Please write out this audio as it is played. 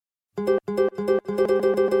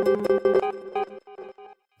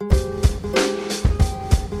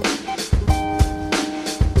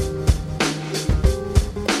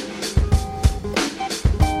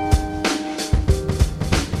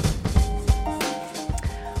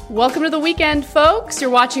Welcome to the weekend, folks. You're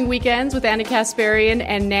watching Weekends with Anna Kasparian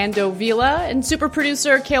and Nando Vila, and super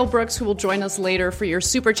producer Cale Brooks, who will join us later for your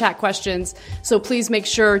super chat questions. So please make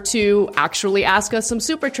sure to actually ask us some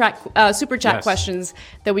super chat questions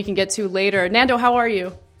that we can get to later. Nando, how are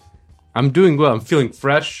you? I'm doing well. I'm feeling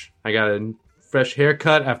fresh. I got a fresh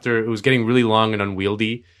haircut after it was getting really long and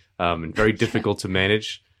unwieldy and very difficult to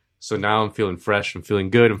manage. So now I'm feeling fresh. I'm feeling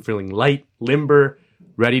good. I'm feeling light, limber,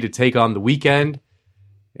 ready to take on the weekend.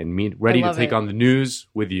 And ready to take on the news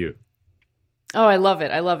with you. Oh, I love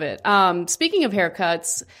it. I love it. Speaking of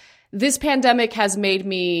haircuts, this pandemic has made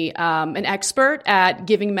me an expert at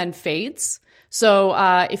giving men fades. So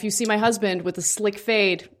if you see my husband with a slick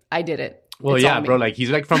fade, I did it. Well, yeah, bro. Like he's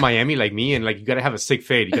like from Miami, like me, and like you gotta have a sick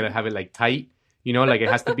fade. You gotta have it like tight. You know, like it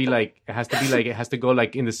has to go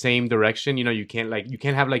like in the same direction. You know, you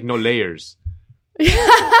can't have like no layers.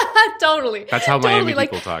 Totally. That's how Miami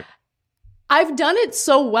people talk. I've done it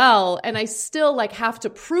so well, and I still like have to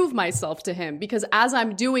prove myself to him because as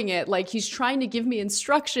I'm doing it, like he's trying to give me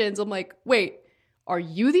instructions. I'm like, wait, are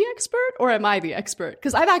you the expert or am I the expert?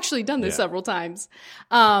 Because I've actually done this several times.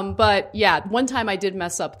 But yeah, one time I did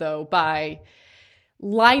mess up though by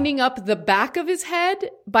lining up the back of his head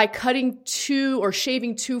by cutting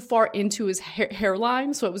shaving too far into his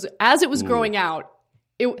hairline. So as it was growing out,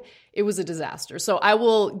 it was a disaster. So I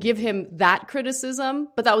will give him that criticism,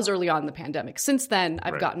 but that was early on in the pandemic. Since then,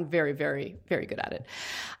 I've gotten very, very, very good at it.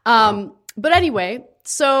 But anyway,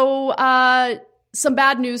 so some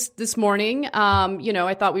bad news this morning.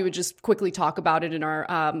 I thought we would just quickly talk about it in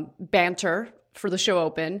our banter for the show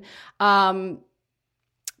open. Mr.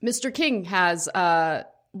 King has, why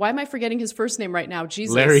am I forgetting his first name right now?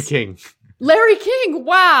 Jesus. Larry King. Larry King.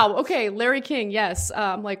 Wow. Okay. Larry King. Yes.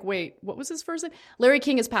 I'm like, wait, what was his first name? Larry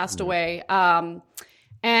King has passed away.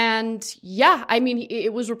 And yeah, I mean,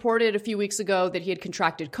 it was reported a few weeks ago that he had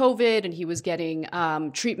contracted COVID and he was getting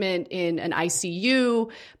treatment in an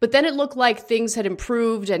ICU. But then it looked like things had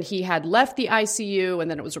improved and he had left the ICU. And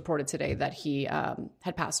then it was reported today that he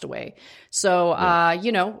had passed away. So,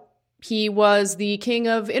 he was the king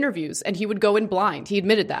of interviews and he would go in blind. He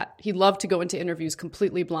admitted that. He loved to go into interviews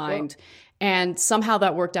completely blind. Well, and somehow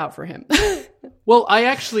that worked out for him. Well, I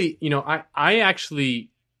actually I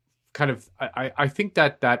think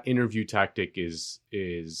that interview tactic is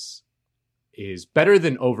better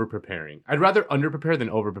than over preparing. I'd rather under prepare than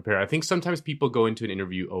over prepare. I think sometimes people go into an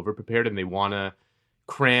interview over prepared and they want to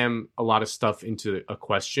cram a lot of stuff into a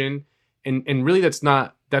question. And really that's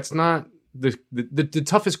not the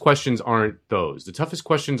toughest questions aren't those. The toughest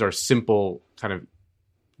questions are simple, kind of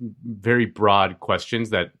very broad questions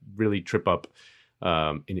that really trip up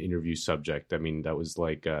an interview subject. I mean, that was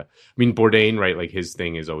like, Bourdain, right? Like his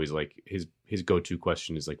thing is always like his go-to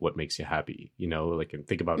question is like, what makes you happy? You know, like, and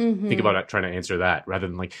think about trying to answer that rather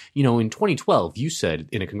than like, in 2012, you said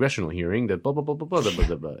in a congressional hearing that blah, blah, blah, blah, blah, blah,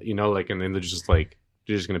 blah, blah, like, and then they're just going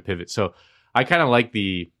to pivot. So I kind of like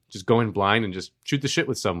just going blind and just shoot the shit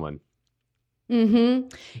with someone. Mm-hmm.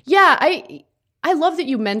 Yeah. I love that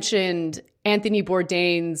you mentioned Anthony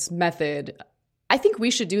Bourdain's method. I think we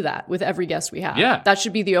should do that with every guest we have. Yeah. That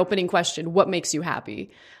should be the opening question. What makes you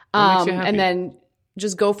happy? And then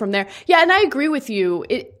just go from there. Yeah. And I agree with you.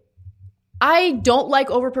 I don't like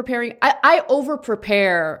over preparing. I over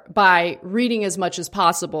prepare by reading as much as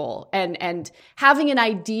possible and having an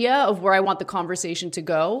idea of where I want the conversation to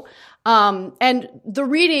go. And the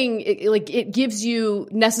reading, it gives you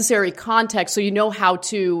necessary context so you know how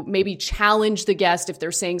to maybe challenge the guest if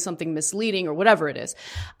they're saying something misleading or whatever it is.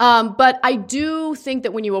 But I do think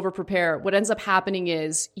that when you over prepare, what ends up happening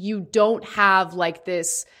is you don't have like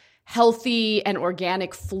this healthy and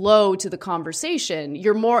organic flow to the conversation.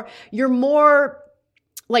 You're more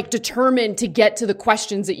like determined to get to the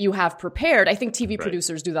questions that you have prepared. I think TV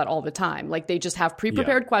producers do that all the time. Like they just have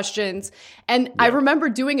pre-prepared questions. And I remember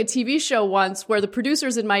doing a TV show once where the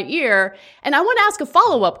producer's in my ear and I want to ask a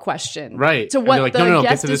follow-up question. Right. To what like, the no,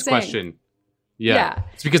 guest get to this is saying. question. Yeah.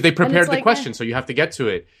 It's because they prepared the question, so you have to get to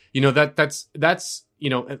it. That's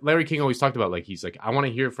Larry King always talked about, like, he's like, I want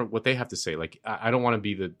to hear from what they have to say. Like, I don't want to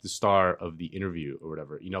be the star of the interview or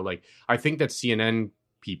whatever. Like, I think that CNN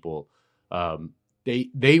people,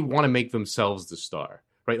 they want to make themselves the star,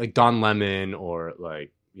 right? Like Don Lemon or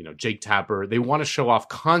like, Jake Tapper. They want to show off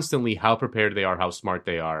constantly how prepared they are, how smart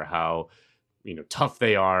they are, how, tough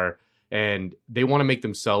they are. And they want to make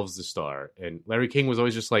themselves the star. And Larry King was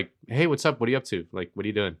always just like, hey, what's up? What are you up to? Like, what are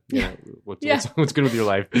you doing? What's good with your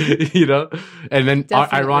life? And then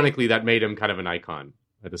ironically, that made him kind of an icon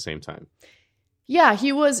at the same time. Yeah,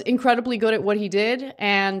 he was incredibly good at what he did.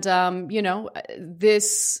 And,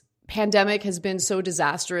 this pandemic has been so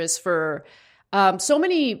disastrous for so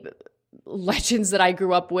many legends that I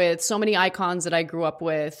grew up with, so many icons that I grew up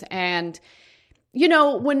with. And, you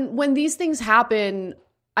know, when these things happen,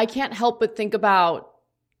 I can't help but think about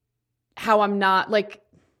how I'm not like,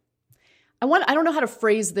 I don't know how to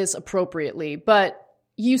phrase this appropriately, but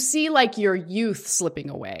you see like your youth slipping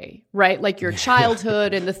away, right? Like your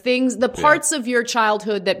childhood and the parts of your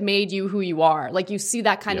childhood that made you who you are. Like you see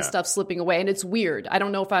that kind of stuff slipping away, and it's weird. I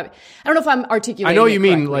don't know if I'm articulating. I know what you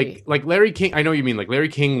mean. Correctly. Like Larry King. I know what you mean. Like Larry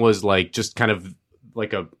King was like just kind of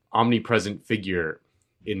like a omnipresent figure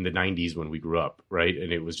in the 90s when we grew up, right?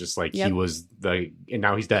 And it was just like he was and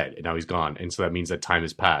now he's dead, and now he's gone, and so that means that time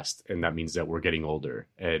has passed, and that means that we're getting older,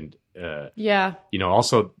 and you know,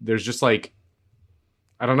 also there's just like,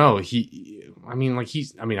 I don't know.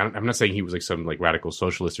 I'm not saying he was like some like radical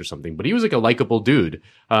socialist or something, but he was like a likable dude.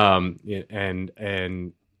 And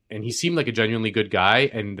he seemed like a genuinely good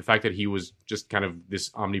guy. And the fact that he was just kind of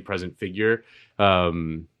this omnipresent figure,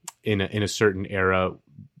 in a certain era,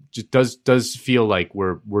 just does feel like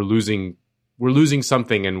we're losing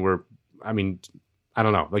something. And I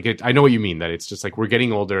don't know. Like, I know what you mean, that it's just like we're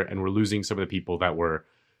getting older and we're losing some of the people that were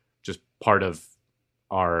just part of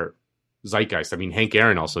our zeitgeist. I mean, Hank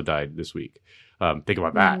Aaron also died this week. Think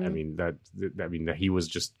about that. I mean, that he was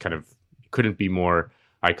just kind of couldn't be more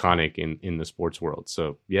iconic in the sports world.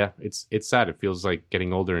 So yeah, it's sad. It feels like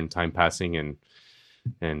getting older and time passing,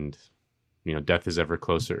 and you know, death is ever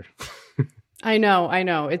closer. I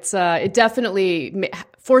know. It's it definitely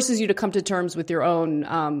forces you to come to terms with your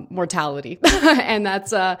own mortality, and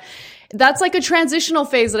that's like a transitional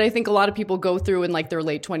phase that I think a lot of people go through in like their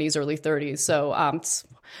late 20s, early 30s. So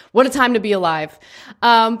what a time to be alive.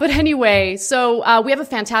 But anyway, so we have a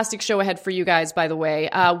fantastic show ahead for you guys, by the way.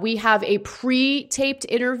 We have a pre-taped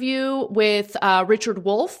interview with Richard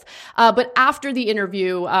Wolff. But after the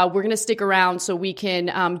interview, we're going to stick around so we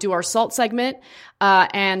can do our SALT segment.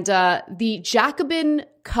 And the Jacobin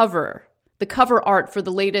cover, the cover art for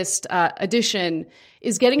the latest edition,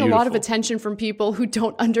 is getting a lot of attention from people who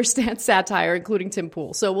don't understand satire, including Tim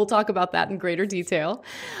Pool. So we'll talk about that in greater detail.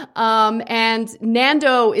 And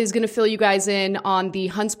Nando is going to fill you guys in on the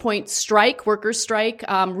Hunts Point strike, workers' strike.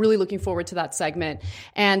 I'm really looking forward to that segment.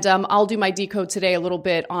 And I'll do my decode today a little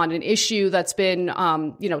bit on an issue that's been,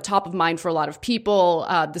 top of mind for a lot of people,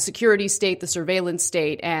 the security state, the surveillance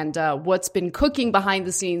state, and what's been cooking behind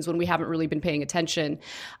the scenes when we haven't really been paying attention.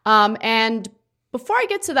 And before I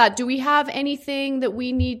get to that, do we have anything that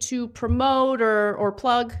we need to promote or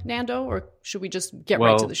plug, Nando, or should we just get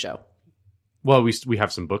right to the show? Well, we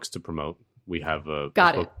have some books to promote. We have a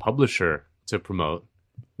book publisher to promote.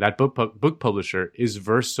 That book publisher is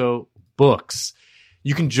Verso Books.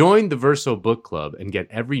 You can join the Verso Book Club and get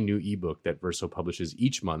every new ebook that Verso publishes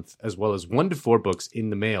each month, as well as 1 to 4 books in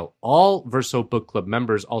the mail. All Verso Book Club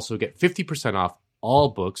members also get 50% off all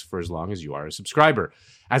books for as long as you are a subscriber.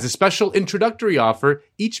 As a special introductory offer,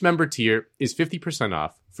 each member tier is 50%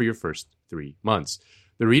 off for your first 3 months.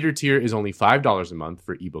 The reader tier is only $5 a month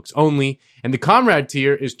for ebooks only, and the comrade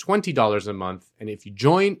tier is $20 a month. And if you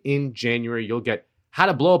join in January, you'll get How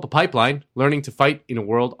to Blow Up a Pipeline, Learning to Fight in a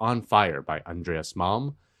World on Fire by Andreas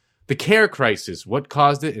Malm, The Care Crisis, What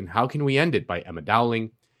Caused It and How Can We End It by Emma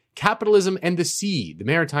Dowling, Capitalism and the Sea, The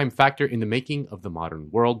Maritime Factor in the Making of the Modern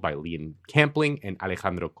World by Leon Campling and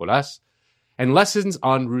Alejandro Colas, and Lessons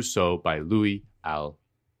on Rousseau by Louis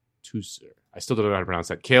Althusser. I still don't know how to pronounce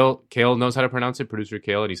that. Kale knows how to pronounce it, producer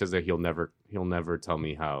Kale, and he says that he'll never tell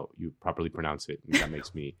me how you properly pronounce it. And that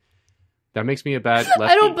makes me a bad lefty.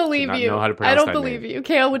 I don't believe you. I don't believe you.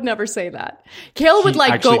 Kale would never say that. Kale would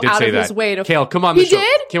go out of his way to. Kale, come on the show. He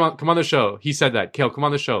did? Come on the show. He said that. Kale, come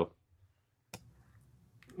on the show.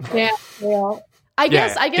 Yeah. I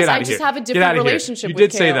guess I just have a different relationship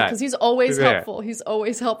with Kale because he's always helpful. He's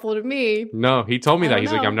always helpful to me. No, he told me that.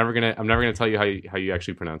 He's like, I'm never gonna tell you how you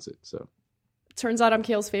actually pronounce it. So turns out I'm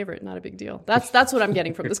Kale's favorite. Not a big deal. That's what I'm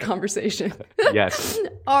getting from this conversation. Yes,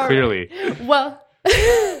 clearly. Right.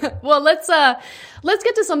 Well, let's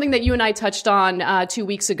get to something that you and I touched on 2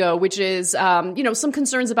 weeks ago, which is some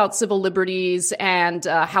concerns about civil liberties and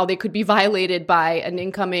how they could be violated by an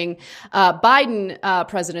incoming Biden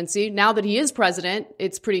presidency. Now that he is president,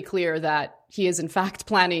 it's pretty clear that he is in fact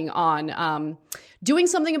planning on doing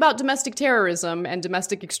something about domestic terrorism and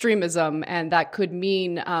domestic extremism, and that could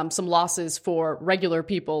mean some losses for regular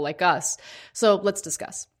people like us. So let's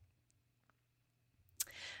discuss.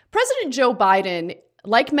 President Joe Biden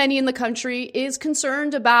like many in the country, is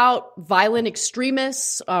concerned about violent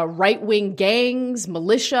extremists, right-wing gangs,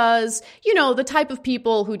 militias, the type of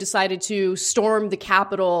people who decided to storm the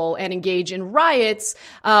Capitol and engage in riots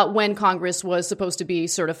when Congress was supposed to be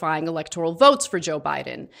certifying electoral votes for Joe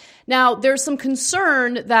Biden. Now, there's some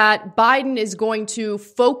concern that Biden is going to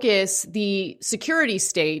focus the security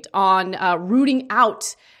state on rooting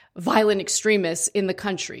out violent extremists in the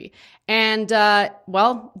country. And,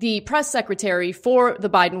 the press secretary for the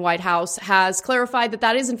Biden White House has clarified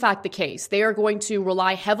that is in fact the case. They are going to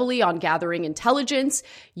rely heavily on gathering intelligence,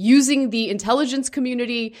 using the intelligence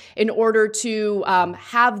community in order to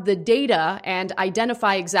have the data and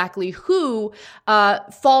identify exactly who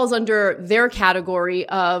falls under their category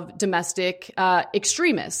of domestic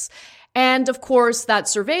extremists. And of course, that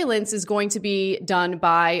surveillance is going to be done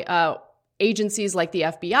by agencies like the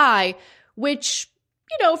FBI, which,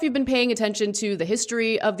 if you've been paying attention to the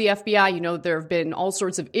history of the FBI, there have been all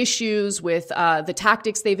sorts of issues with the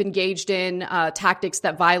tactics they've engaged in, tactics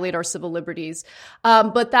that violate our civil liberties.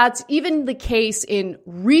 But that's even the case in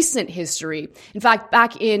recent history. In fact,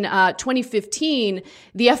 back in 2015,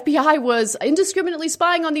 the FBI was indiscriminately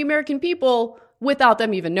spying on the American people without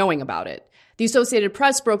them even knowing about it. The Associated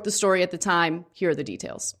Press broke the story at the time. Here are the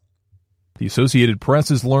details. The Associated Press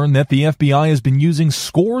has learned that the FBI has been using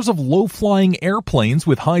scores of low-flying airplanes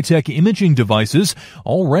with high-tech imaging devices,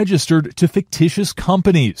 all registered to fictitious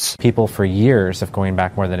companies. People for years, if going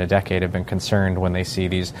back more than a decade, have been concerned when they see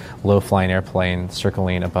these low-flying airplanes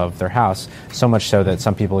circling above their house, so much so that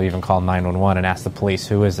some people even call 911 and ask the police,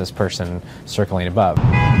 who is this person circling above?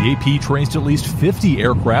 The AP traced at least 50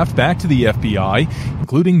 aircraft back to the FBI,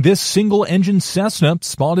 including this single-engine Cessna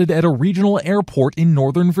spotted at a regional airport in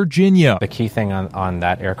Northern Virginia. The key thing on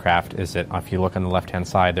that aircraft is that if you look on the left-hand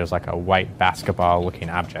side, there's like a white basketball-looking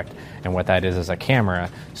object. And what that is a camera.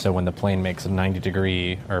 So when the plane makes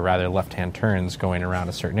 90-degree, or rather left-hand turns going around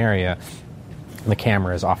a certain area, the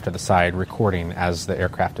camera is off to the side recording as the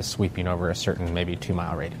aircraft is sweeping over a certain maybe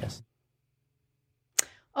 2-mile radius.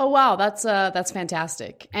 Oh, wow. That's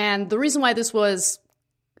fantastic. And the reason why this was,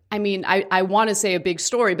 I want to say a big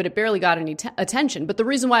story, but it barely got any attention. But the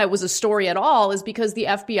reason why it was a story at all is because the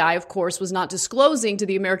FBI, of course, was not disclosing to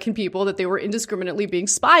the American people that they were indiscriminately being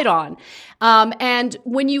spied on. And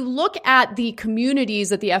when you look at the communities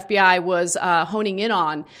that the FBI was honing in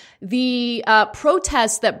on, the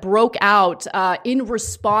protests that broke out in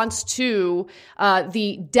response to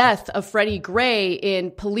the death of Freddie Gray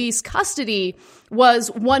in police custody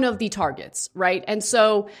was one of the targets, right? And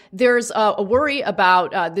so there's a worry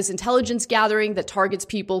about this intelligence gathering that targets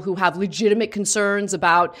people who have legitimate concerns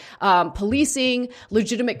about policing,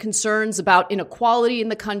 legitimate concerns about inequality in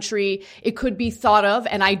the country. It could be thought of,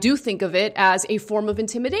 and I do think of it, as a form of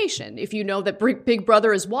intimidation. If you know that Big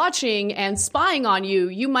Brother is watching and spying on you,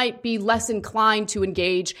 you might be less inclined to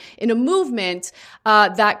engage in a movement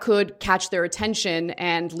that could catch their attention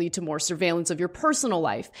and lead to more surveillance of your personal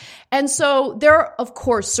life. And so there are, of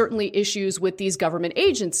course, certainly issues with these government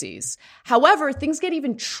agencies. However, things get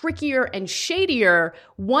even trickier and shadier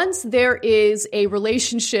once there is a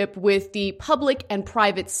relationship with the public and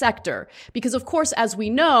private sector. Because, of course, as we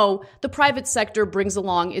know, the private sector brings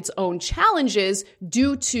along its own challenges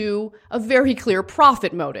due to a very clear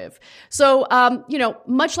profit motive. So,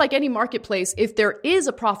 much like any marketplace, if there is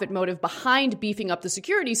a profit motive behind beefing up the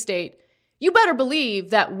security state, you better believe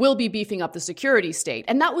that we'll be beefing up the security state.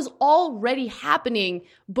 And that was already happening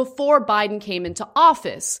before Biden came into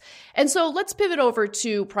office. And so let's pivot over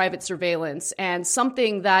to private surveillance and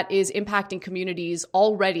something that is impacting communities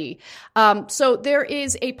already. So there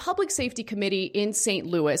is a public safety committee in St.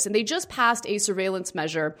 Louis, and they just passed a surveillance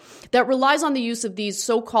measure that relies on the use of these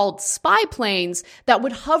so-called spy planes that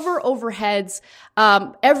would hover over heads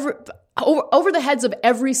over the heads of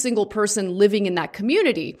every single person living in that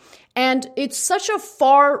community. And it's such a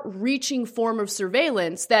far-reaching form of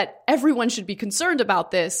surveillance that everyone should be concerned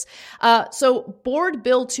about this. So Board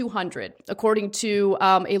Bill 200, according to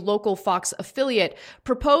a local Fox affiliate,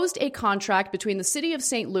 proposed a contract between the city of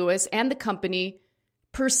St. Louis and the company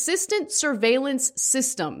Persistent Surveillance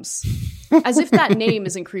Systems. As if that name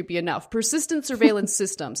isn't creepy enough. Persistent Surveillance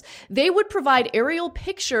Systems. They would provide aerial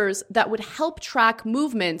pictures that would help track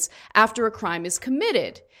movements after a crime is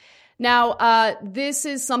committed. Now, this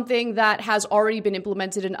is something that has already been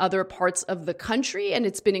implemented in other parts of the country, and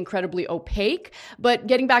it's been incredibly opaque. But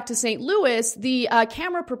getting back to St. Louis, the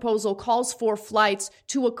camera proposal calls for flights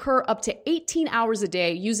to occur up to 18 hours a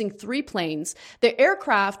day using 3 planes. The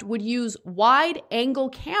aircraft would use wide-angle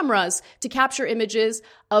cameras to capture images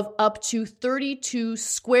of up to 32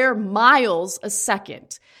 square miles a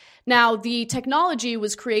second. Now, the technology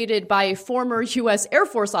was created by a former U.S. Air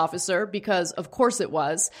Force officer, because of course it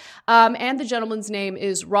was, and the gentleman's name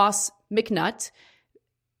is Ross McNutt.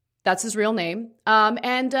 That's his real name.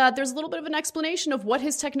 And there's a little bit of an explanation of what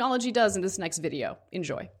his technology does in this next video.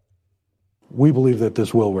 Enjoy. We believe that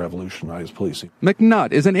this will revolutionize policing.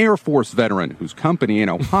 McNutt is an Air Force veteran whose company in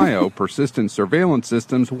Ohio, Persistent Surveillance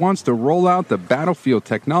Systems, wants to roll out the battlefield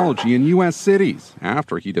technology in U.S. cities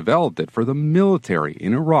after he developed it for the military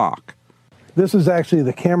in Iraq. This is actually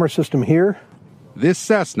the camera system here. This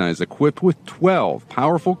Cessna is equipped with 12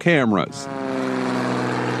 powerful cameras.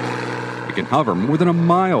 It can hover more than a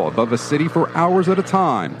mile above a city for hours at a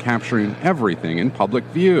time, capturing everything in public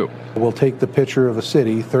view. We'll take the picture of a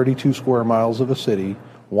city, 32 square miles of a city,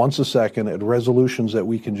 once a second at resolutions that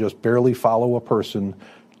we can just barely follow a person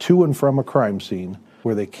to and from a crime scene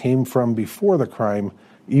where they came from before the crime,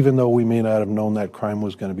 even though we may not have known that crime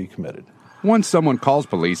was going to be committed. Once someone calls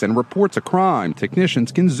police and reports a crime,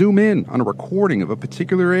 technicians can zoom in on a recording of a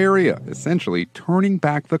particular area, essentially turning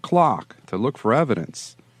back the clock to look for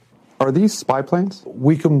evidence. Are these spy planes?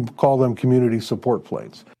 We can call them community support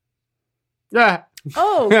planes. Yeah.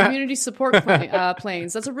 Oh, community support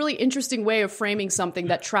planes. That's a really interesting way of framing something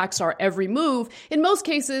that tracks our every move, in most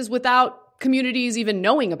cases without communities even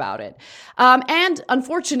knowing about it. And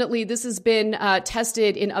unfortunately, this has been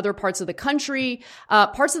tested in other parts of the country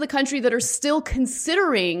that are still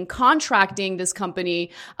considering contracting this company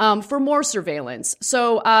for more surveillance.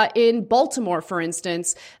 So in Baltimore, for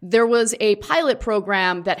instance, there was a pilot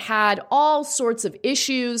program that had all sorts of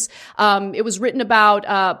issues. It was written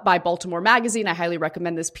about by Baltimore Magazine. I highly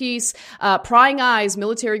recommend this piece. Prying eyes,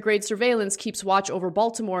 military-grade surveillance keeps watch over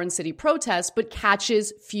Baltimore and city protests, but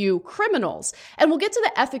catches few criminals. And we'll get to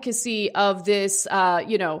the efficacy of this,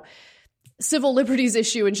 civil liberties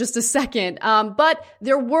issue in just a second. But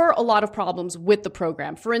there were a lot of problems with the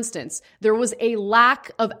program. For instance, there was a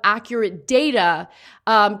lack of accurate data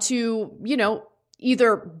to,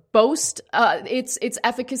 either boast its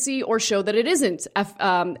efficacy or show that it isn't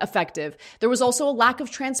effective. There was also a lack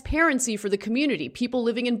of transparency for the community. People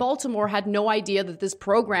living in Baltimore had no idea that this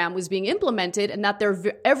program was being implemented and that their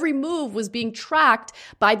every move was being tracked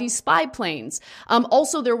by these spy planes.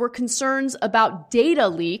 Also, there were concerns about data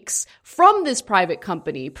leaks from this private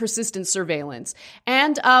company, Persistent Surveillance.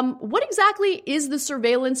 And what exactly is the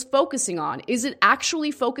surveillance focusing on? Is it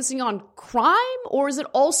actually focusing on crime, or is it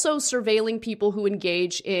also surveilling people who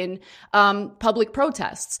engage in public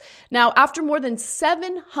protests? Now, after more than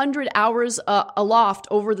 700 hours aloft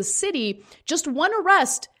over the city, just one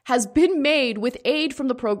arrest has been made with aid from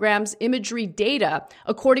the program's imagery data,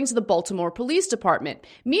 according to the Baltimore Police Department.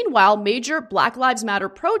 Meanwhile, major Black Lives Matter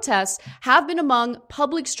protests have been among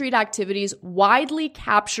public street activities widely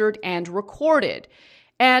captured and recorded.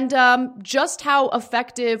 And just how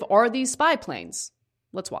effective are these spy planes?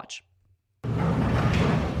 Let's watch.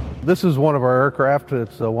 This is one of our aircraft.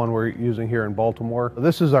 It's the one we're using here in Baltimore.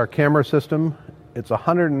 This is our camera system. It's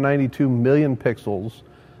 192 million pixels,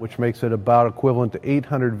 which makes it about equivalent to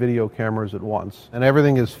 800 video cameras at once. And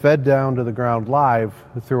everything is fed down to the ground live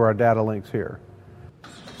through our data links here.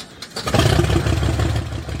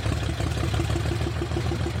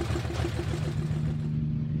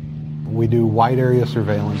 We do wide area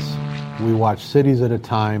surveillance. We watch cities at a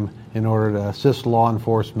time in order to assist law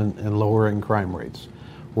enforcement in lowering crime rates.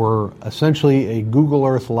 We're essentially a Google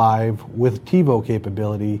Earth Live with TiVo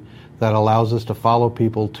capability that allows us to follow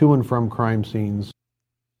people to and from crime scenes.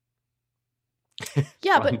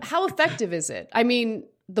 Yeah, but how effective is it? I mean,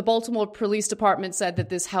 the Baltimore Police Department said that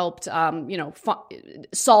this helped,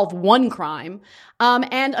 solve one crime.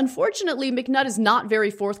 And unfortunately, McNutt is not very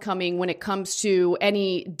forthcoming when it comes to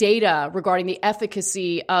any data regarding the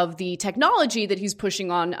efficacy of the technology that he's pushing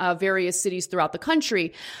on various cities throughout the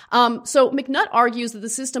country. So McNutt argues that the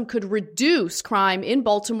system could reduce crime in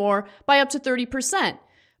Baltimore by up to 30%.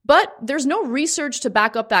 But there's no research to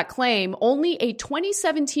back up that claim, only a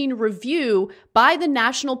 2017 review by the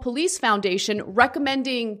National Police Foundation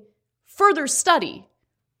recommending further study.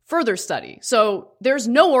 So there's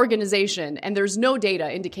no organization and there's no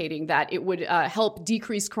data indicating that it would help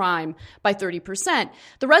decrease crime by 30%.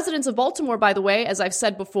 The residents of Baltimore, by the way, as I've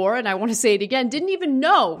said before, and I want to say it again, didn't even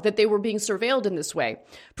know that they were being surveilled in this way.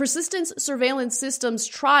 Persistent Surveillance Systems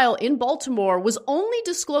trial in Baltimore was only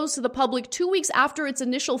disclosed to the public 2 weeks after its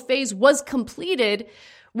initial phase was completed,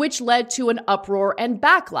 which led to an uproar and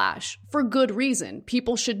backlash for good reason.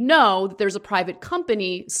 People should know that there's a private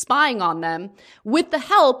company spying on them with the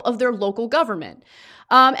help of their local government.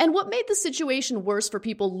 And what made the situation worse for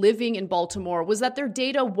people living in Baltimore was that their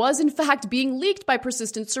data was in fact being leaked by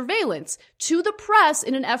persistent surveillance to the press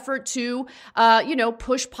in an effort to,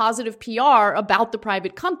 push positive PR about the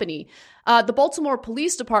private company. The Baltimore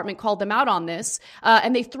Police Department called them out on this,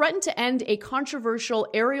 and they threatened to end a controversial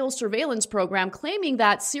aerial surveillance program, claiming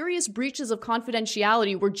that serious breaches of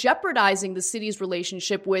confidentiality were jeopardizing the city's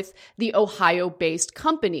relationship with the Ohio-based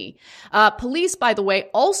company. Police, by the way,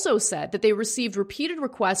 also said that they received repeated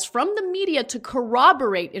requests from the media to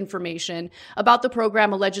corroborate information about the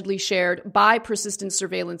program allegedly shared by persistent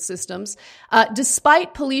surveillance systems,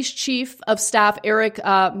 despite Police Chief of Staff Eric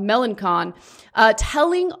Melancon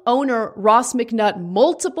telling owner Ross McNutt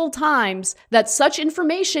multiple times that such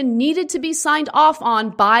information needed to be signed off on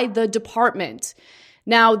by the department.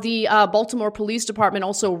 Now, the Baltimore Police Department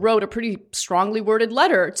also wrote a pretty strongly worded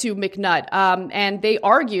letter to McNutt, and they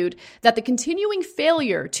argued that the continuing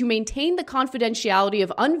failure to maintain the confidentiality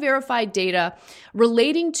of unverified data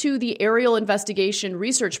relating to the aerial investigation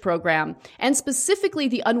research program, and specifically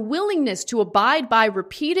the unwillingness to abide by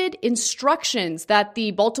repeated instructions that the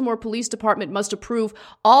Baltimore Police Department must approve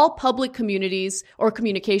all public communities, or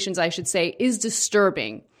communications, I should say, is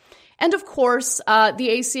disturbing. And of course, the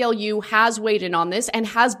ACLU has weighed in on this and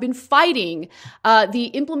has been fighting the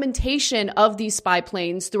implementation of these spy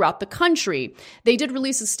planes throughout the country. They did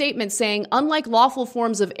release a statement saying, unlike lawful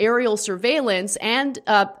forms of aerial surveillance,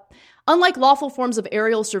 the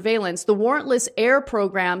warrantless air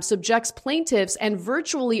program subjects plaintiffs and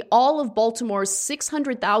virtually all of Baltimore's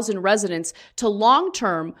 600,000 residents to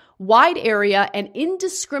long-term, wide area, and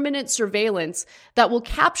indiscriminate surveillance that will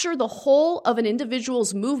capture the whole of an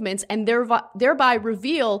individual's movements and thereby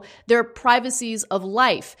reveal their privacies of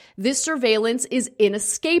life. This surveillance is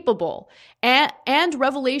inescapable. And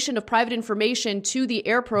revelation of private information to the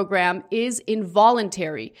air program is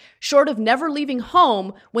involuntary. Short of never leaving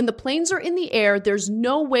home, when the planes are in the air, there's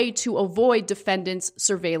no way to avoid defendants'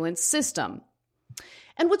 surveillance system.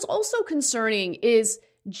 And what's also concerning is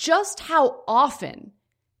just how often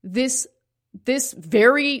this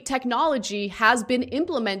very technology has been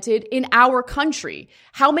implemented in our country.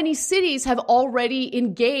 How many cities have already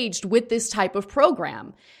engaged with this type of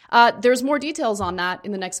program? There's more details on that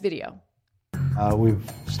in the next video. We've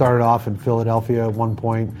started off in Philadelphia at one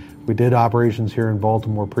point. We did operations here in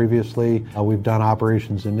Baltimore previously. We've done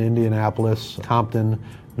operations in Indianapolis, Compton,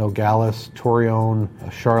 Nogales, Torreon,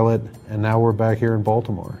 Charlotte, and now we're back here in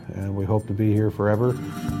Baltimore, and we hope to be here forever.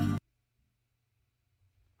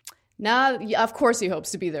 Now, of course he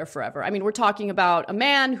hopes to be there forever. I mean, we're talking about a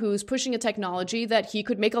man who's pushing a technology that he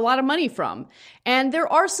could make a lot of money from. And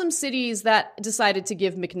there are some cities that decided to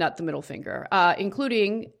give McNutt the middle finger,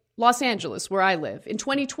 including Los Angeles, where I live. In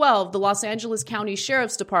 2012, the Los Angeles County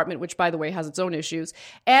Sheriff's Department, which by the way has its own issues,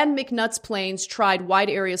 and McNutt's planes tried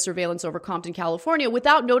wide area surveillance over Compton, California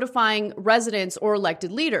without notifying residents or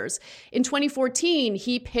elected leaders. In 2014,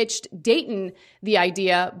 he pitched Dayton the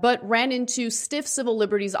idea, but ran into stiff civil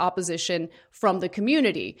liberties opposition from the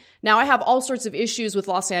community. Now, I have all sorts of issues with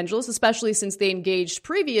Los Angeles, especially since they engaged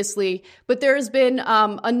previously, but there has been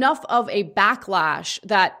enough of a backlash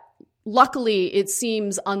that luckily, it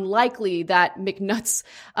seems unlikely that McNutt's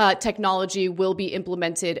technology will be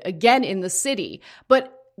implemented again in the city.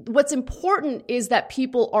 But what's important is that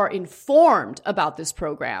people are informed about this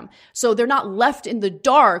program. So they're not left in the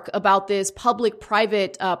dark about this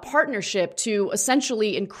public-private partnership to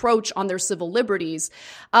essentially encroach on their civil liberties.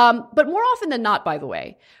 But more often than not, by the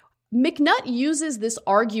way, McNutt uses this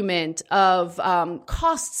argument of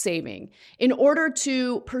cost saving in order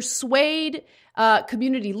to persuade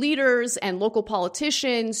community leaders and local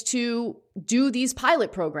politicians to do these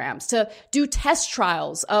pilot programs, to do test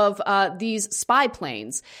trials of these spy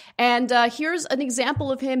planes. And here's an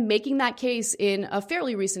example of him making that case in a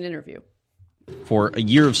fairly recent interview. For a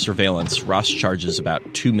year of surveillance, Ross charges about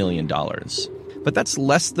 $2 million. But that's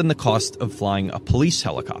less than the cost of flying a police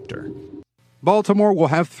helicopter. Baltimore will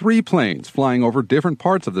have 3 planes flying over different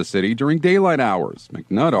parts of the city during daylight hours.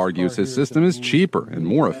 McNutt argues his system is cheaper and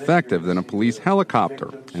more effective than a police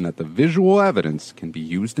helicopter, and that the visual evidence can be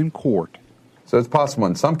used in court. So it's possible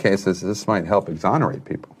in some cases this might help exonerate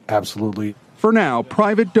people. Absolutely. For now,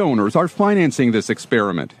 private donors are financing this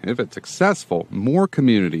experiment. If it's successful, more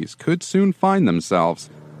communities could soon find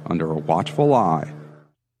themselves under a watchful eye.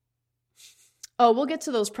 Oh, we'll get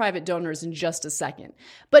to those private donors in just a second.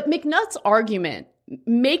 But McNutt's argument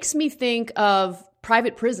makes me think of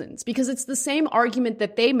private prisons, because it's the same argument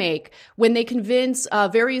that they make when they convince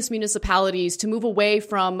various municipalities to move away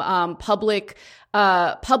from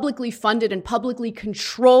publicly funded and publicly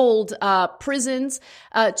controlled prisons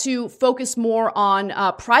to focus more on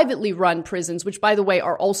privately run prisons, which, by the way,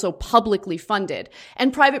 are also publicly funded.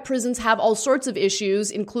 And private prisons have all sorts of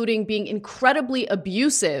issues, including being incredibly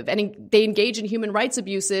abusive, and they engage in human rights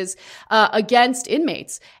abuses against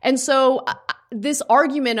inmates. And so this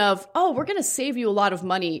argument of, oh, we're going to save you a lot of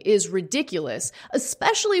money is ridiculous,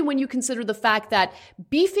 especially when you consider the fact that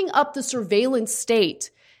beefing up the surveillance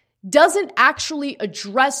state doesn't actually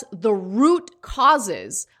address the root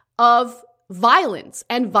causes of violence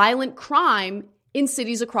and violent crime in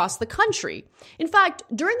cities across the country. In fact,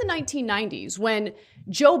 during the 1990s, when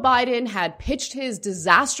Joe Biden had pitched his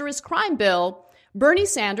disastrous crime bill, Bernie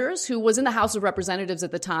Sanders, who was in the House of Representatives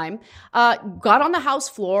at the time, got on the House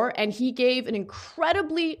floor and he gave an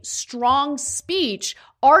incredibly strong speech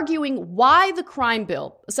arguing why the crime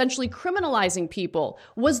bill, essentially criminalizing people,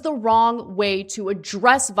 was the wrong way to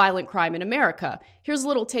address violent crime in America. Here's a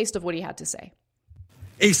little taste of what he had to say.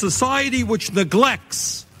 A society which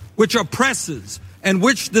neglects, which oppresses, and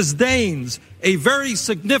which disdains a very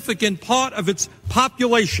significant part of its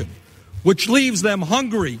population, which leaves them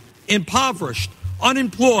hungry, impoverished,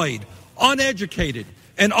 unemployed, uneducated,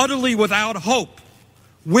 and utterly without hope,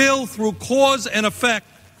 will, through cause and effect,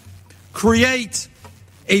 create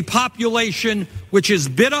a population which is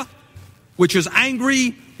bitter, which is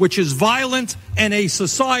angry, which is violent, and a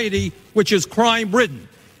society which is crime-ridden.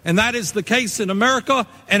 And that is the case in America,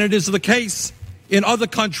 and it is the case in other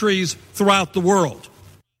countries throughout the world.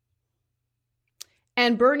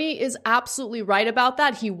 And Bernie is absolutely right about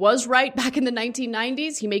that. He was right back in the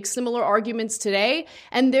 1990s. He makes similar arguments today.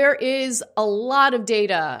 And there is a lot of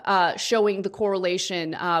data showing the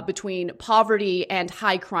correlation between poverty and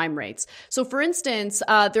high crime rates. So, for instance,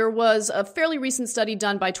 there was a fairly recent study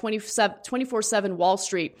done by 24/7 Wall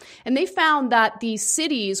Street, and they found that the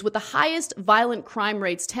cities with the highest violent crime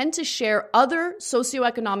rates tend to share other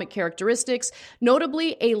socioeconomic characteristics,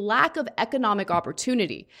 notably a lack of economic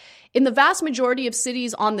opportunity. In the vast majority of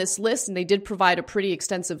cities on this list, and they did provide a pretty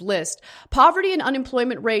extensive list, poverty and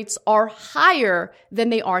unemployment rates are higher than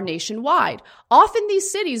they are nationwide. Often these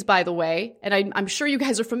cities, by the way, and I'm sure you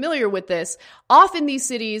guys are familiar with this, often these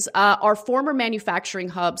cities are former manufacturing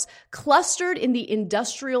hubs clustered in the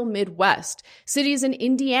industrial Midwest. Cities in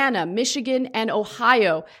Indiana, Michigan, and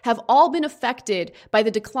Ohio have all been affected by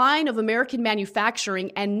the decline of American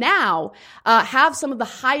manufacturing and now have some of the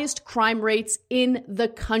highest crime rates in the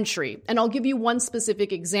country. And I'll give you one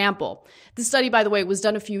specific example. This study, by the way, was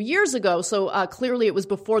done a few years ago, so clearly it was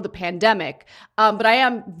before the pandemic. But I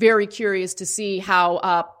am very curious to see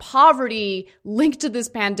how poverty linked to this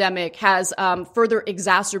pandemic has further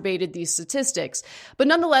exacerbated these statistics. But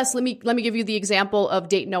nonetheless, let me give you the example of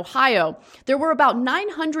Dayton, Ohio. There were about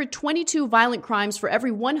 922 violent crimes for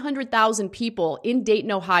every 100,000 people in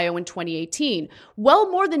Dayton, Ohio in 2018,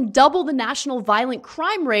 well more than double the national violent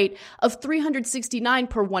crime rate of 369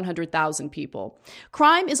 per 100,000 people.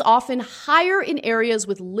 Crime is often higher in areas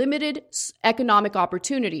with limited economic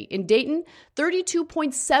opportunity. In Dayton,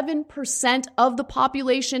 32.7% of the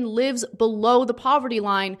population lives below the poverty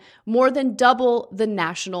line, more than double the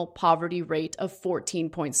national poverty rate of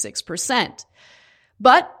 14.6%.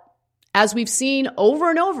 But as we've seen over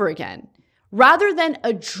and over again, rather than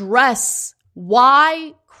address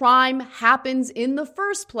why crime happens in the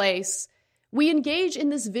first place, we engage in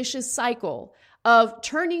this vicious cycle of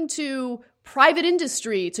turning to private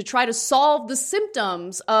industry to try to solve the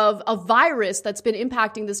symptoms of a virus that's been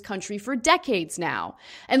impacting this country for decades now.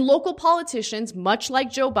 And local politicians, much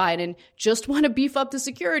like Joe Biden, just want to beef up the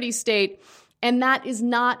security state. And that is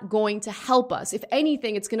not going to help us. If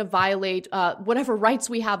anything, it's going to violate whatever rights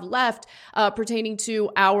we have left pertaining to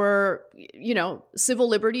our, civil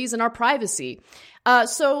liberties and our privacy.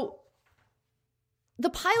 So the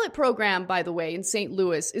pilot program, by the way, in St.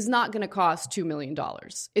 Louis is not going to cost $2 million.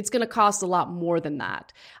 It's going to cost a lot more than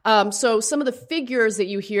that. So some of the figures that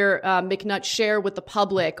you hear McNutt share with the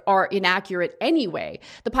public are inaccurate anyway.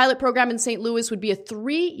 The pilot program in St. Louis would be a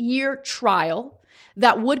 3-year trial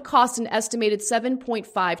that would cost an estimated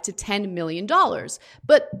 $7.5 to $10 million.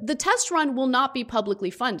 But the test run will not be publicly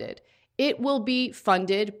funded. It will be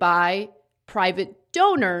funded by private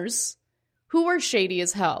donors who are shady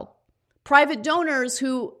as hell. Private donors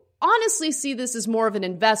who honestly see this as more of an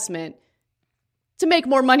investment to make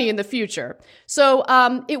more money in the future. So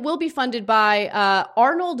it will be funded by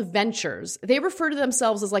Arnold Ventures. They refer to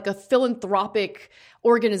themselves as like a philanthropic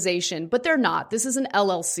organization, but they're not. This is an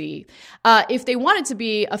LLC. If they wanted to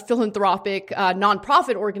be a philanthropic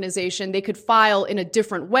nonprofit organization, they could file in a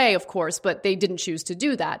different way, of course, but they didn't choose to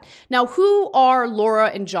do that. Now, who are Laura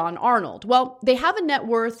and John Arnold? Well, they have a net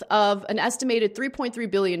worth of an estimated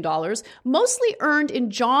 $3.3 billion, mostly earned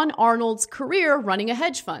in John Arnold's career running a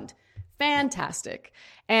hedge fund. Fantastic.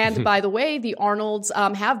 And by the way, the Arnolds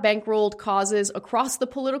have bankrolled causes across the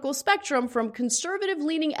political spectrum, from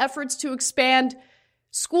conservative-leaning efforts to expand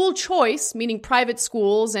school choice, meaning private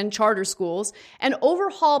schools and charter schools, and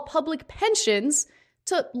overhaul public pensions,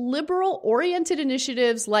 to liberal-oriented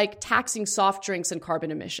initiatives like taxing soft drinks and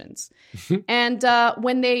carbon emissions. And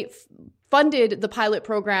when they funded the pilot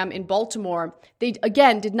program in Baltimore, they,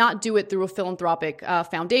 again, did not do it through a philanthropic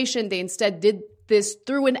foundation. They instead did this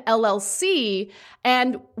through an LLC.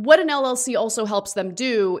 And what an LLC also helps them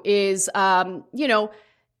do is,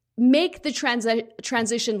 make the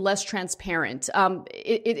transition less transparent.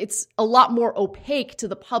 It's a lot more opaque to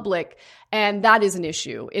the public, and that is an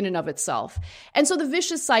issue in and of itself. And so the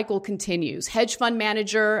vicious cycle continues. Hedge fund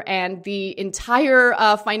manager and the entire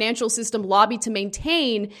financial system lobby to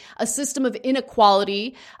maintain a system of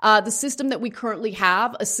inequality, the system that we currently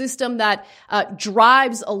have, a system that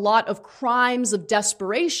drives a lot of crimes of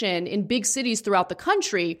desperation in big cities throughout the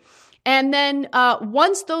country. And then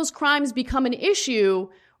once those crimes become an issue,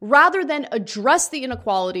 rather than address the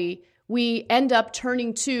inequality, we end up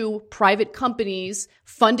turning to private companies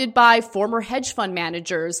funded by former hedge fund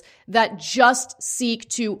managers that just seek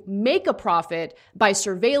to make a profit by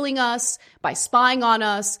surveilling us, by spying on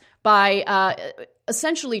us, by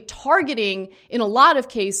essentially targeting, in a lot of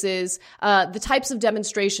cases, the types of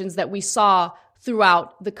demonstrations that we saw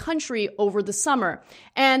throughout the country over the summer.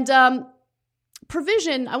 And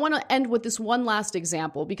Provision, I want to end with this one last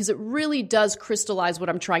example because it really does crystallize what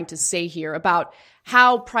I'm trying to say here about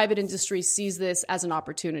how private industry sees this as an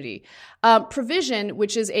opportunity. Provision,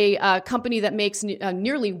 which is a company that makes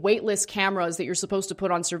nearly weightless cameras that you're supposed to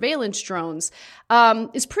put on surveillance drones,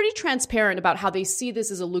 is pretty transparent about how they see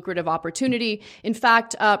this as a lucrative opportunity. In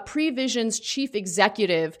fact, Prevision's chief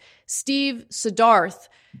executive, Steve Siddharth,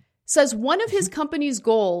 says one of his company's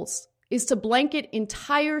goals is to blanket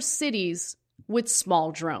entire cities with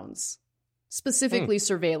small drones, specifically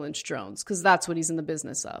surveillance drones, because that's what he's in the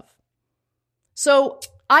business of. So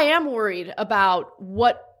I am worried about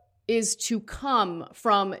what is to come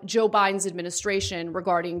from Joe Biden's administration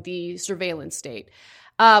regarding the surveillance state.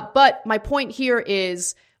 But my point here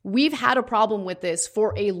is we've had a problem with this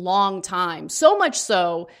for a long time, so much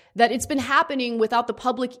so that it's been happening without the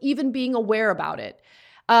public even being aware about it.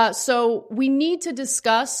 So we need to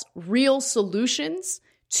discuss real solutions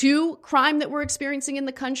to crime that we're experiencing in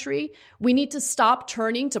the country. We need to stop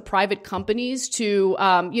turning to private companies to,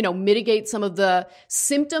 mitigate some of the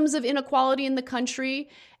symptoms of inequality in the country.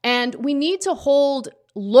 And we need to hold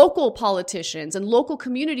local politicians and local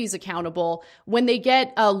communities accountable when they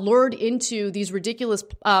get lured into these ridiculous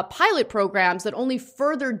pilot programs that only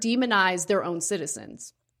further demonize their own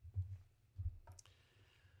citizens.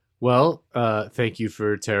 Well, thank you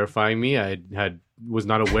for terrifying me. I was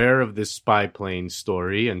not aware of this spy plane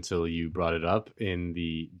story until you brought it up in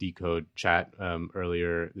the Decode chat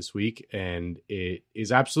earlier this week, and it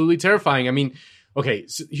is absolutely terrifying. I mean, okay,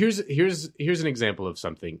 so here's an example of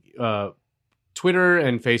something. Twitter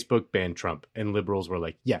and Facebook banned Trump, and liberals were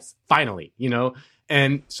like, "Yes, finally,"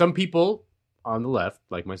 And some people on the left,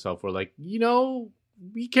 like myself, were like,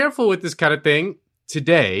 "Be careful with this kind of thing."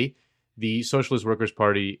 Today, the Socialist Workers'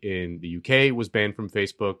 Party in the UK was banned from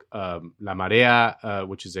Facebook. La Marea,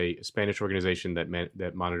 which is a Spanish organization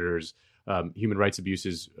that monitors human rights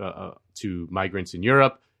abuses to migrants in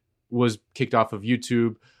Europe, was kicked off of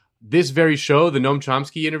YouTube. This very show, the Noam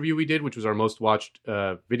Chomsky interview we did, which was our most watched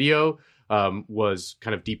video, was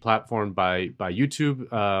kind of deplatformed by YouTube.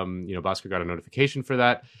 Bhaskar got a notification for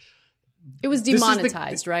that. It was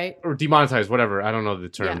demonetized, right? Or demonetized, whatever. I don't know the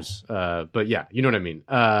terms, but yeah, you know what I mean.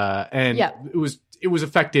 It was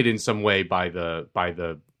affected in some way by the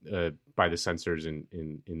censors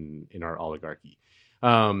in our oligarchy,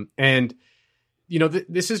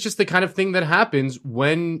 this is just the kind of thing that happens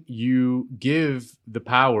when you give the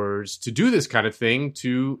powers to do this kind of thing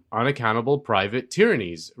to unaccountable private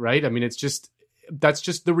tyrannies, right? I mean, that's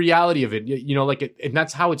just the reality of it, and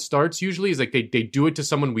that's how it starts usually, is like they do it to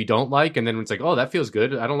someone we don't like, and then it's like, oh, that feels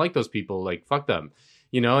good, I don't like those people, like, fuck them,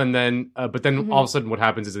 and then but then all of a sudden what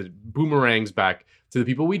happens is it boomerangs back to the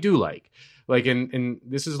people we do like. Like, and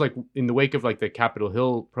this is like in the wake of like the Capitol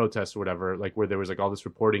Hill protests or whatever, like where there was like all this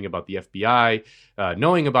reporting about the FBI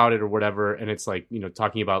knowing about it or whatever. And it's like,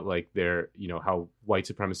 talking about like their, how white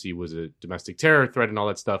supremacy was a domestic terror threat and all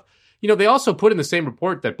that stuff. They also put in the same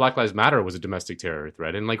report that Black Lives Matter was a domestic terror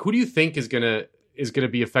threat. And like, who do you think is going to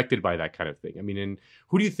be affected by that kind of thing? I mean, and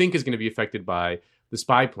who do you think is going to be affected by the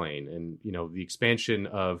spy plane and, the expansion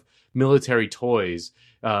of military toys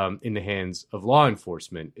in the hands of law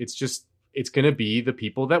enforcement? It's going to be the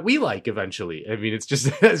people that we like eventually. I mean,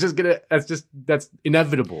 that's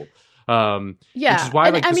inevitable. Yeah. Which is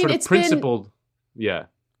why it's principled.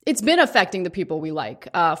 It's been affecting the people we like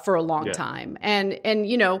for a long time. And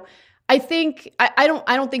I think I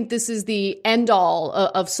don't think this is the end all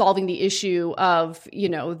of solving the issue of,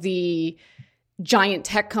 the giant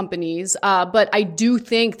tech companies. But I do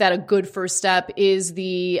think that a good first step is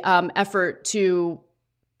the effort to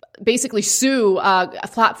basically sue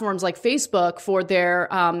platforms like Facebook for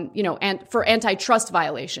their, and for antitrust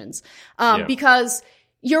violations. Because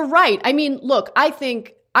you're right. I mean, look, I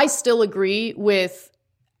think I still agree with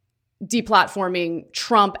deplatforming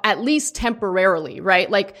Trump, at least temporarily, right?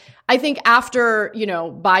 Like, I think after,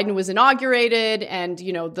 Biden was inaugurated and,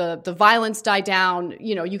 the violence died down,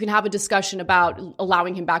 you can have a discussion about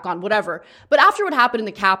allowing him back on, whatever. But after what happened in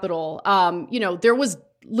the Capitol, there was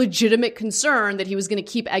legitimate concern that he was going to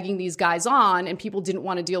keep egging these guys on and people didn't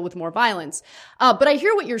want to deal with more violence. But I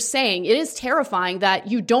hear what you're saying. It is terrifying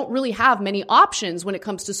that you don't really have many options when it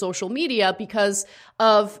comes to social media because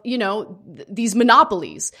of, these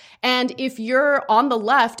monopolies. And if you're on the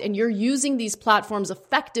left and you're using these platforms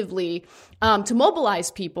effectively to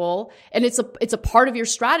mobilize people, and it's a part of your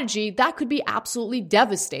strategy, that could be absolutely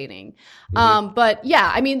devastating. But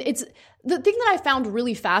yeah, I mean, the thing that I found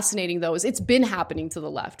really fascinating, though, is it's been happening to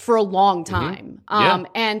the left for a long time.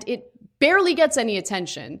 And it barely gets any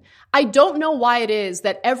attention. I don't know why it is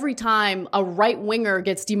that every time a right-winger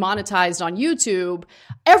gets demonetized on YouTube,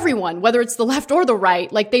 everyone, whether it's the left or the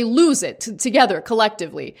right, like they lose it together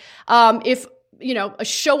collectively. If, a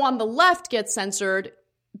show on the left gets censored,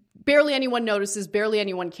 barely anyone notices, barely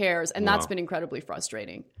anyone cares. And that's been incredibly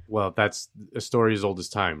frustrating. Well, that's a story as old as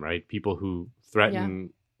time, right? People who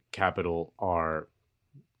threaten capital are,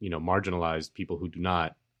 marginalized. People who do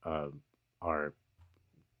not are,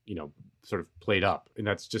 sort of played up, and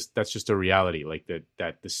that's just a reality. Like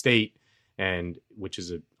that the state, and which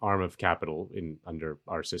is an arm of capital under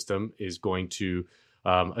our system, is going to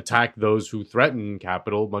attack those who threaten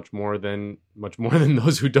capital much more than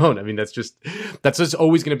those who don't. I mean, that's just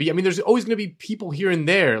always going to be. I mean, there's always going to be people here and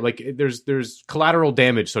there. Like there's collateral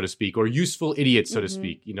damage, so to speak, or useful idiots, so to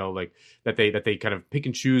speak. Like that they kind of pick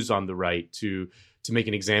and choose on the right to make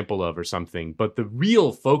an example of or something. But the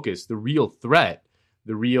real focus, the real threat,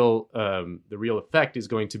 the real effect is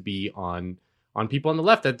going to be on people on the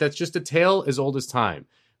left. That's just a tale as old as time.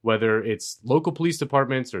 Whether it's local police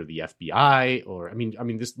departments or the FBI, or I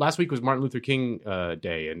mean, this last week was Martin Luther King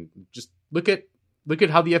Day, and just look at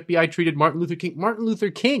how the FBI treated Martin Luther King. Martin Luther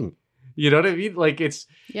King, you know what I mean? Like it's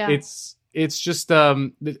just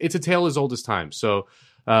it's a tale as old as time. So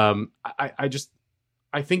I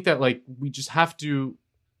think that like we just have to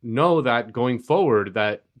know that going forward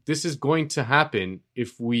that this is going to happen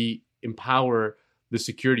if we empower the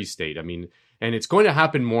security state. I mean, and it's going to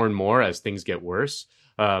happen more and more as things get worse.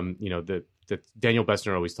 The Daniel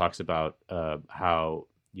Bessner always talks about how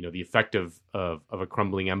the effect of a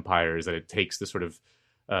crumbling empire is that it takes the sort of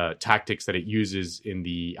tactics that it uses in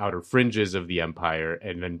the outer fringes of the empire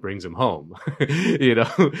and then brings them home.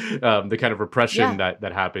 The kind of repression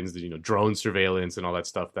that happens, drone surveillance and all that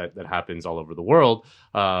stuff that happens all over the world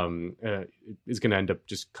is going to end up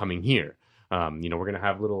just coming here. We're going to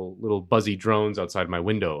have little buzzy drones outside my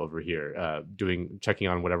window over here, checking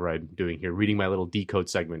on whatever I'm doing here, reading my little decode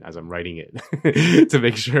segment as I'm writing it to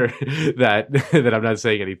make sure that I'm not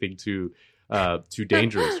saying anything too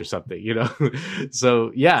dangerous or something,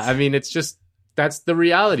 So yeah, I mean, that's the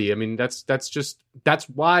reality. I mean, that's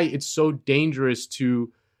why it's so dangerous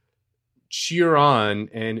to cheer on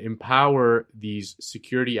and empower these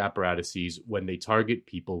security apparatuses when they target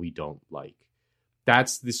people we don't like.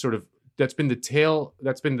 That's been the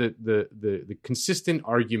consistent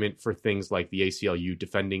argument for things like the ACLU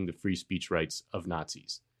defending the free speech rights of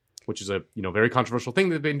Nazis, which is a very controversial thing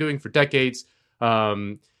they've been doing for decades.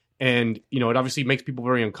 And it obviously makes people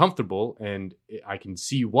very uncomfortable, and I can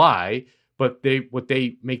see why. But what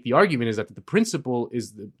they make the argument is that the principle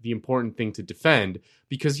is the important thing to defend,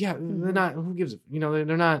 because they're not. Who gives? They're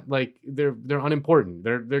not like they're unimportant.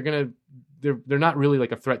 They're not really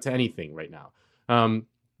like a threat to anything right now.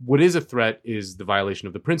 what is a threat is the violation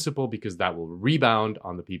of the principle, because that will rebound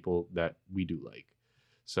on the people that we do like.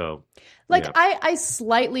 So, I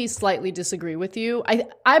slightly disagree with you.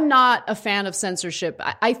 I'm not a fan of censorship.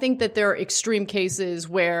 I think that there are extreme cases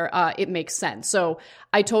where it makes sense. So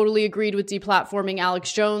I totally agreed with deplatforming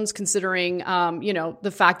Alex Jones, considering,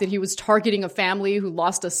 the fact that he was targeting a family who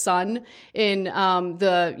lost a son in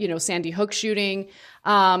the Sandy Hook shooting.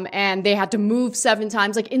 And they had to move 7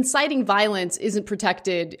 times. Like, inciting violence isn't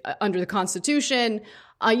protected under the Constitution.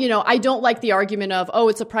 I don't like the argument of,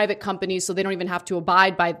 it's a private company, so they don't even have to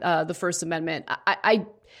abide by the First Amendment.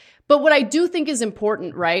 But what I do think is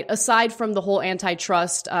important, right, aside from the whole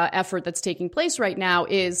antitrust effort that's taking place right now,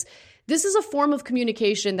 is this is a form of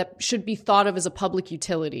communication that should be thought of as a public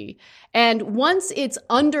utility. And once it's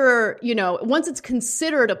once it's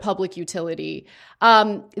considered a public utility,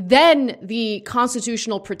 then the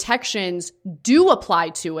constitutional protections do apply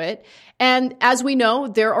to it. And as we know,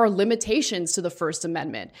 there are limitations to the First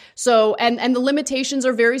Amendment. So, and the limitations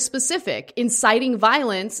are very specific. Inciting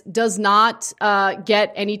violence does not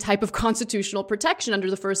get any type of constitutional protection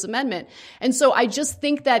under the First Amendment. And so I just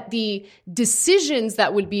think that the decisions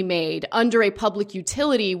that would be made under a public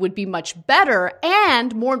utility would be much better.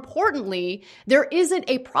 And more importantly, there isn't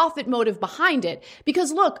a profit motive behind it.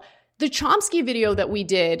 Because look, the Chomsky video that we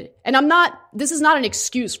did, and this is not an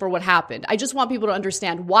excuse for what happened. I just want people to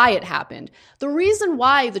understand why it happened. The reason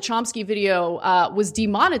why the Chomsky video was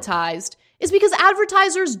demonetized is because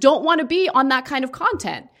advertisers don't want to be on that kind of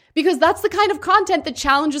content, because that's the kind of content that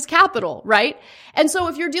challenges capital, right? And so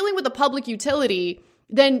if you're dealing with a public utility,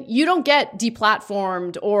 then you don't get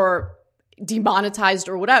deplatformed or demonetized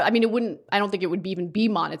or whatever. I mean, I don't think it would even be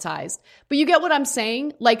monetized, but you get what I'm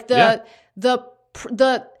saying? Like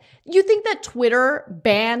you think that Twitter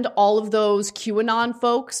banned all of those QAnon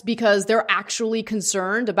folks because they're actually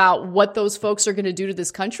concerned about what those folks are going to do to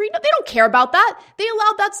this country? No, they don't care about that. They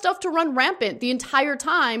allowed that stuff to run rampant the entire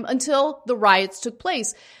time until the riots took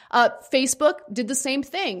place. Facebook did the same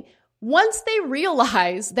thing. Once they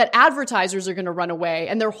realize that advertisers are going to run away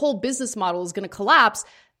and their whole business model is going to collapse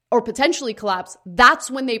or potentially collapse,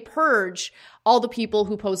 that's when they purge all the people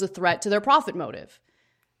who pose a threat to their profit motive.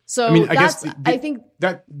 So I think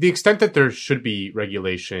that the extent that there should be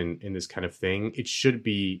regulation in this kind of thing, it should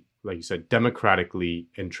be, like you said, democratically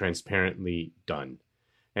and transparently done.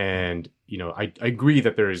 And, I agree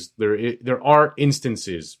that there are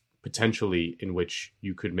instances potentially in which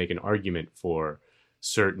you could make an argument for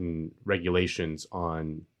certain regulations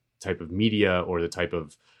on type of media or the type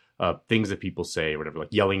of things that people say or whatever,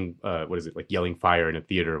 like yelling, like yelling fire in a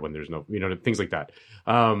theater when there's no, things like that.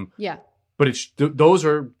 Yeah. But those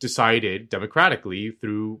are decided democratically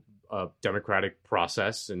through a democratic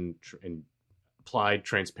process and applied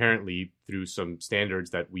transparently through some standards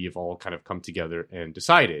that we have all kind of come together and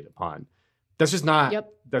decided upon. That's just not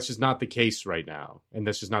That's just not the case right now, and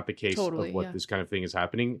that's just not the case of what this kind of thing is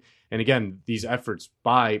happening. And again, these efforts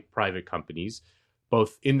by private companies,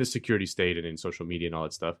 both in the security state and in social media and all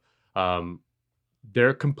that stuff,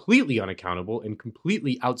 they're completely unaccountable and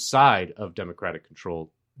completely outside of democratic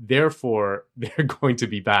control. Therefore, they're going to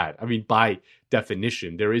be bad. I mean, by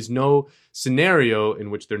definition, there is no scenario in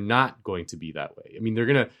which they're not going to be that way. I mean, they're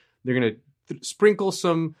gonna sprinkle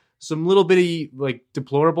some little bitty like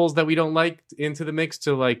deplorables that we don't like into the mix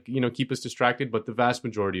to keep us distracted, but the vast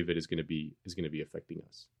majority of it is going to be affecting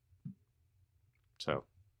us. So,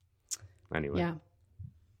 anyway, yeah.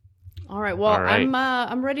 All right. Well,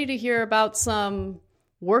 I'm ready to hear about some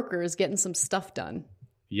workers getting some stuff done.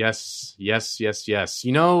 Yes.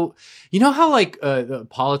 You know how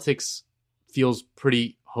politics feels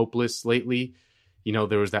pretty hopeless lately.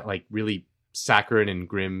 There was that really saccharine and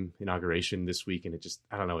grim inauguration this week, and it just,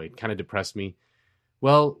 I don't know, it kind of depressed me.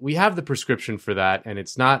 Well, we have the prescription for that, and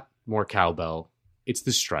it's not more cowbell. It's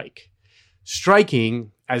the strike.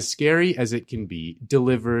 Striking, as scary as it can be,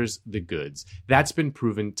 delivers the goods. That's been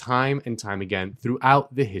proven time and time again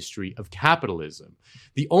throughout the history of capitalism.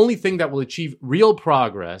 The only thing that will achieve real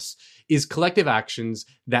progress is collective actions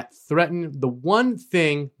that threaten the one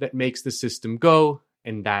thing that makes the system go,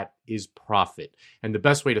 and that is profit. And the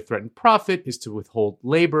best way to threaten profit is to withhold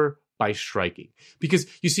labor by striking. Because,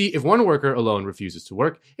 you see, if one worker alone refuses to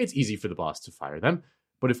work, it's easy for the boss to fire them.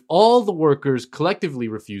 But if all the workers collectively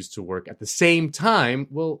refuse to work at the same time,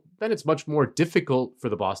 well, then it's much more difficult for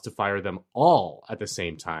the boss to fire them all at the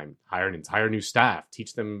same time, hire an entire new staff,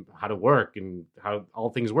 teach them how to work and how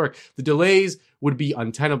all things work. The delays would be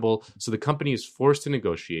untenable, so the company is forced to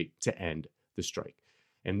negotiate to end the strike.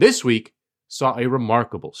 And this week saw a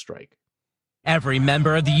remarkable strike. Every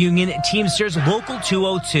member of the union Teamsters Local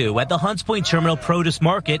 202 at the Hunts Point Terminal Produce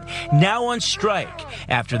Market now on strike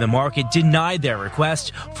after the market denied their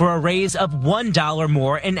request for a raise of $1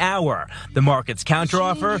 more an hour. The market's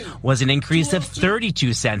counteroffer was an increase of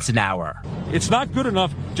 32 cents an hour. It's not good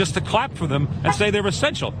enough just to clap for them and say they're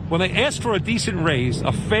essential. When they ask for a decent raise,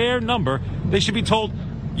 a fair number, they should be told,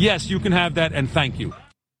 yes, you can have that and thank you.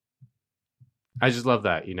 I just love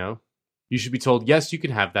that, you know? You should be told, yes, you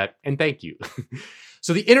can have that, and thank you.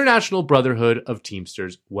 So the International Brotherhood of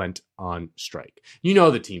Teamsters went on strike. You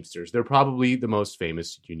know the Teamsters. They're probably the most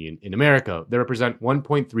famous union in America. They represent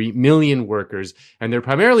 1.3 million workers, and they're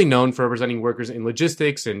primarily known for representing workers in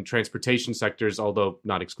logistics and transportation sectors, although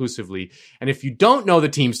not exclusively. And if you don't know the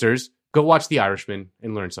Teamsters, go watch The Irishman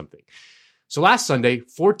and learn something. So last Sunday,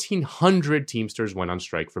 1,400 Teamsters went on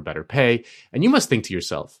strike for better pay, and you must think to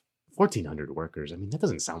yourself, 1,400 workers. I mean, that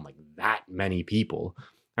doesn't sound like that many people.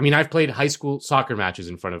 I mean, I've played high school soccer matches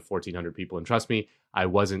in front of 1,400 people, and trust me, I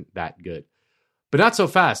wasn't that good. But not so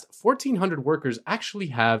fast. 1,400 workers actually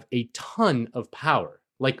have a ton of power,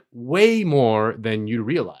 like way more than you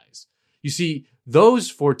realize. You see, those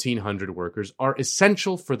 1,400 workers are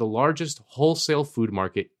essential for the largest wholesale food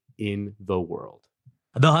market in the world.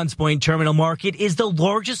 The Hunts Point Terminal Market is the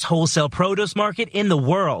largest wholesale produce market in the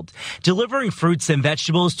world, delivering fruits and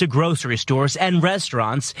vegetables to grocery stores and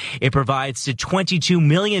restaurants. It provides to 22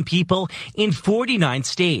 million people in 49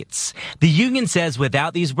 states. The union says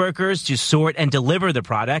without these workers to sort and deliver the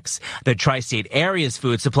products, the tri-state area's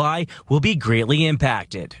food supply will be greatly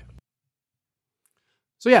impacted.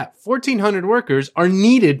 So yeah, 1,400 workers are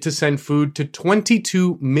needed to send food to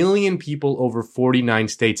 22 million people over 49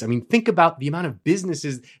 states. I mean, think about the amount of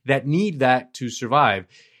businesses that need that to survive.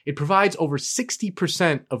 It provides over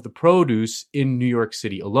 60% of the produce in New York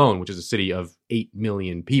City alone, which is a city of 8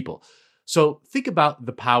 million people. So think about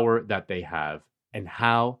the power that they have and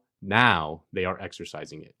how now they are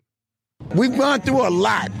exercising it. We've gone through a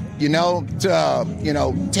lot,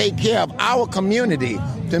 to, take care of our community,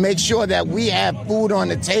 to make sure that we have food on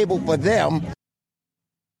the table for them.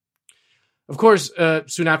 Of course,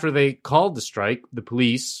 soon after they called the strike, the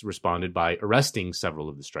police responded by arresting several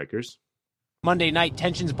of the strikers. Monday night,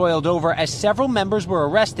 tensions boiled over as several members were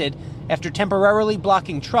arrested after temporarily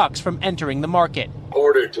blocking trucks from entering the market.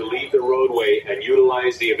 Ordered to leave the roadway and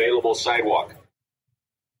utilize the available sidewalk.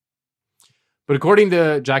 But according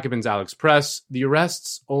to Jacobin's Alex Press, the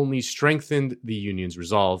arrests only strengthened the union's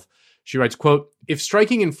resolve. She writes, quote, "If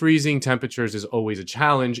striking in freezing temperatures is always a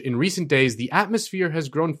challenge, in recent days the atmosphere has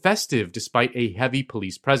grown festive despite a heavy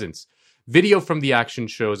police presence. Video from the action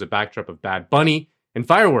shows a backdrop of Bad Bunny and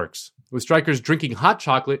fireworks, with strikers drinking hot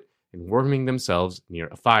chocolate and warming themselves near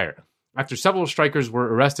a fire. After several strikers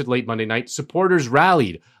were arrested late Monday night, supporters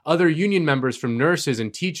rallied. Other union members from nurses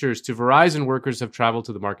and teachers to Verizon workers have traveled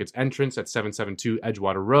to the market's entrance at 772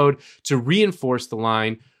 Edgewater Road to reinforce the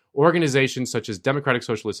line. Organizations such as Democratic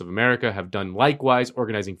Socialists of America have done likewise,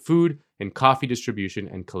 organizing food and coffee distribution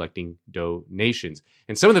and collecting donations."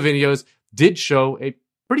 And some of the videos did show a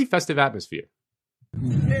pretty festive atmosphere.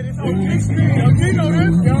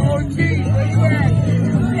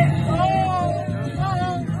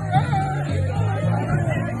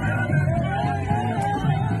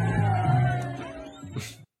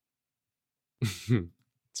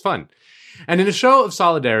 It's fun. And in a show of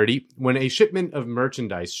solidarity, when a shipment of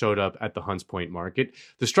merchandise showed up at the Hunts Point market,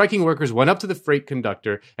 the striking workers went up to the freight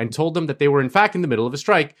conductor and told them that they were in fact in the middle of a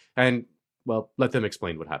strike and, well, let them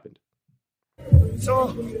explain what happened.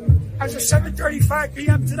 So, as of 7:35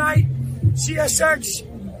 p.m. tonight, CSX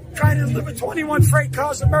trying to deliver 21 freight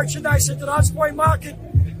cars of merchandise into the Hunts Point market.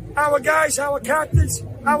 Our guys, our captains,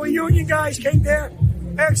 our union guys came there,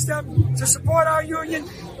 asked them to support our union.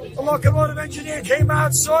 The locomotive engineer came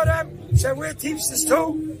out, saw them, said, "We're Teamsters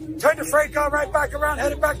too." Turned the freight car right back around,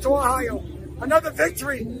 headed back to Ohio. Another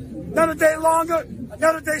victory. Another day longer,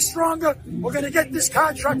 another day stronger. We're going to get this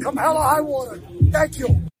contract come hell or high water. Thank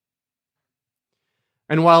you.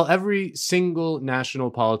 And while every single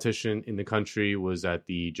national politician in the country was at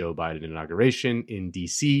the Joe Biden inauguration in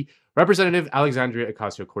D.C., Representative Alexandria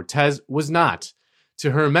Ocasio-Cortez was not.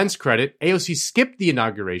 To her immense credit, AOC skipped the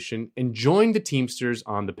inauguration and joined the Teamsters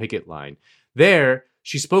on the picket line. There,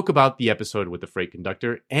 she spoke about the episode with the freight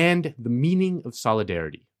conductor and the meaning of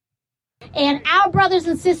solidarity. And our brothers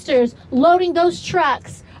and sisters loading those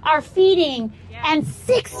trucks are feeding, and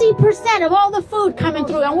 60% of all the food coming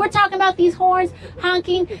through. And we're talking about these horns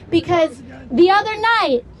honking because the other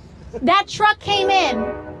night, that truck came in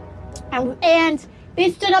and they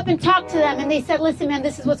stood up and talked to them and they said, "Listen, man,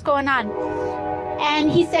 this is what's going on."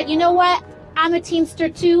 And he said, "You know what? I'm a Teamster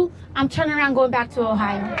too. I'm turning around going back to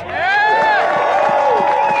Ohio."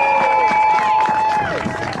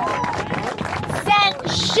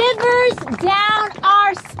 shivers down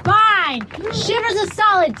our spine. Shivers of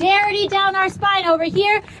solidarity down our spine over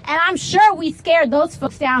here, and I'm sure we scared those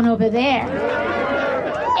folks down over there.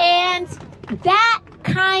 And that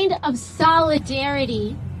kind of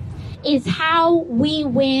solidarity is how we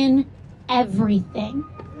win everything.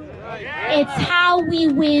 It's how we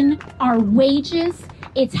win our wages.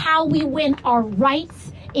 It's how we win our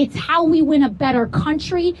rights. It's how we win a better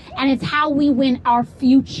country, and it's how we win our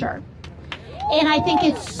future. And I think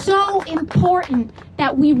it's so important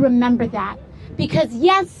that we remember that. Because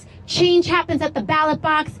yes, change happens at the ballot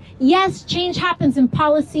box. Yes, change happens in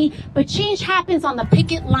policy, but change happens on the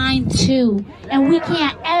picket line too. And we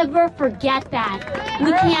can't ever forget that.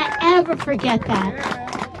 We can't ever forget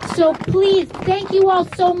that. So please, thank you all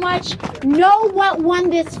so much. Know what won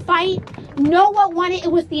this fight. Know what won it.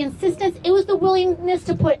 It was the insistence. It was the willingness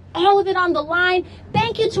to put all of it on the line.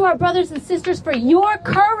 Thank you to our brothers and sisters for your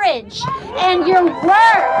courage and your work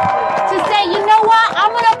to say, you know what?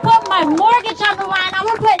 I'm going to put my mortgage on the line. I'm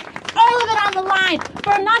going to put all of it on the line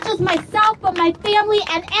for not just myself, but my family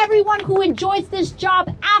and everyone who enjoys this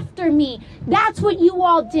job after me. That's what you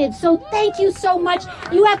all did. So thank you so much.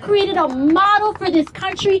 You have created a model for this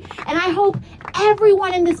country, and I hope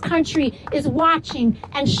everyone in this country is watching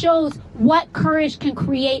and shows what courage can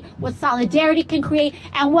create, what solidarity can create,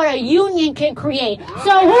 and what a union can create.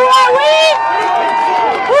 So who are we?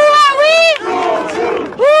 Who are we?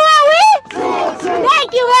 Who are we?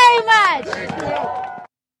 Thank you very much.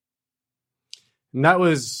 And that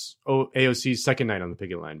was AOC's second night on the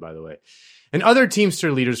picket line, by the way. And other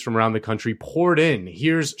Teamster leaders from around the country poured in.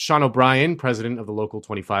 Here's Sean O'Brien, president of the Local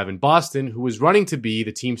 25 in Boston, who was running to be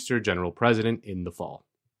the Teamster general president in the fall.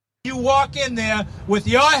 You walk in there with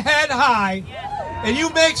your head high, and you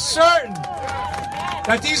make certain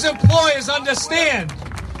that these employers understand.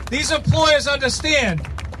 These employers understand.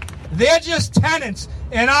 They're just tenants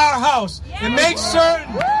in our house. And make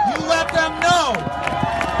certain you let them know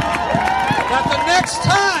that the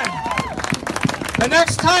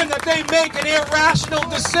next time that they make an irrational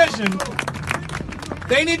decision,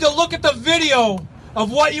 they need to look at the video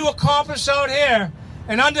of what you accomplished out here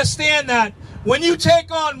and understand that when you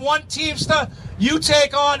take on one Teamster, you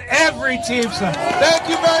take on every Teamster. Thank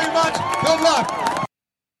you very much. Good luck.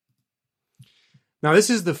 Now, this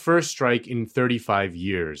is the first strike in 35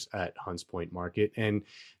 years at Hunts Point Market. And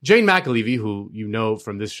Jane McAlevey, who you know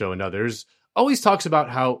from this show and others, always talks about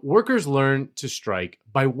how workers learn to strike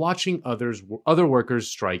by watching other workers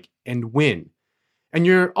strike and win. And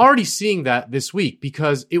you're already seeing that this week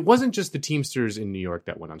because it wasn't just the Teamsters in New York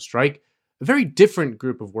that went on strike. A very different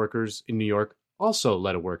group of workers in New York also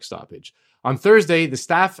led a work stoppage. On Thursday, the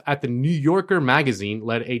staff at the New Yorker magazine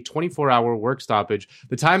led a 24-hour work stoppage,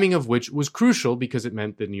 the timing of which was crucial because it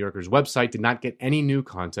meant the New Yorker's website did not get any new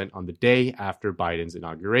content on the day after Biden's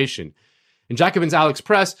inauguration. And Jacobin's Alex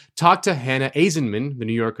Press talked to Hannah Eisenman, the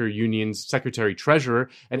New Yorker Union's secretary-treasurer,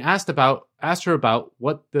 and asked her about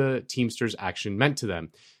what the Teamsters' action meant to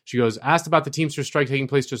them. She goes, asked about the Teamsters strike taking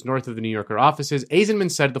place just north of the New Yorker offices, Eisenman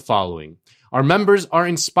said the following: "Our members are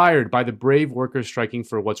inspired by the brave workers striking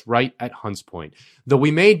for what's right at Hunts Point. Though we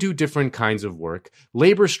may do different kinds of work,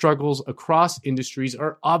 labor struggles across industries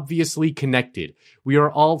are obviously connected. We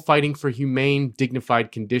are all fighting for humane,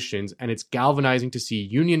 dignified conditions, and it's galvanizing to see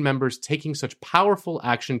union members taking such powerful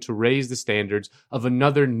action to raise the standards of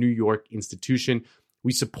another New York institution.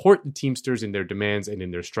 We support the Teamsters in their demands and in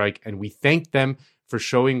their strike, and we thank them for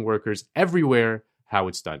showing workers everywhere how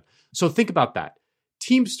it's done." So think about that.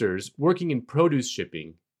 Teamsters working in produce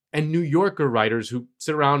shipping and New Yorker writers who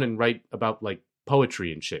sit around and write about like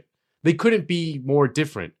poetry and shit. They couldn't be more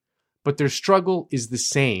different, but their struggle is the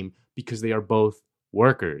same because they are both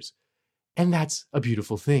workers. And that's a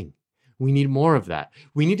beautiful thing. We need more of that.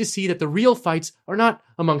 We need to see that the real fights are not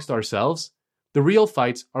amongst ourselves. The real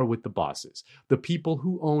fights are with the bosses, the people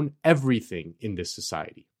who own everything in this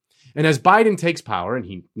society. And as Biden takes power, and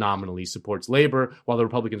he nominally supports labor, while the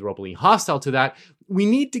Republicans are openly hostile to that, we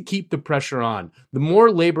need to keep the pressure on. The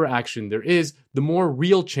more labor action there is, the more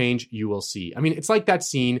real change you will see. I mean, it's like that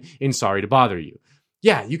scene in Sorry to Bother You.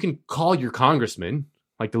 Yeah, you can call your congressman,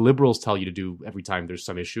 like the liberals tell you to do every time there's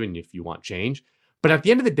some issue and if you want change. But at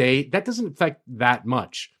the end of the day, that doesn't affect that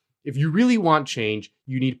much. If you really want change,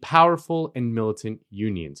 you need powerful and militant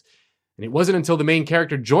unions. And it wasn't until the main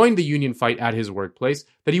character joined the union fight at his workplace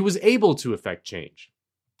that he was able to effect change.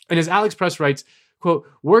 And as Alex Press writes, quote,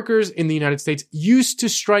 "Workers in the United States used to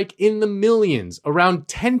strike in the millions. Around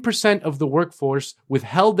 10% of the workforce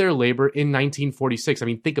withheld their labor in 1946. I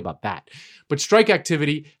mean, think about that. But strike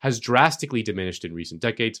activity has drastically diminished in recent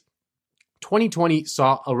decades. 2020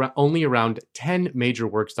 saw only around 10 major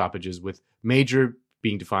work stoppages with major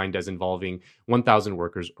being defined as involving 1,000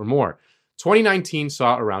 workers or more. 2019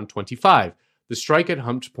 saw around 25. The strike at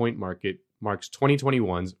Hunts Point Market marks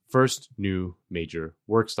 2021's first new major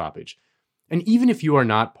work stoppage. And even if you are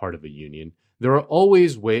not part of a union, there are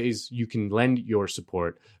always ways you can lend your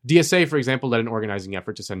support. DSA, for example, led an organizing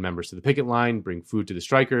effort to send members to the picket line, bring food to the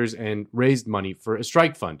strikers, and raised money for a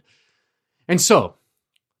strike fund. And so,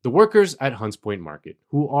 the workers at Hunts Point Market,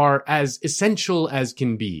 who are as essential as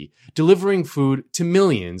can be, delivering food to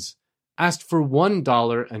millions, asked for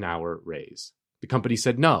 $1 an hour raise. The company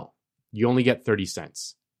said, no, you only get 30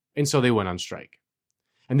 cents. And so they went on strike.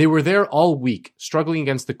 And they were there all week, struggling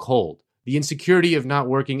against the cold, the insecurity of not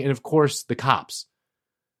working, and of course, the cops.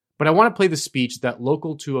 But I want to play the speech that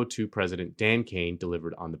Local 202 President Dan Kane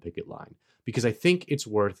delivered on the picket line, because I think it's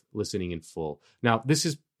worth listening in full. Now, this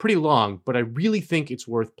is pretty long, but I really think it's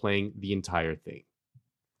worth playing the entire thing.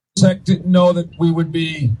 Tech didn't know that we would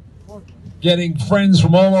be getting friends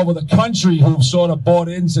from all over the country who've sort of bought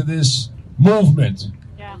into this movement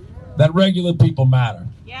that regular people matter.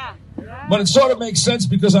 But it sort of makes sense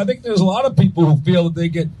because I think there's a lot of people who feel that they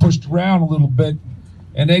get pushed around a little bit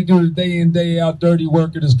and they do the day in, day out dirty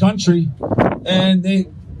work in this country. And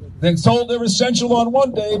they're told they're essential on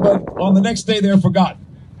one day, but on the next day they're forgotten.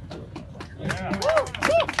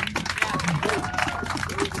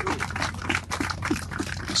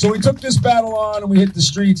 So we took this battle on and we hit the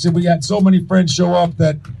streets and we had so many friends show up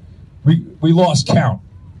that we lost count.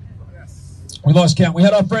 We lost count. We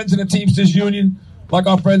had our friends in the Teamsters Union, like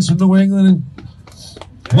our friends from New England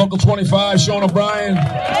and Local 25, Sean O'Brien.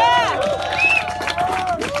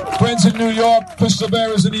 Friends in New York, Chris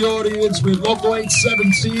Silvera's in the audience. We have Local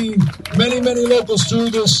 817. Many, many locals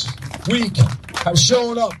through this week have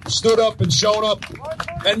shown up, stood up and shown up.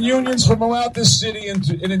 And unions from around this city and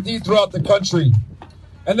indeed throughout the country.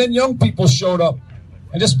 And then young people showed up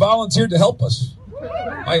and just volunteered to help us.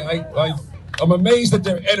 I'm amazed at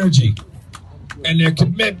their energy and their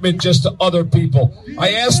commitment just to other people.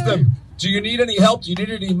 I asked them, do you need any help? Do you need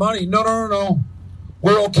any money? No.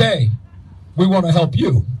 We're okay. We want to help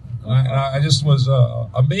you. I just was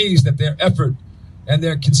amazed at their effort and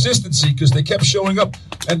their consistency because they kept showing up.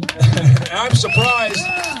 And I'm surprised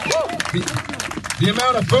the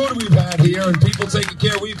amount of food we've had here and people taking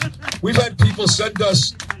care. We've had people send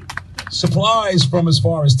us supplies from as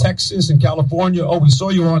far as Texas and California. Oh, we saw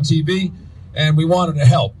you on TV and we wanted to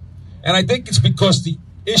help. And I think it's because the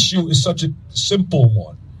issue is such a simple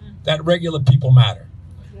one, that regular people matter,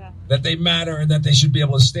 that they matter and that they should be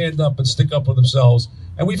able to stand up and stick up for themselves.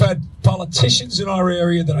 And we've had politicians in our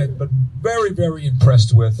area that I've been very, very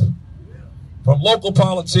impressed with, from local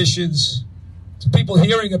politicians to people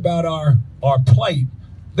hearing about our plight.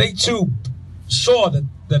 They too saw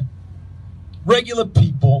that regular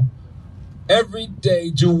people every day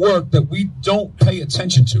do work that we don't pay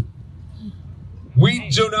attention to. We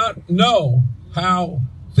do not know how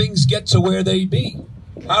things get to where they be.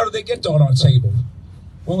 How do they get on our table?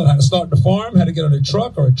 Well, how to start the farm, how to get on a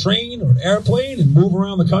truck or a train or an airplane and move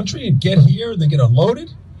around the country and get here and then get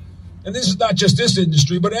unloaded. And this is not just this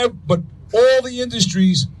industry, but all the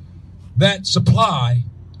industries that supply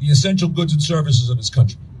the essential goods and services of this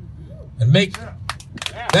country and make them.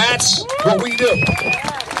 That's what we do.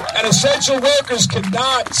 And essential workers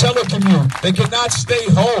cannot telecommute. They cannot stay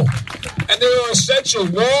home. And they were essential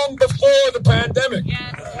long before the pandemic.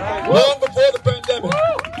 Long before the pandemic.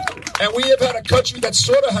 And we have had a country that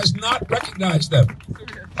sort of has not recognized them.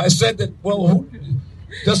 I said that, well,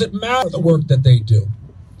 does it matter the work that they do?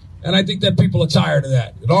 And I think that people are tired of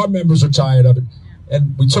that. And our members are tired of it.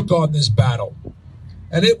 And we took on this battle.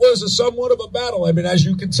 And it was somewhat of a battle. I mean, as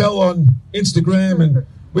you can tell on Instagram, and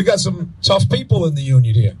we got some tough people in the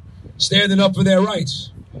union here, standing up for their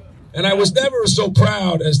rights. And I was never so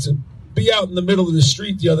proud as to be out in the middle of the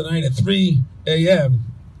street the other night at 3 a.m.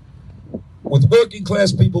 with working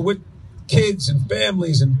class people, with kids and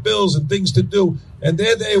families and bills and things to do. And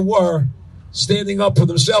there they were, standing up for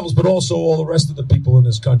themselves, but also all the rest of the people in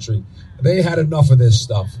this country. They had enough of this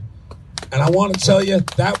stuff. And I want to tell you,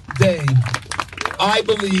 that day, I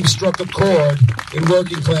believe, struck a chord in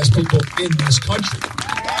working class people in this country.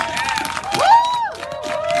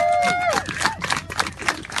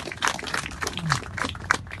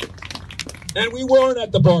 And we weren't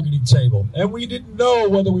at the bargaining table, and we didn't know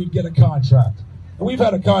whether we'd get a contract. And we've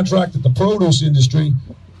had a contract at the produce industry,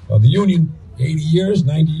 the union, 80 years,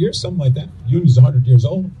 90 years, something like that. The union's 100 years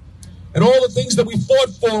old. And all the things that we fought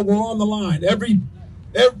for were on the line.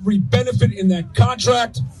 Every benefit in that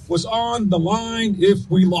contract was on the line if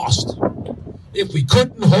we lost. If we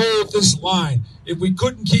couldn't hold this line, if we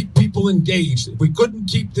couldn't keep people engaged, if we couldn't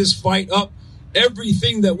keep this fight up,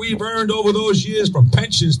 everything that we've earned over those years, from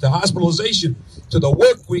pensions to hospitalization to the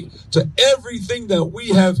work week to everything that we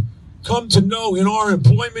have come to know in our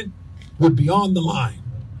employment, would be on the line.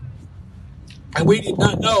 And we did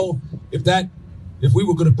not know if we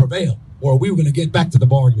were going to prevail or we were going to get back to the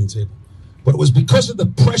bargaining table. But it was because of the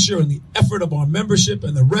pressure and the effort of our membership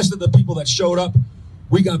and the rest of the people that showed up,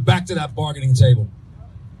 we got back to that bargaining table.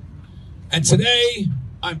 And today,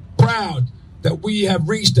 I'm proud that we have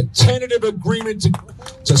reached a tentative agreement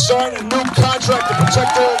to sign a new contract to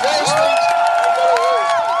protect all those things.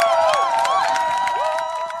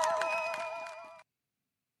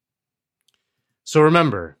 So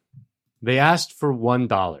remember, they asked for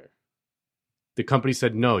 $1. The company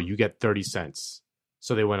said, no, you get 30 cents.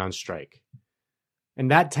 So they went on strike.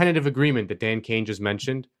 And that tentative agreement that Dan Kane just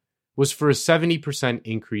mentioned was for a 70%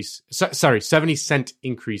 increase, 70 cent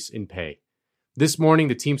increase in pay. This morning,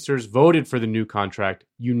 the Teamsters voted for the new contract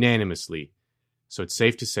unanimously. So it's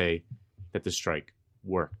safe to say that the strike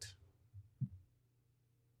worked.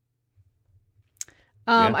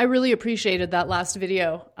 I really appreciated that last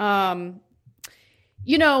video.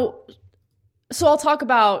 So I'll talk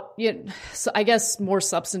about, I guess, more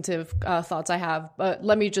substantive thoughts I have. But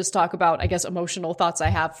let me just talk about, I guess, emotional thoughts I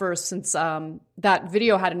have first, since that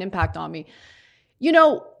video had an impact on me.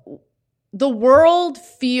 The world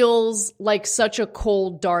feels like such a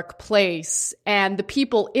cold, dark place, and the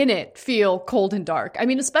people in it feel cold and dark. I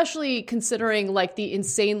mean, especially considering like the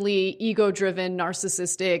insanely ego-driven,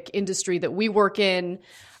 narcissistic industry that we work in.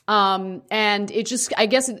 And it just, I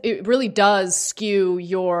guess it really does skew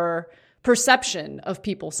your perception of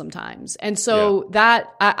people sometimes. And so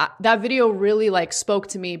that video really like spoke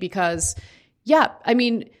to me because, I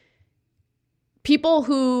mean, people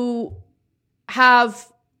who have,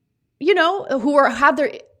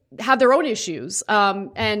 have their own issues,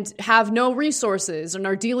 and have no resources and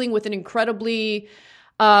are dealing with an incredibly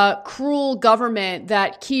cruel government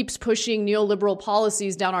that keeps pushing neoliberal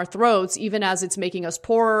policies down our throats, even as it's making us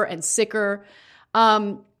poorer and sicker.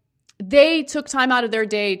 They took time out of their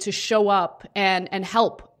day to show up and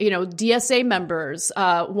help, DSA members,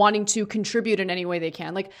 wanting to contribute in any way they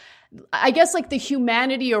can. Like, I guess like the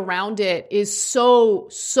humanity around it is so,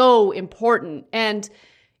 so important. And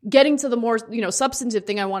getting to the more, substantive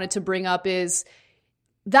thing I wanted to bring up is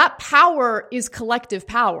that power is collective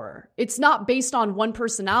power. It's not based on one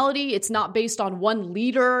personality. It's not based on one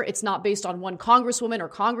leader. It's not based on one congresswoman or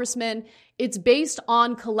congressman. It's based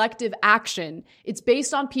on collective action. It's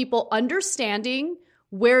based on people understanding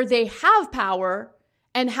where they have power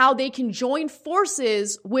and how they can join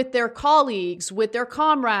forces with their colleagues, with their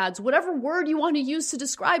comrades, whatever word you want to use to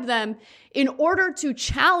describe them, in order to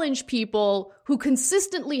challenge people who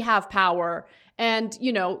consistently have power and,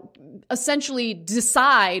 essentially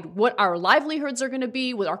decide what our livelihoods are going to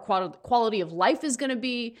be, what our quality of life is going to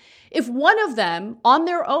be. If one of them on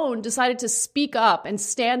their own decided to speak up and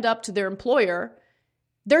stand up to their employer,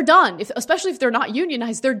 they're done. Especially if they're not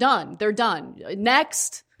unionized, they're done. They're done.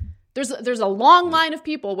 Next. There's a long line of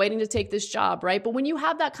people waiting to take this job, right? But when you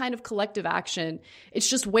have that kind of collective action, it's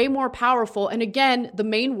just way more powerful. And again, the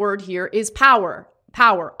main word here is power.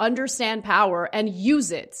 Power. Understand power and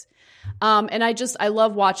use it. And I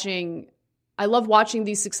love watching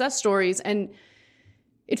these success stories, and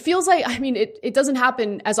it feels like, it doesn't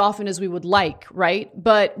happen as often as we would like, right?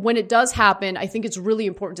 But when it does happen, I think it's really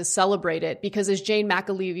important to celebrate it, because as Jane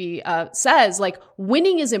McAlevey says, like,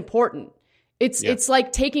 winning is important. It's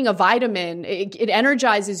like taking a vitamin. It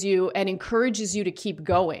energizes you and encourages you to keep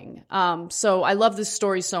going. So I love this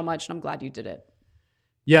story so much, and I'm glad you did it.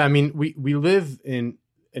 Yeah, we live in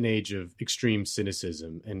an age of extreme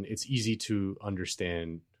cynicism, and it's easy to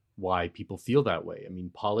understand why people feel that way.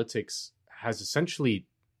 Politics has essentially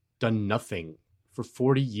done nothing for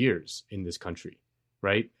 40 years in this country,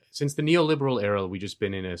 right? Since the neoliberal era, we've just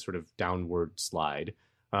been in a sort of downward slide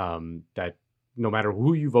that no matter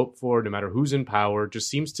who you vote for, no matter who's in power, just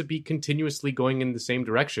seems to be continuously going in the same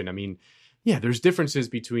direction. There's differences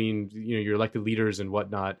between your elected leaders and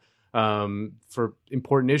whatnot for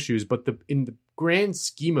important issues, but in the grand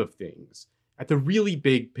scheme of things, at the really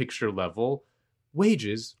big picture level,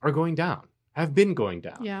 wages are going down, have been going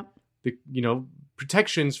down. Yeah. The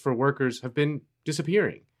protections for workers have been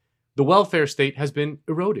disappearing. The welfare state has been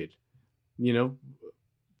eroded.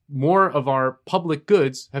 More of our public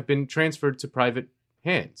goods have been transferred to private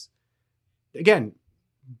hands. Again,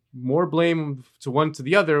 more blame to one to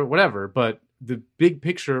the other, whatever, but the big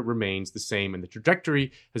picture remains the same, and the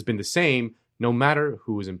trajectory has been the same no matter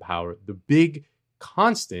who is in power. The big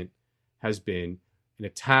constant has been an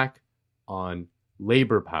attack on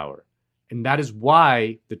labor power, and that is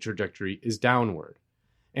why the trajectory is downward.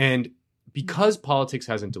 And because politics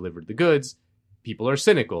hasn't delivered the goods, people are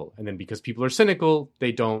cynical. And then because people are cynical,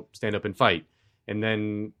 they don't stand up and fight. And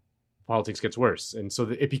then politics gets worse. And so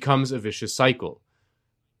it becomes a vicious cycle.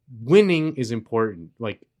 Winning is important.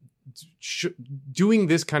 Like doing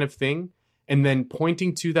this kind of thing and then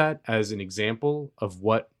pointing to that as an example of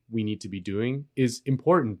what we need to be doing is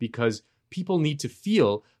important, because people need to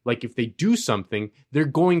feel like if they do something, they're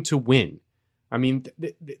going to win. I mean,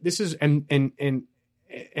 this is and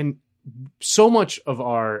so much of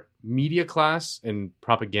our media class and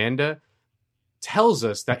propaganda tells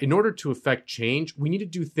us that in order to affect change, we need to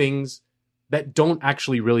do things that don't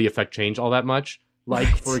actually really affect change all that much. Like,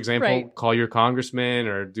 right, for example, call your congressman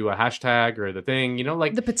or do a hashtag or the thing,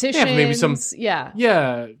 like the petitions. Maybe some, yeah.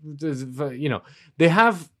 They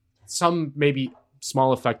have some maybe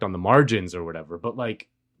small effect on the margins or whatever, but like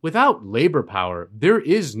without labor power, there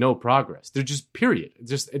is no progress. There's just period.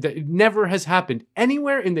 It never has happened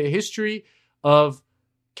anywhere in the history of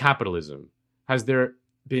capitalism. Has there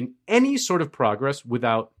been any sort of progress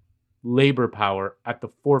without labor power at the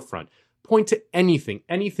forefront? Point to anything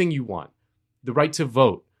you want. The right to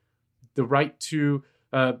vote, the right to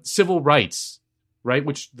civil rights, right?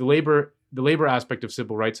 Which the labor aspect of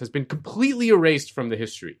civil rights has been completely erased from the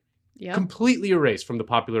history. Yep. Completely erased from the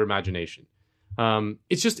popular imagination.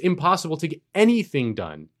 It's just impossible to get anything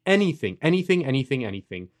done, anything,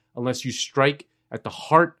 unless you strike at the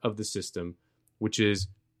heart of the system, which is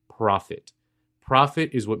profit.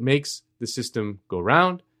 Profit is what makes the system go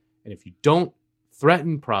round. And if you don't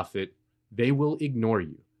threaten profit, they will ignore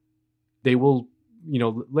you. They will,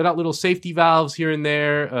 let out little safety valves here and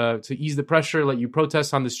there to ease the pressure, let you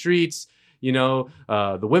protest on the streets,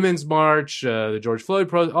 the Women's March, the George Floyd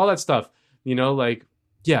protest, all that stuff.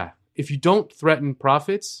 If you don't threaten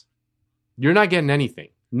profits, you're not getting anything.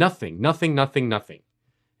 Nothing.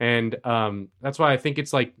 And that's why I think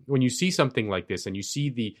it's like when you see something like this and you see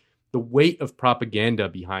the weight of propaganda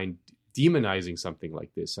behind demonizing something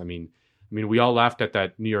like this. I mean, we all laughed at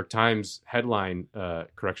that New York Times headline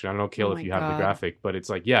correction. I don't know, Kale, if you have the graphic, but it's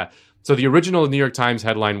like, yeah. So the original New York Times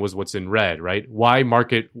headline was what's in red, right? Why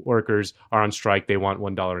market workers are on strike. They want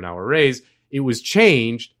 $1 an hour raise. It was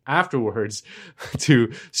changed afterwards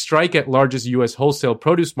to strike at largest U.S. wholesale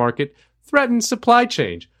produce market threatens supply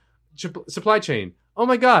chain. Oh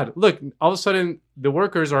my God. Look, all of a sudden the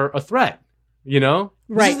workers are a threat, Right.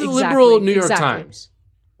 This is the liberal New York Times.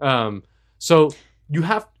 So you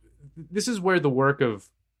have... This is where the work of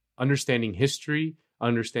understanding history,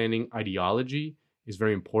 understanding ideology is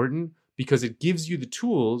very important, because it gives you the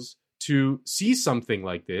tools to see something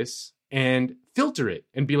like this and filter it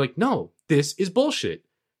and be like, no, this is bullshit.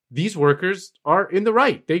 These workers are in the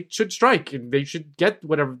right. They should strike and they should get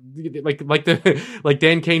whatever. Like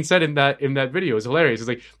Dan Kane said in that video, it's hilarious. It's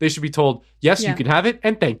like they should be told, yes, you can have it,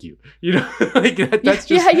 and thank you. That's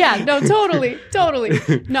just no, totally.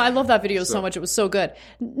 No, I love that video so much. It was so good.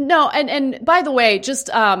 No, and by the way, just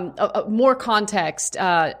more context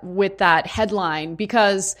with that headline,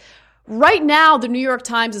 because right now the New York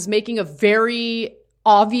Times is making a very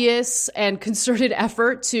obvious and concerted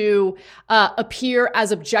effort to appear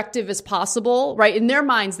as objective as possible, right? In their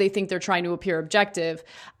minds, they think they're trying to appear objective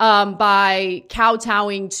by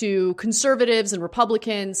kowtowing to conservatives and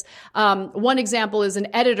Republicans. One example is an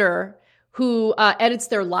editor who edits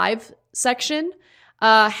their live section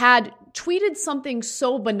had tweeted something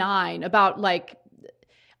so benign about, like,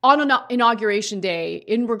 on Inauguration Day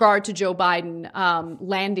in regard to Joe Biden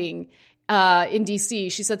landing in DC,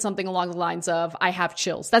 she said something along the lines of, I have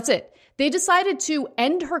chills. That's it. They decided to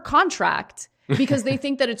end her contract because they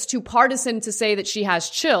think that it's too partisan to say that she has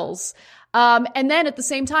chills. And then at the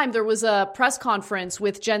same time, there was a press conference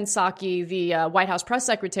with Jen Psaki, the White House press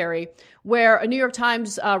secretary, where a New York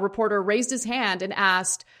Times reporter raised his hand and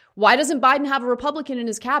asked, why doesn't Biden have a Republican in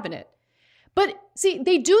his cabinet? But see,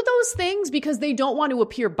 they do those things because they don't want to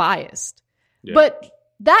appear biased. Yeah. But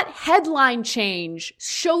that headline change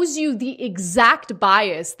shows you the exact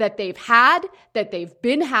bias that they've had, that they've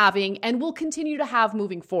been having, and will continue to have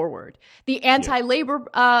moving forward. The anti-labor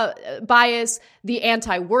bias, the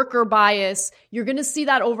anti-worker bias, you're going to see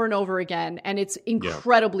that over and over again, and it's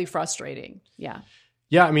incredibly frustrating. Yeah.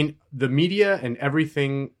 Yeah, I mean, the media and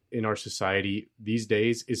everything in our society these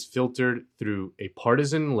days is filtered through a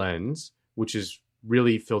partisan lens, which is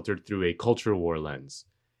really filtered through a culture war lens.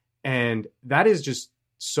 And that is just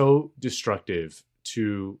so destructive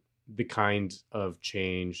to the kind of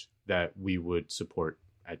change that we would support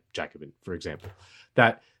at Jacobin, for example.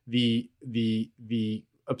 That the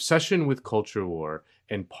obsession with culture war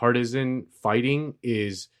and partisan fighting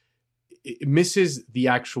it misses the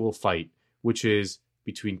actual fight, which is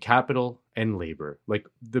between capital and labor. Like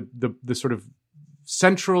the sort of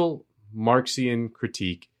central Marxian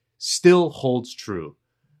critique still holds true,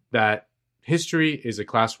 that history is a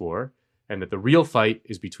class war and that the real fight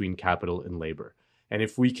is between capital and labor. And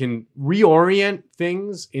if we can reorient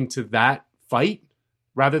things into that fight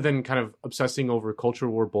rather than kind of obsessing over culture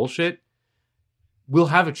war bullshit, we'll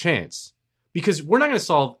have a chance, because we're not going to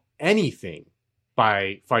solve anything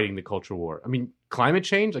by fighting the culture war. I mean, climate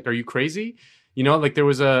change, like, are you crazy? You know, like there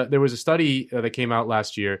was a study that came out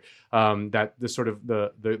last year that the sort of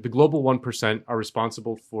the global 1% are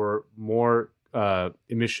responsible for more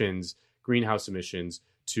emissions, greenhouse emissions,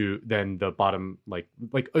 than the bottom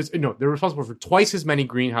they're responsible for twice as many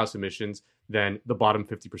greenhouse emissions than the bottom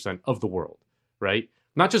 50% of the world, right?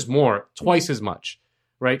 Not just more, twice as much,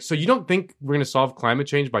 right? So you don't think we're going to solve climate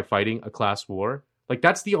change by fighting a class war? Like,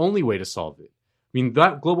 that's the only way to solve it. I mean,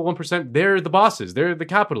 that global 1%, they're the bosses, they're the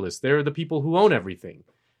capitalists, they're the people who own everything.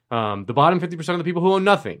 The bottom 50% of the people who own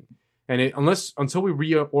nothing. And until we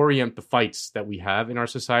reorient the fights that we have in our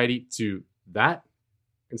society to that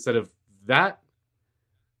instead of that,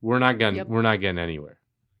 we're not getting anywhere.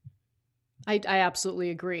 I absolutely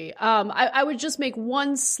agree. I would just make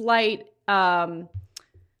one slight, I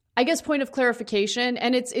guess, point of clarification,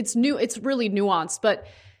 and it's new. It's really nuanced, but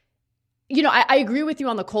you know, I agree with you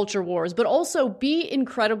on the culture wars, but also be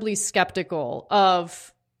incredibly skeptical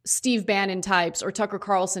of Steve Bannon types or Tucker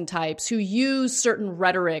Carlson types who use certain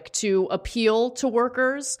rhetoric to appeal to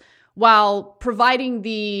workers while providing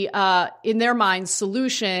the, in their minds,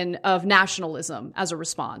 solution of nationalism as a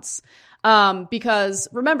response. Because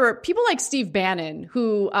remember, people like Steve Bannon,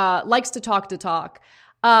 who likes to talk,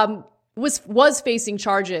 was facing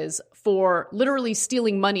charges for literally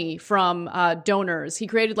stealing money from donors. He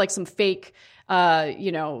created like some fake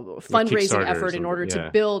fundraising effort in order to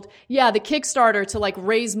build, the Kickstarter to like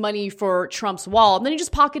raise money for Trump's wall. And then he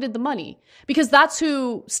just pocketed the money because that's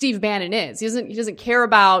who Steve Bannon is. He doesn't care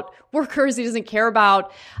about workers. He doesn't care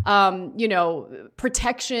about,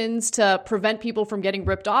 protections to prevent people from getting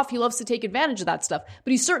ripped off. He loves to take advantage of that stuff,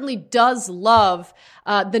 but he certainly does love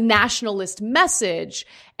the nationalist message.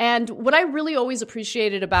 And what I really always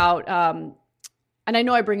appreciated about, and I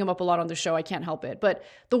know I bring him up a lot on the show, I can't help it, but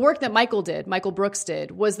the work that Michael Brooks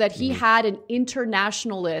did, was that he had an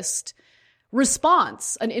internationalist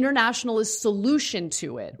response, an internationalist solution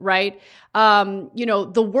to it, right?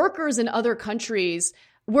 The workers in other countries,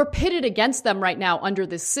 we're pitted against them right now under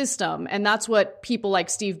this system. And that's what people like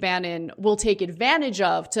Steve Bannon will take advantage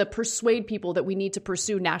of to persuade people that we need to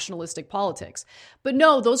pursue nationalistic politics. But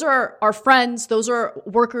no, those are our friends. Those are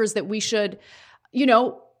workers that we should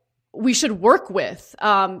work with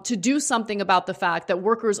to do something about the fact that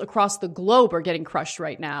workers across the globe are getting crushed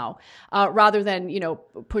right now, rather than,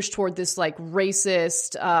 push toward this like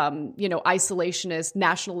racist, isolationist,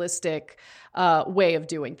 nationalistic way of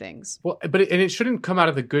doing things. Well, but it shouldn't come out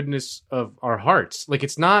of the goodness of our hearts. Like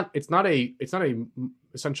it's not essentially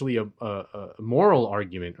a moral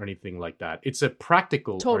argument or anything like that. It's a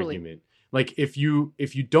practical argument. Like if you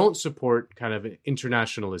don't support kind of an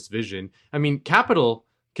internationalist vision, I mean, capital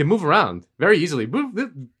can move around very easily. A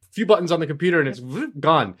few buttons on the computer and it's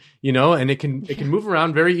gone, and it can move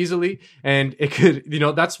around very easily. And it could,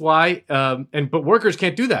 that's why, but workers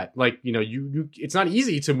can't do that. Like, it's not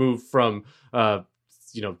easy to move from,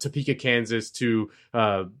 Topeka, Kansas to,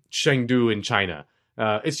 Chengdu in China.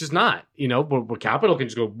 It's just not, but capital can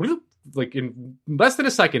just go like in less than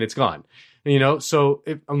a second, it's gone, so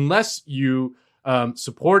unless you,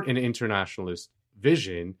 support an internationalist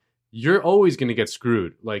vision, you're always going to get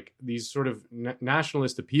screwed. Like these sort of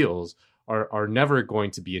nationalist appeals are never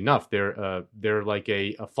going to be enough. They're like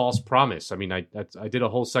a false promise. I mean, I did a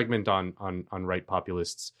whole segment on right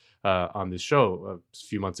populists on this show a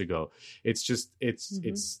few months ago. It's just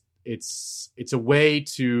it's a way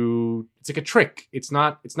to, it's like a trick. It's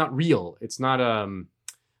not real. It's not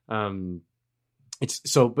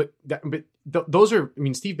those are, I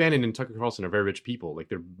mean, Steve Bannon and Tucker Carlson are very rich people. Like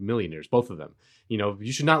they're millionaires, both of them.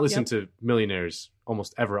 You should not listen to millionaires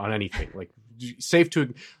almost ever on anything. Like safe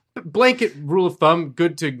to blanket rule of thumb,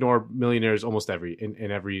 good to ignore millionaires almost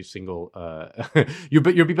in every single, you'll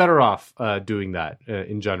be better off doing that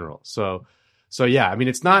in general. So yeah, I mean,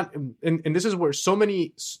 it's not, and this is where so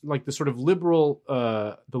many, like the sort of liberal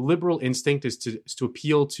instinct is to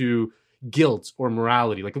appeal to guilt or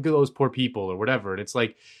morality. Like look at those poor people or whatever. And it's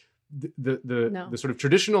like, the sort of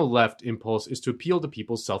traditional left impulse is to appeal to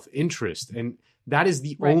people's self-interest, and that is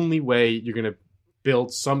the only way you're going to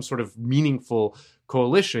build some sort of meaningful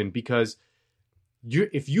coalition. Because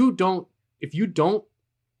if you don't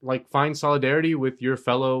like find solidarity with your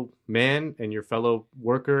fellow man and your fellow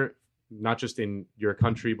worker, not just in your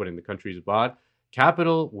country, but in the countries abroad,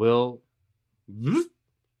 capital will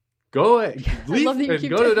go and go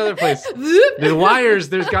to another place. The wires,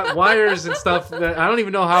 there's got wires and stuff that I don't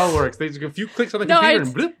even know how it works. There's a few clicks on the computer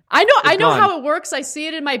and bloop, I know gone. how it works. I see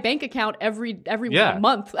it in my bank account every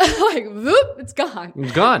month. Like, whoop, it's gone.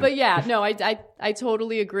 It's gone. But yeah, no, I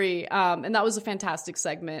totally agree. And that was a fantastic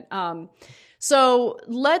segment. So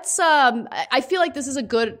let's, I feel like this is a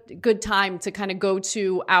good time to kind of go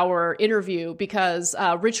to our interview because,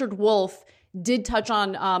 Richard Wolff did touch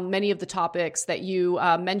on many of the topics that you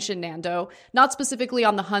mentioned, Nando, not specifically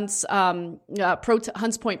on the Hunts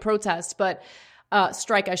Point protest, but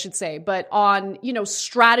strike, I should say, but on,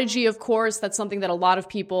 strategy, of course, that's something that a lot of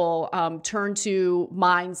people turn to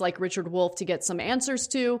minds like Richard Wolff to get some answers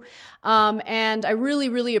to. And I really,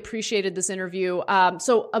 really appreciated this interview.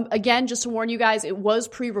 So again, just to warn you guys, it was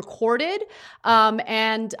pre-recorded.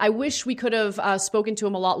 And I wish we could have spoken to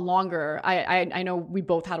him a lot longer. I know we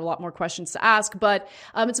both had a lot more questions to ask, but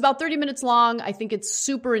it's about 30 minutes long. I think it's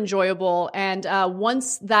super enjoyable. And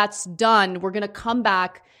once that's done, we're going to come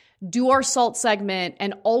back, do our SALT segment,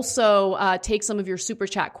 and also take some of your super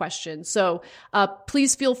chat questions. So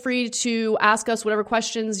please feel free to ask us whatever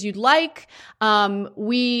questions you'd like.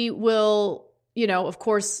 We will, of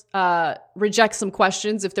course, reject some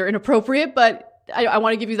questions if they're inappropriate, but I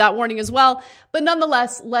want to give you that warning as well. But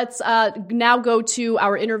nonetheless, let's now go to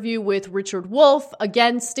our interview with Richard Wolff.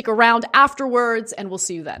 Again, stick around afterwards, and we'll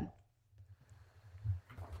see you then.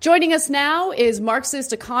 Joining us now is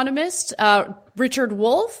Marxist economist Richard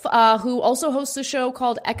Wolff, who also hosts a show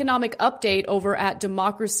called Economic Update over at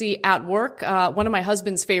Democracy at Work, one of my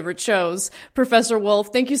husband's favorite shows. Professor Wolff,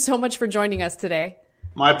 thank you so much for joining us today.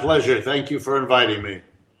 My pleasure. Thank you for inviting me.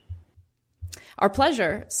 Our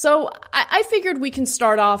pleasure. So I figured we can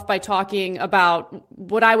start off by talking about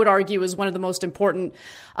what I would argue is one of the most important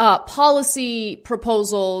policy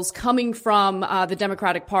proposals coming from the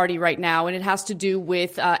Democratic Party right now, and it has to do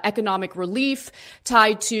with economic relief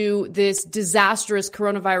tied to this disastrous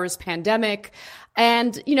coronavirus pandemic.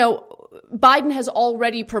 And, Biden has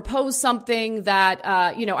already proposed something that,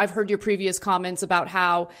 I've heard your previous comments about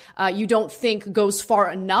how you don't think goes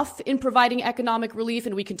far enough in providing economic relief,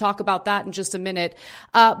 and we can talk about that in just a minute.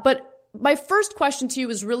 But my first question to you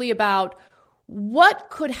is really about what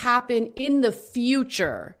could happen in the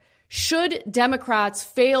future should Democrats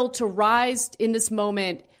fail to rise in this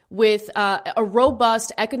moment with a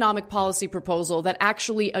robust economic policy proposal that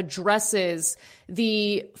actually addresses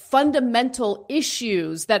the fundamental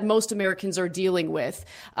issues that most Americans are dealing with.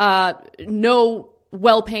 No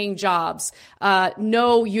well-paying jobs,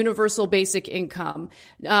 no universal basic income,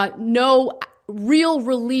 no real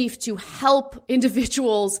relief to help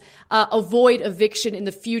individuals avoid eviction in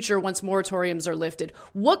the future once moratoriums are lifted.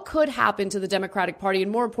 What could happen to the Democratic Party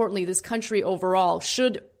and, more importantly, this country overall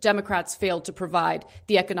should Democrats fail to provide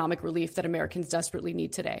the economic relief that Americans desperately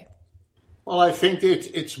need today? Well, I think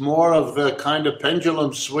it's more of the kind of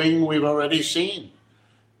pendulum swing we've already seen.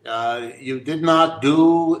 You did not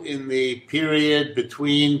do in the period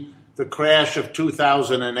between the crash of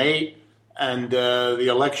 2008 and the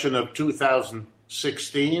election of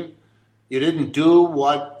 2016. You didn't do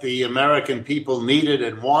what the American people needed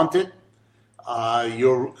and wanted.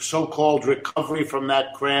 Your so-called recovery from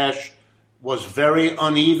that crash was very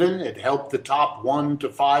uneven. It helped the top 1% to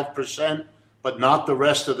 5%, but not the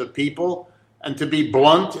rest of the people. And to be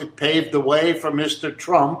blunt, it paved the way for Mr.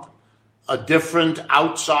 Trump, a different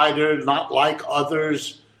outsider, not like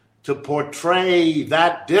others, to portray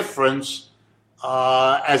that difference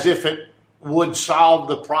as if it would solve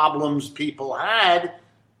the problems people had.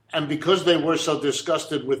 And because they were so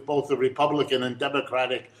disgusted with both the Republican and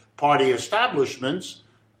Democratic Party establishments,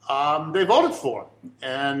 they voted for him.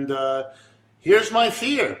 And here's my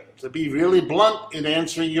fear, to be really blunt in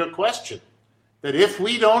answering your question, that if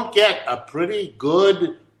we don't get a pretty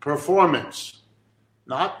good performance,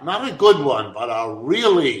 not a good one, but a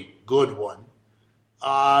really good one,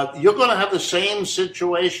 you're going to have the same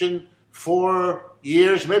situation for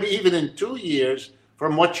years, maybe even in 2 years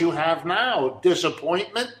from what you have now.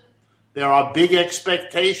 Disappointment. There are big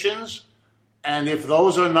expectations. And if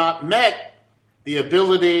those are not met, the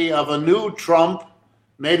ability of a new Trump,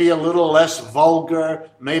 maybe a little less vulgar,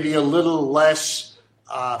 maybe a little less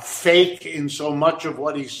fake in so much of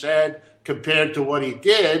what he said compared to what he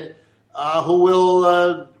did, who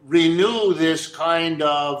will renew this kind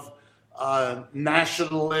of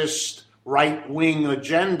nationalist right-wing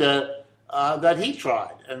agenda that he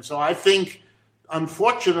tried. And so I think,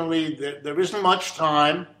 unfortunately, there isn't much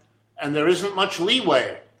time and there isn't much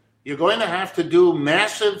leeway. You're going to have to do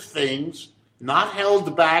massive things, not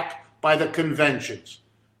held back by the conventions.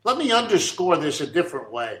 Let me underscore this a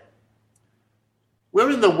different way.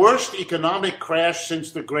 We're in the worst economic crash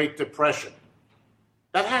since the Great Depression.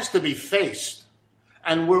 That has to be faced.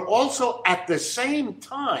 And we're also at the same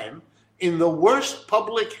time in the worst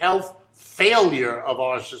public health failure of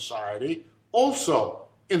our society, also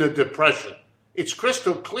in a depression. It's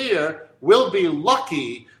crystal clear we'll be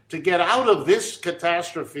lucky to get out of this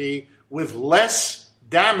catastrophe with less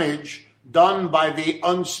damage done by the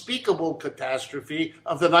unspeakable catastrophe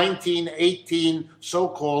of the 1918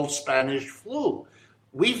 so-called Spanish flu.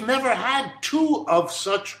 We've never had two of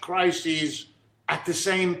such crises at the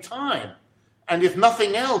same time. And if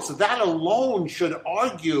nothing else, that alone should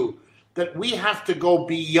argue that we have to go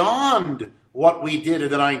beyond what we did in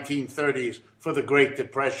the 1930s for the Great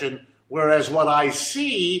Depression, whereas what I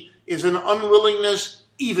see is an unwillingness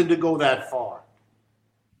even to go that far.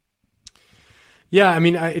 Yeah, I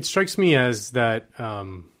mean, it strikes me as that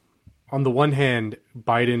on the one hand,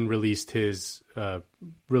 Biden released his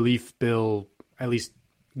relief bill, at least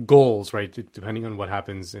goals, right? Depending on what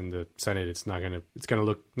happens in the Senate, it's not gonna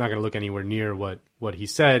look anywhere near what he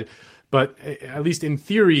said. But at least in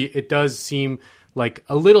theory, it does seem like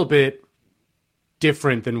a little bit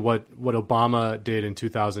different than what Obama did in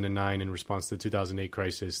 2009 in response to the 2008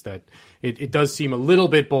 crisis. That it does seem a little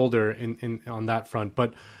bit bolder in on that front.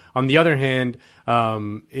 But on the other hand,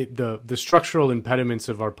 the structural impediments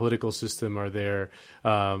of our political system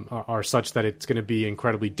are such that it's going to be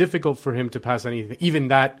incredibly difficult for him to pass anything, even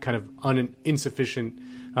that kind of insufficient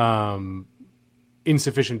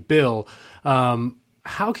bill.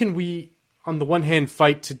 How can we, on the one hand,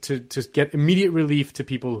 fight to get immediate relief to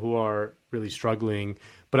people who are really struggling,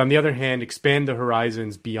 but on the other hand, expand the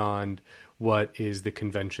horizons beyond what is the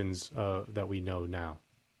conventions that we know now?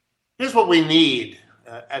 Here's what we need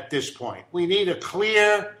at this point. We need a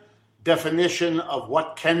clear definition of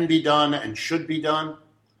what can be done and should be done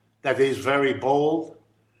that is very bold.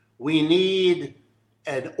 We need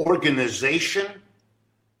an organization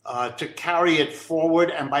to carry it forward.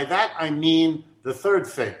 And by that, I mean the third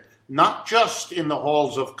thing, not just in the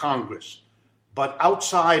halls of Congress, but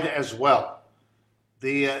outside as well.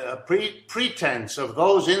 The pretense of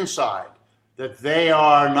those inside that they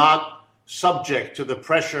are not subject to the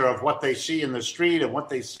pressure of what they see in the street and what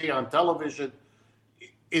they see on television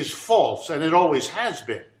is false, and it always has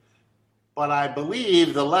been. But I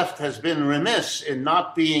believe the left has been remiss in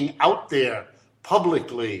not being out there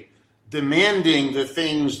publicly demanding the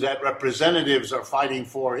things that representatives are fighting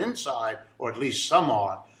for inside, or at least some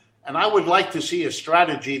are. And I would like to see a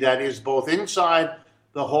strategy that is both inside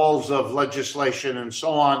the halls of legislation and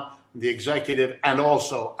so on, the executive, and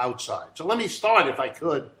also outside. So let me start, if I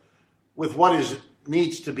could, with what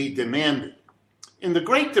needs to be demanded. In the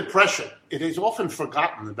Great Depression, it is often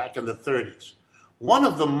forgotten back in the 30s, one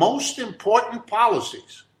of the most important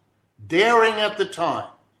policies, daring at the time,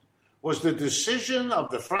 was the decision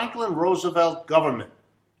of the Franklin Roosevelt government,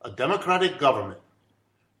 a Democratic government,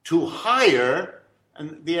 to hire,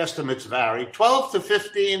 and the estimates vary, 12 to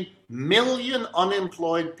 15 million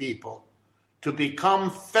unemployed people to become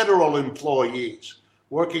federal employees,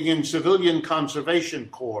 working in Civilian Conservation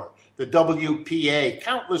Corps, the WPA,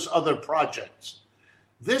 countless other projects.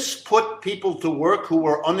 This put people to work who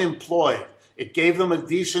were unemployed. It gave them a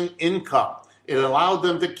decent income. It allowed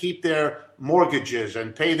them to keep their mortgages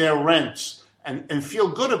and pay their rents and feel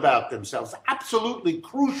good about themselves. Absolutely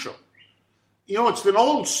crucial. You know, it's an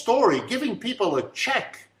old story. Giving people a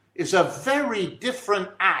check is a very different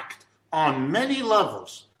act on many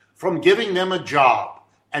levels from giving them a job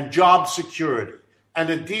and job security and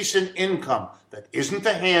a decent income that isn't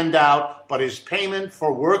a handout, but is payment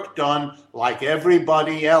for work done like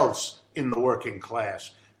everybody else in the working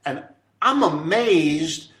class. And I'm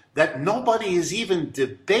amazed that nobody is even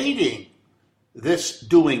debating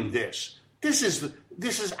doing this. This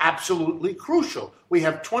is absolutely crucial. We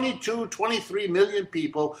have 23 million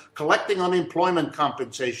people collecting unemployment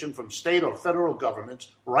compensation from state or federal governments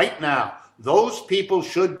right now. Those people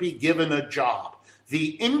should be given a job.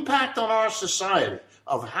 The impact on our society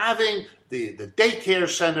of having the daycare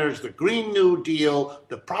centers, the Green New Deal,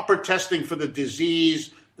 the proper testing for the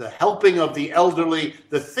disease, the helping of the elderly,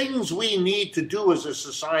 the things we need to do as a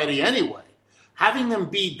society anyway, having them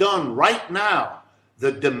be done right now,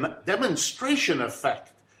 the demonstration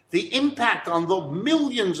effect, the impact on the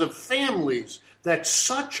millions of families that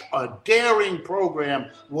such a daring program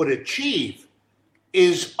would achieve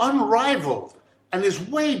is unrivaled and is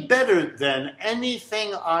way better than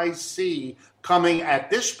anything I see coming at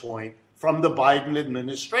this point from the Biden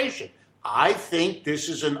administration. I think this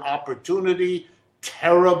is an opportunity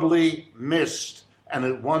terribly missed,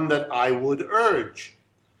 and one that I would urge.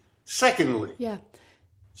 Secondly,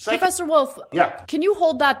 Professor Wolf, can you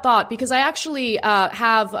hold that thought? Because I actually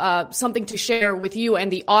have something to share with you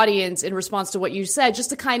and the audience in response to what you said, just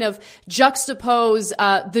to kind of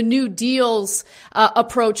juxtapose the New Deal's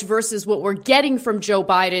approach versus what we're getting from Joe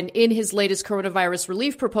Biden in his latest coronavirus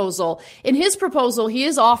relief proposal. In his proposal, he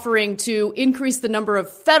is offering to increase the number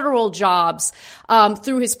of federal jobs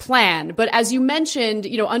through his plan. But as you mentioned,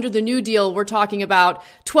 under the New Deal, we're talking about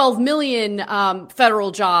 12 million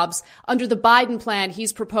federal jobs. Under the Biden plan,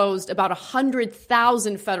 he's proposed about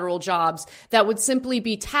 100,000 federal jobs that would simply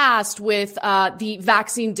be tasked with the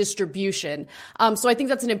vaccine distribution. So I think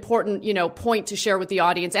that's an important, point to share with the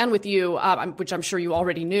audience and with you, which I'm sure you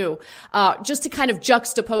already knew, just to kind of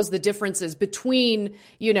juxtapose the differences between,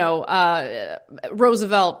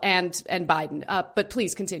 Roosevelt and Biden. But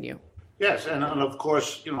please continue. Yes, and of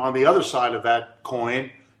course, on the other side of that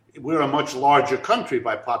coin, we're a much larger country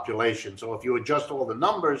by population. So if you adjust all the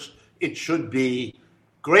numbers, it should be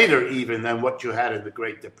greater even than what you had in the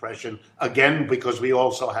Great Depression, again, because we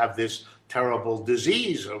also have this terrible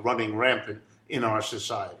disease running rampant in our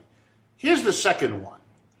society. Here's the second one.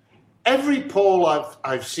 Every poll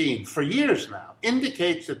I've seen for years now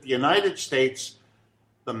indicates that the United States,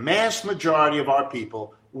 the mass majority of our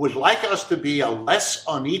people, would like us to be a less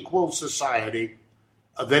unequal society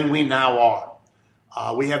than we now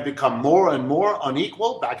are. We have become more and more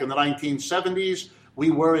unequal. Back in the 1970s, we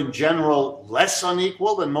were in general less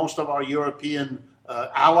unequal than most of our European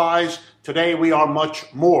allies. Today, we are much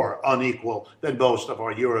more unequal than most of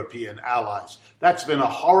our European allies. That's been a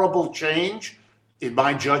horrible change, in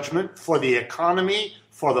my judgment, for the economy,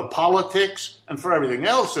 for the politics, and for everything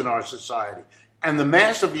else in our society. And the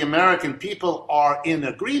mass of the American people are in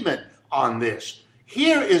agreement on this.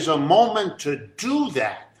 Here is a moment to do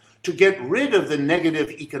that, to get rid of the negative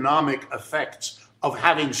economic effects of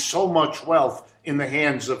having so much wealth in the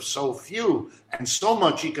hands of so few and so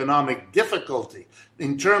much economic difficulty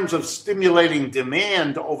in terms of stimulating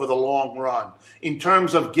demand over the long run, in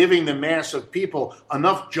terms of giving the mass of people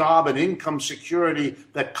enough job and income security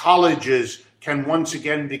that colleges can once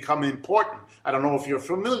again become important. I don't know if you're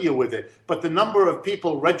familiar with it, but the number of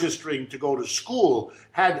people registering to go to school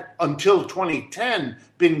had, until 2010,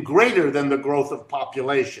 been greater than the growth of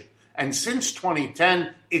population. And since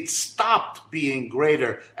 2010, it stopped being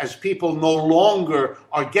greater as people no longer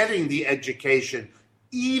are getting the education,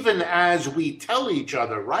 even as we tell each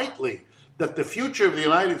other rightly that the future of the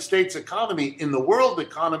United States economy in the world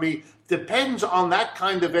economy depends on that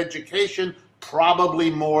kind of education,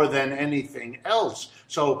 probably more than anything else.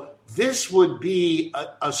 So this would be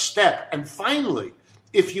a step. And finally,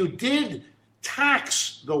 if you did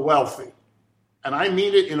tax the wealthy, and I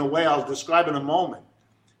mean it in a way I'll describe in a moment,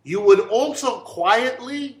 you would also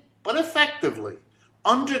quietly but effectively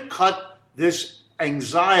undercut this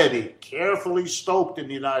anxiety carefully stoked in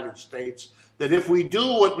the United States that if we do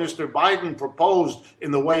what Mr. Biden proposed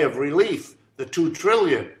in the way of relief, the $2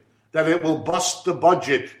 trillion, that it will bust the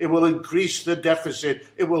budget, it will increase the deficit,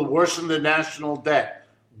 it will worsen the national debt.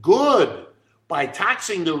 Good. By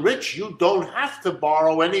taxing the rich, you don't have to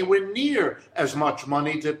borrow anywhere near as much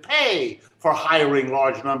money to pay for hiring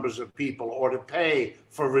large numbers of people or to pay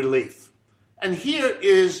for relief. And here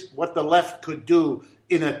is what the left could do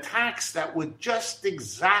in a tax that would just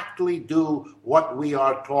exactly do what we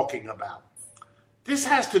are talking about. This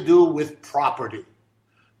has to do with property.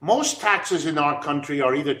 Most taxes in our country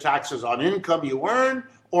are either taxes on income you earn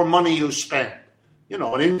or money you spend.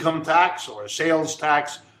 An income tax or a sales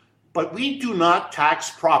tax. But we do not tax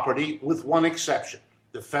property with one exception.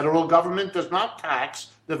 The federal government does not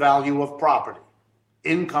tax the value of property.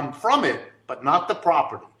 Income from it, but not the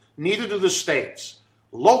property. Neither do the states.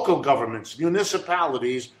 Local governments,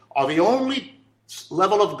 municipalities, are the only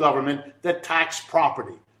level of government that tax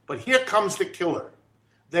property. But here comes the killer.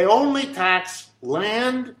 They only tax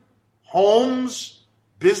land, homes,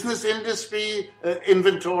 business industry,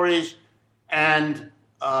 inventories, and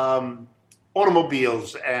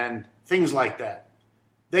automobiles and things like that.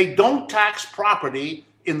 They don't tax property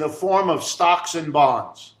in the form of stocks and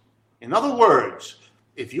bonds. In other words,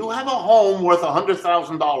 if you have a home worth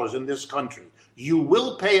 $100,000 in this country, you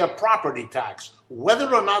will pay a property tax.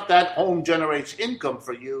 Whether or not that home generates income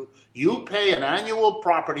for you, you pay an annual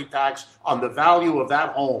property tax on the value of that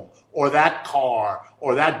home or that car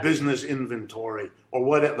or that business inventory or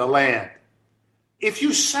what the land. If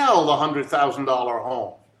you sell the $100,000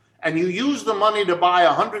 home, and you use the money to buy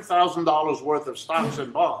 $100,000 worth of stocks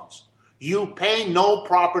and bonds, you pay no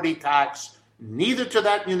property tax, neither to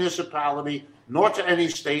that municipality, nor to any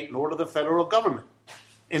state, nor to the federal government.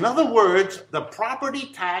 In other words, the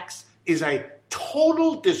property tax is a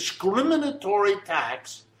total discriminatory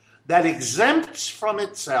tax that exempts from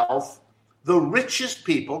itself the richest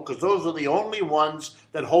people, because those are the only ones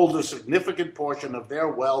that hold a significant portion of their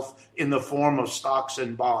wealth in the form of stocks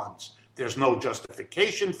and bonds. There's no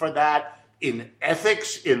justification for that in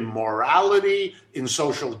ethics, in morality, in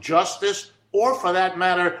social justice, or for that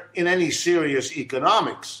matter, in any serious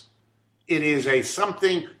economics. It is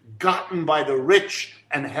something gotten by the rich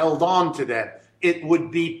and held on to them. It would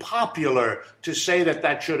be popular to say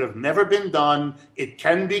that should have never been done. It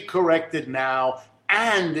can be corrected now,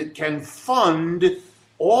 and it can fund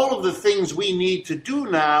all of the things we need to do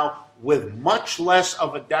now with much less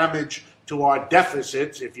of a damage to our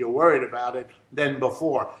deficits, if you're worried about it, than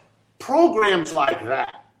before. Programs like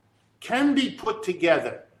that can be put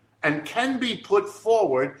together and can be put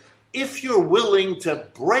forward if you're willing to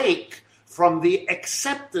break from the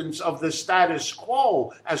acceptance of the status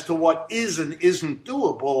quo as to what is and isn't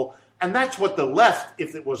doable. And that's what the left,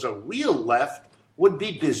 if it was a real left, would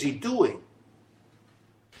be busy doing.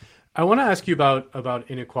 I want to ask you about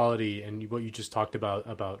inequality and what you just talked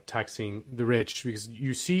about taxing the rich, because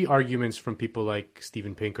you see arguments from people like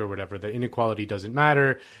Steven Pinker or whatever that inequality doesn't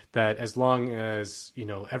matter, that as long as,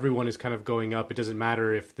 everyone is kind of going up, it doesn't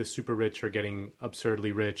matter if the super rich are getting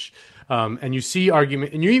absurdly rich. And you see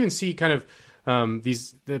argument, and you even see kind of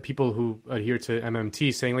the people who adhere to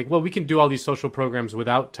MMT saying like, well, we can do all these social programs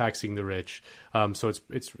without taxing the rich. So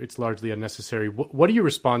it's largely unnecessary. What do you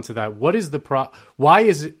respond to that? What is why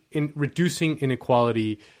is it in reducing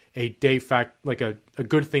inequality a de facto, like a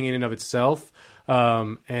good thing in and of itself?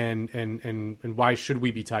 And why should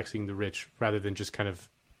we be taxing the rich rather than just kind of,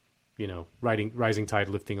 rising tide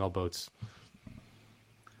lifting all boats?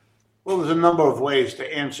 Well, there's a number of ways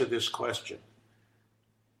to answer this question.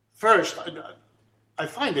 First, I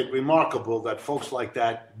find it remarkable that folks like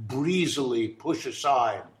that breezily push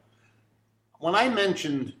aside. When I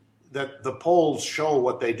mentioned that the polls show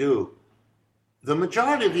what they do, the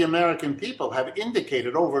majority of the American people have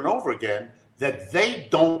indicated over and over again that they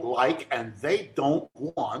don't like and they don't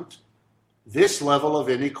want this level of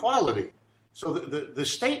inequality. So the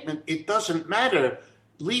statement, it doesn't matter,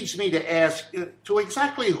 leads me to ask, to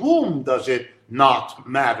exactly whom does it not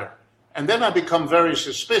matter? And then I become very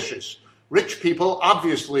suspicious. Rich people,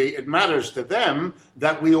 obviously, it matters to them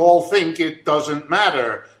that we all think it doesn't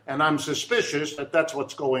matter. And I'm suspicious that that's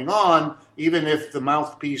what's going on, even if the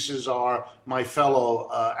mouthpieces are my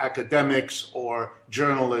fellow academics or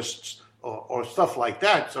journalists or stuff like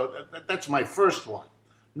that. So that's my first one.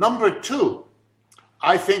 Number two,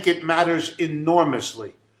 I think it matters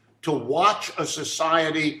enormously to watch a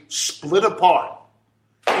society split apart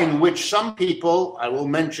in which some people, I will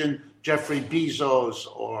mention Jeffrey Bezos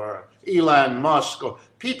or Elon Musk, or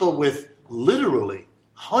people with literally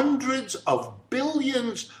hundreds of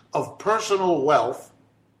billions of personal wealth,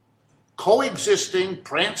 coexisting,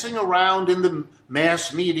 prancing around in the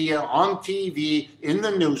mass media, on TV, in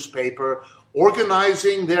the newspaper,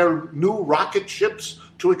 organizing their new rocket ships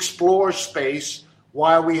to explore space,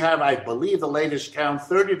 while we have, I believe the latest count,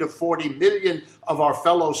 30 to 40 million of our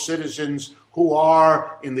fellow citizens who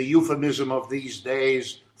are, in the euphemism of these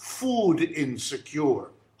days, food insecure,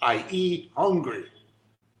 i.e. hungry.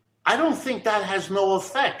 I don't think that has no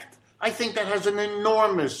effect. I think that has an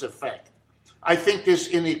enormous effect. I think this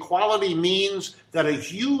inequality means that a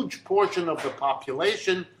huge portion of the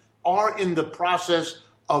population are in the process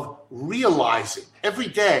of realizing every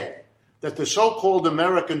day that the so-called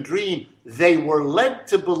American dream they were led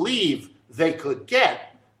to believe they could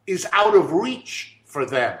get is out of reach for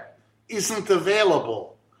them, isn't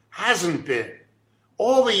available, hasn't been.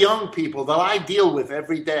 All the young people that I deal with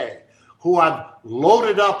every day who have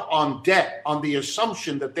loaded up on debt on the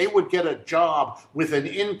assumption that they would get a job with an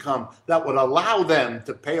income that would allow them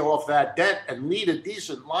to pay off that debt and lead a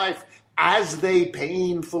decent life, as they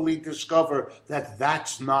painfully discover that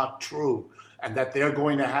that's not true and that they're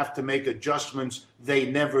going to have to make adjustments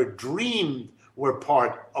they never dreamed were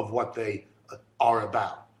part of what they are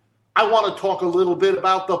about. I want to talk a little bit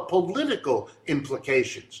about the political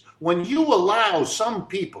implications. When you allow some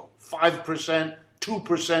people, 5%,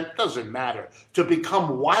 2%, doesn't matter, to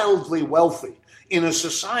become wildly wealthy in a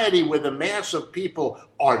society where the mass of people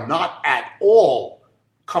are not at all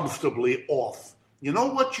comfortably off, you know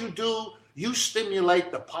what you do? You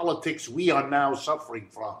stimulate the politics we are now suffering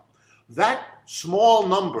from. That small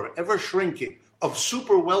number, ever shrinking, of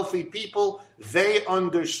super wealthy people, they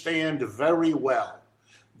understand very well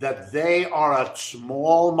that they are a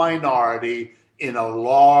small minority in a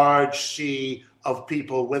large sea of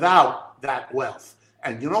people without that wealth.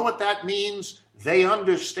 And you know what that means? They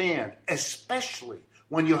understand, especially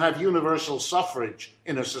when you have universal suffrage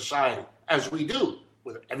in a society, as we do,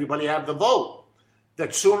 with everybody have the vote,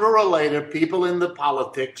 that sooner or later people in the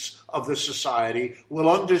politics of the society will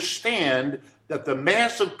understand that the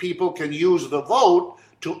mass of people can use the vote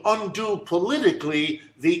to undo politically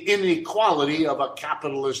the inequality of a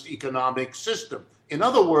capitalist economic system. In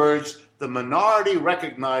other words, the minority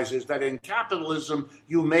recognizes that in capitalism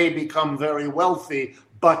you may become very wealthy,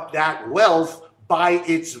 but that wealth, by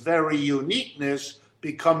its very uniqueness,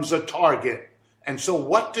 becomes a target. And so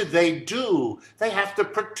what do? They have to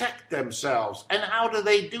protect themselves. And how do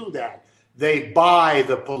they do that? They buy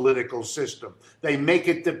the political system. They make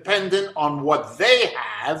it dependent on what they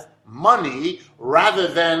have, money, rather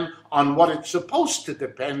than on what it's supposed to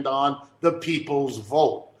depend on, the people's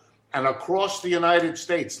vote. And across the United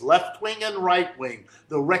States, left wing and right wing,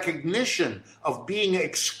 the recognition of being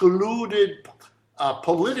excluded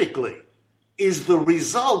politically is the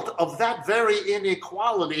result of that very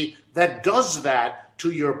inequality that does that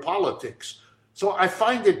to your politics. So I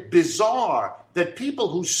find it bizarre that people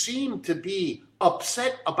who seem to be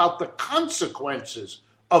upset about the consequences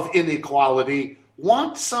of inequality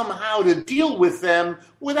want somehow to deal with them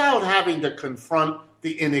without having to confront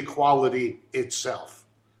the inequality itself.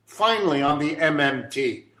 Finally, on the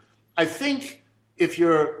MMT, I think if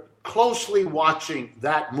you're closely watching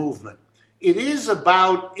that movement, it is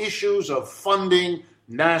about issues of funding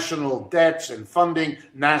national debts and funding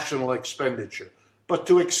national expenditure. But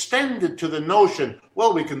to extend it to the notion,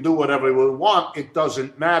 well, we can do whatever we want, it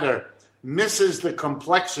doesn't matter, misses the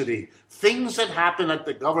complexity. Things that happen at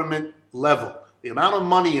the government level, the amount of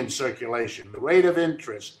money in circulation, the rate of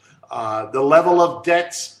interest, the level of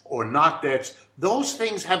debts or not debts, those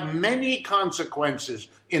things have many consequences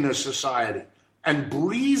in a society. And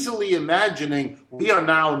breezily imagining we are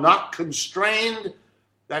now not constrained,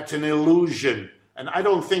 that's an illusion. And I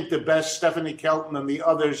don't think the best, Stephanie Kelton and the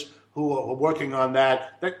others who are working on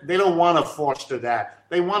that, they don't want to foster that.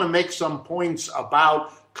 They want to make some points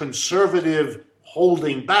about conservative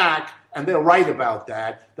holding back, and they're right about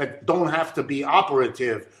that don't have to be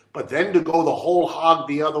operative. But then to go the whole hog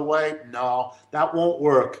the other way, no, that won't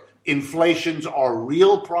work. Inflations are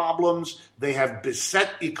real problems. They have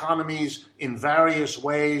beset economies in various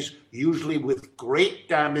ways, usually with great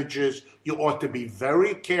damages. You ought to be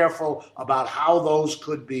very careful about how those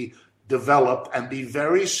could be developed and be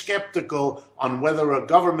very skeptical on whether a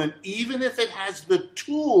government, even if it has the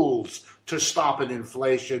tools to stop an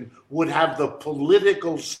inflation, would have the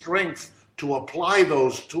political strength to apply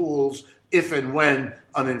those tools if and when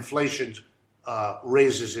an inflation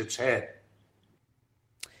raises its head.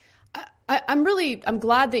 I'm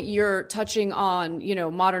glad that you're touching on,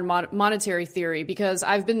 modern monetary theory, because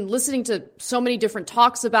I've been listening to so many different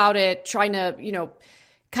talks about it, trying to,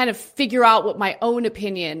 kind of figure out what my own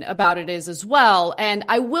opinion about it is as well. And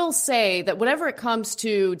I will say that whenever it comes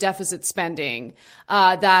to deficit spending,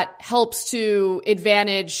 that helps to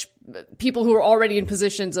advantage people who are already in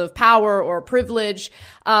positions of power or privilege,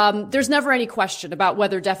 there's never any question about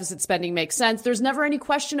whether deficit spending makes sense. There's never any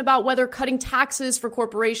question about whether cutting taxes for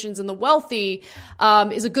corporations and the wealthy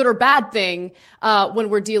is a good or bad thing when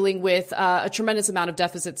we're dealing with a tremendous amount of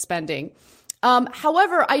deficit spending.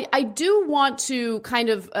 However, I do want to kind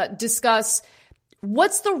of discuss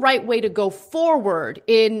what's the right way to go forward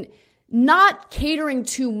in not catering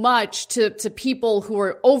too much to people who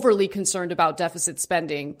are overly concerned about deficit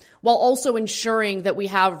spending, while also ensuring that we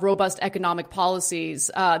have robust economic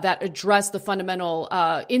policies that address the fundamental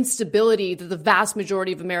instability that the vast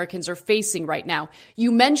majority of Americans are facing right now.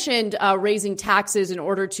 You mentioned raising taxes in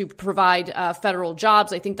order to provide federal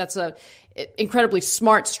jobs. I think that's a incredibly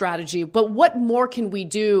smart strategy. But what more can we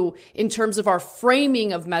do in terms of our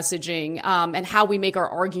framing of messaging and how we make our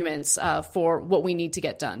arguments for what we need to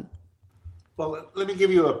get done? Well, let me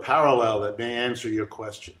give you a parallel that may answer your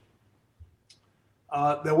question.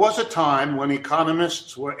 There was a time when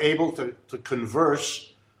economists were able to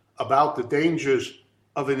converse about the dangers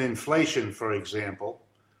of an inflation, for example,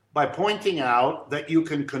 by pointing out that you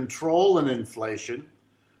can control an inflation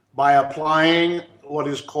by applying what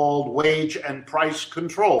is called wage and price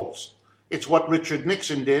controls. It's what Richard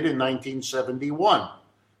Nixon did in 1971.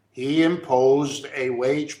 He imposed a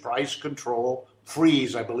wage price control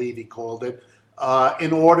freeze, I believe he called it,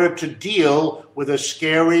 in order to deal with a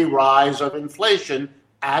scary rise of inflation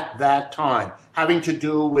at that time, having to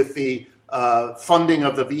do with the funding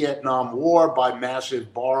of the Vietnam War by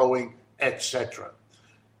massive borrowing, etc.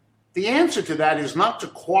 The answer to that is not to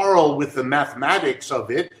quarrel with the mathematics of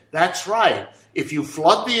it. That's right. If you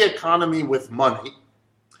flood the economy with money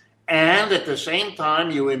and at the same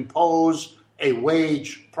time you impose a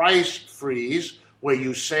wage price freeze where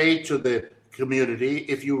you say to the community,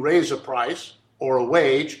 if you raise a price or a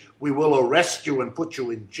wage, we will arrest you and put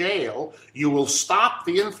you in jail, you will stop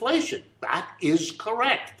the inflation. That is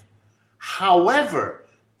correct. However,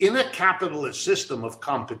 in a capitalist system of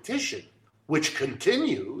competition, which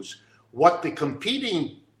continues, what the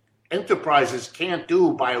competing enterprises can't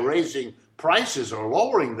do by raising prices or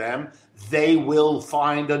lowering them, they will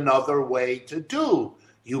find another way to do.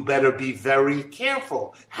 You better be very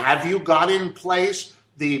careful. Have you got in place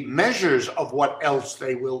the measures of what else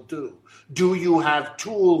they will do? Do you have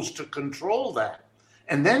tools to control that?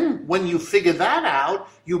 And then when you figure that out,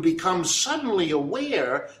 you become suddenly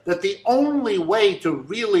aware that the only way to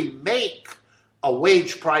really make a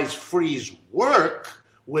wage price freeze work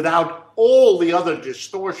without all the other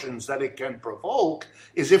distortions that it can provoke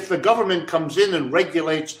is if the government comes in and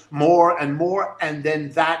regulates more and more, and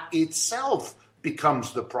then that itself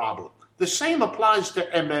becomes the problem. The same applies to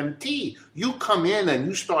MMT. You come in and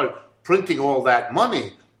you start printing all that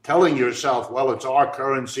money, telling yourself, well, it's our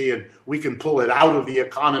currency and we can pull it out of the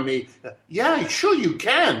economy. Yeah, sure you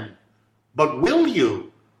can, but will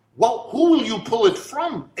you? Well, who will you pull it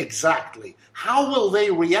from exactly? How will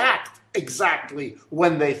they react exactly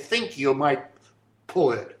when they think you might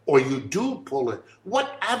pull it or you do pull it?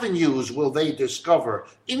 What avenues will they discover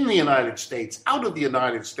in the United States, out of the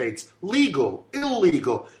United States, legal,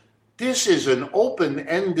 illegal? This is an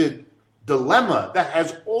open-ended dilemma that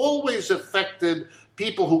has always affected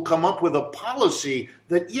people who come up with a policy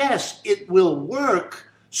that, yes, it will work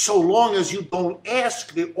so long as you don't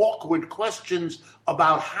ask the awkward questions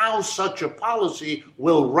about how such a policy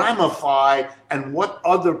will ramify and what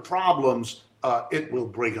other problems it will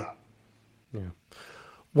bring up. Yeah.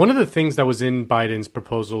 One of the things that was in Biden's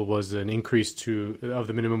proposal was an increase of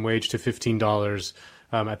the minimum wage to $15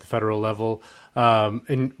 at the federal level.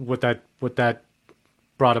 And what that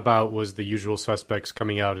brought about was the usual suspects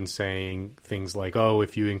coming out and saying things like, oh,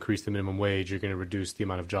 if you increase the minimum wage, you're going to reduce the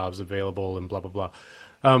amount of jobs available and blah, blah, blah.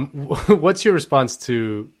 What's your response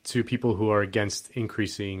to people who are against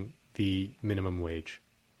increasing the minimum wage?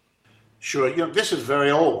 Sure. This is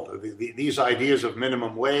very old. These ideas of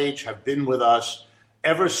minimum wage have been with us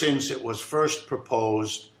ever since it was first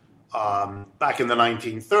proposed back in the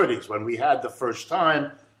 1930s, when we had the first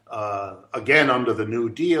time, again under the New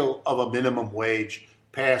Deal, of a minimum wage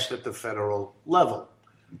passed at the federal level.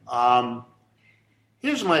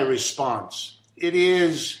 Here's my response. It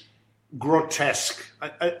is grotesque.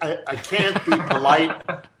 I can't be polite.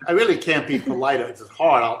 I really can't be polite. It's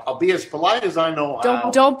hard. I'll be as polite as I know how.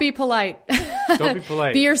 Don't be polite. Don't be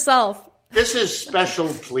polite. Be yourself. This is special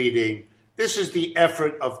pleading. This is the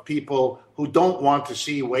effort of people who don't want to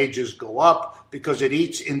see wages go up because it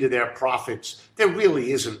eats into their profits. There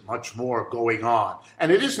really isn't much more going on.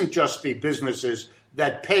 And it isn't just the businesses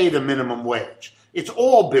that pay the minimum wage. It's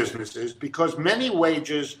all businesses, because many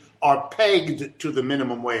wages are pegged to the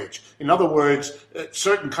minimum wage. In other words,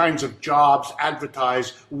 certain kinds of jobs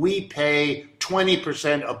advertise, we pay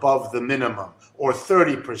 20% above the minimum, or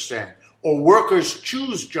 30%, or workers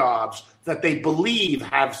choose jobs that they believe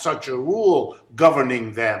have such a rule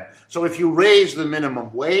governing them. So if you raise the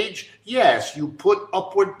minimum wage, yes, you put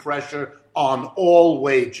upward pressure on all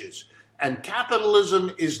wages. And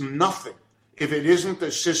capitalism is nothing if it isn't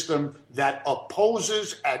a system that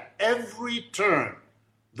opposes at every turn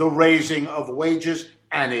the raising of wages,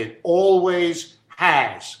 and it always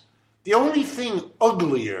has. The only thing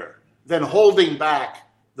uglier than holding back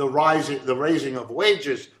the raising of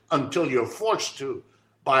wages until you're forced to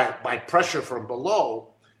by pressure from below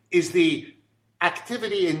is the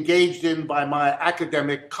activity engaged in by my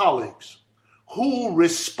academic colleagues, who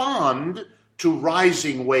respond to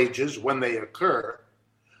rising wages when they occur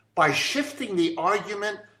by shifting the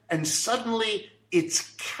argument, and suddenly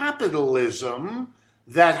it's capitalism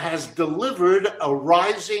that has delivered a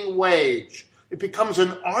rising wage. It becomes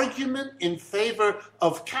an argument in favor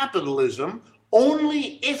of capitalism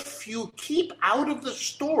only if you keep out of the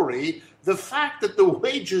story the fact that the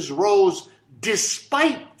wages rose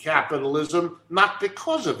despite capitalism, not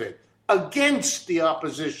because of it, against the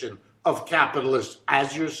opposition of capitalists,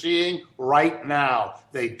 as you're seeing right now.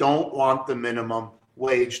 They don't want the minimum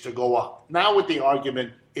wage to go up. Now with the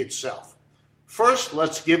argument itself. First,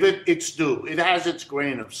 let's give it its due. It has its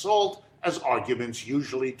grain of salt, as arguments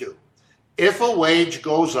usually do. If a wage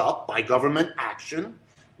goes up by government action,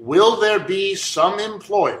 will there be some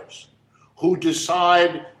employers who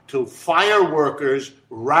decide to fire workers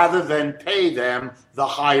rather than pay them the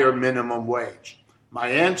higher minimum wage? My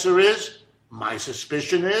answer is, my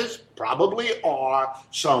suspicion is, probably are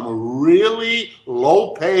some really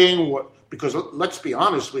low-paying workers. Because let's be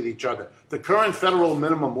honest with each other, the current federal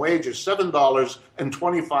minimum wage is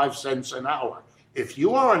 $7.25 an hour. If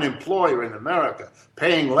you are an employer in America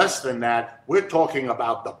paying less than that, we're talking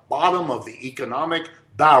about the bottom of the economic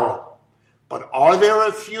barrel. But are there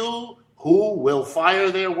a few who will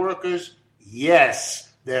fire their workers?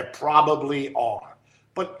 Yes, there probably are.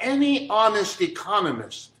 But any honest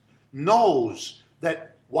economist knows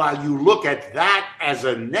that while you look at that as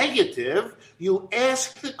a negative, you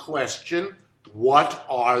ask the question, what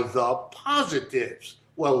are the positives?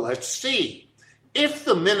 Well, let's see. If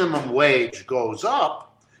the minimum wage goes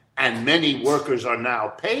up, and many workers are now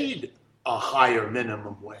paid a higher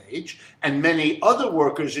minimum wage, and many other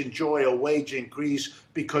workers enjoy a wage increase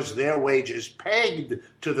because their wage is pegged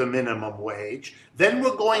to the minimum wage, then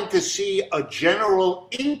we're going to see a general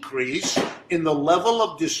increase in the level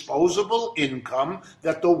of disposable income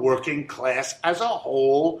that the working class as a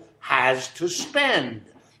whole has to spend.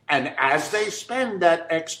 And as they spend that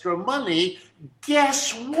extra money,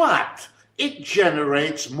 guess what? It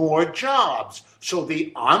generates more jobs. So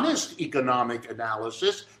the honest economic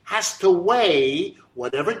analysis has to weigh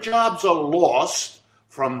whatever jobs are lost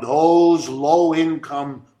from those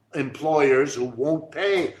low-income employers who won't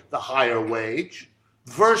pay the higher wage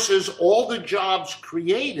versus all the jobs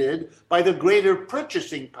created by the greater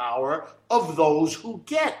purchasing power of those who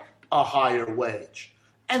get a higher wage.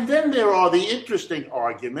 And then there are the interesting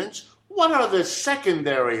arguments. What are the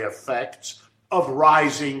secondary effects of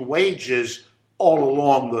rising wages all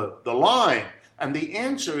along the line? And the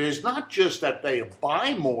answer is not just that they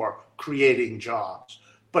buy more, creating jobs,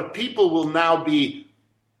 but people will now be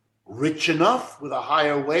rich enough with a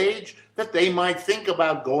higher wage that they might think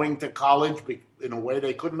about going to college in a way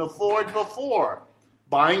they couldn't afford before,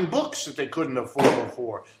 buying books that they couldn't afford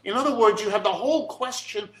before. In other words, you have the whole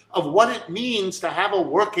question of what it means to have a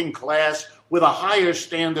working class with a higher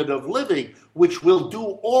standard of living, which will do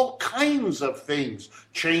all kinds of things,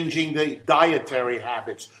 changing the dietary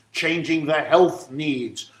habits, changing the health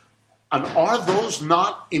needs. And are those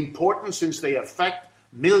not important since they affect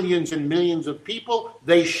millions and millions of people?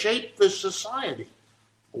 They shape the society.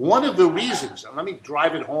 One of the reasons, and let me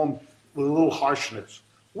drive it home with a little harshness,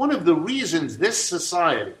 one of the reasons this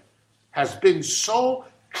society has been so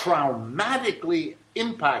traumatically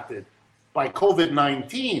impacted by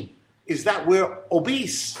COVID-19 is that we're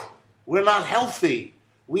obese. We're not healthy.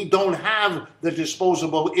 We don't have the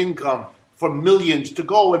disposable income for millions to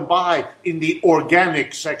go and buy in the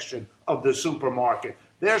organic section of the supermarket.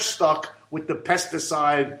 They're stuck with the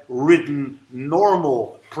pesticide-ridden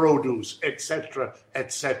normal produce, etc.,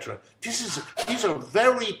 etc. These are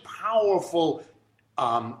very powerful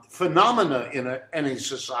phenomena in any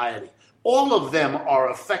society. All of them are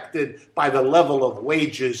affected by the level of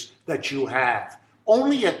wages that you have.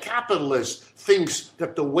 Only a capitalist thinks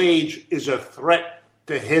that the wage is a threat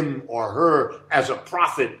to him or her as a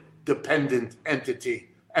profit-dependent entity.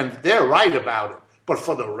 And they're right about it. But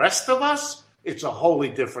for the rest of us, it's a wholly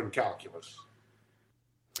different calculus.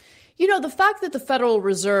 You know, the fact that the Federal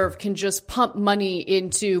Reserve can just pump money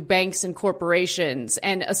into banks and corporations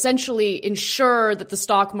and essentially ensure that the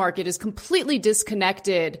stock market is completely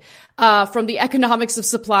disconnected from the economics of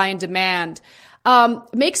supply and demand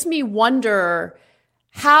makes me wonder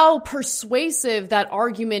how persuasive that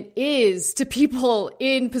argument is to people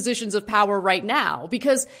in positions of power right now,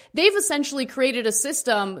 because they've essentially created a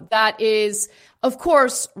system that is, of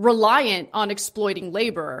course, reliant on exploiting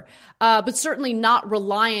labor, but certainly not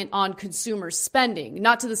reliant on consumer spending,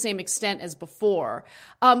 not to the same extent as before.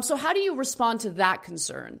 So how do you respond to that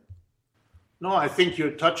concern? No, I think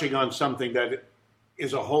you're touching on something that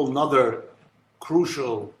is a whole nother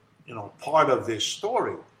crucial, part of this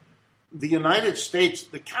story. The United States,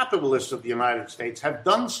 the capitalists of the United States, have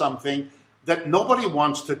done something that nobody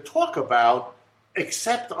wants to talk about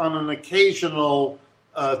except on an occasional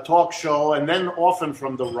talk show, and then often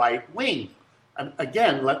from the right wing. And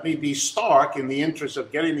again, let me be stark in the interest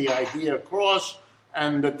of getting the idea across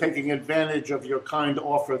and taking advantage of your kind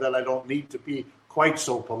offer that I don't need to be quite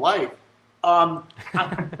so polite.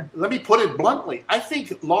 Let me put it bluntly. I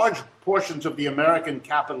think large portions of the American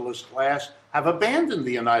capitalist class have abandoned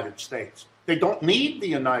the United States. They don't need the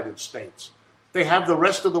United States. They have the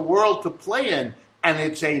rest of the world to play in, and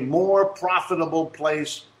it's a more profitable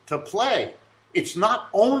place to play. It's not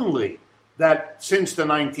only that since the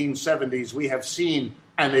 1970s we have seen,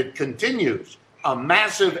 and it continues, a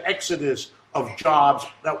massive exodus of jobs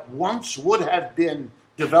that once would have been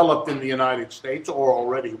developed in the United States or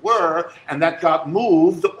already were, and that got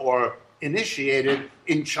moved or initiated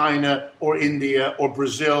in China or India or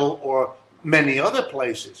Brazil or many other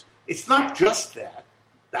places. It's not just that.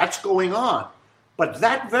 That's going on. But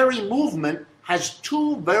that very movement has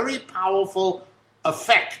two very powerful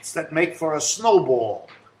effects that make for a snowball.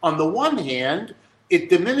 On the one hand, it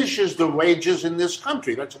diminishes the wages in this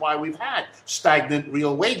country. That's why we've had stagnant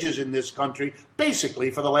real wages in this country, basically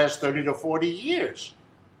for the last 30 to 40 years.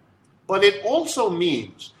 But it also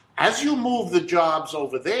means, as you move the jobs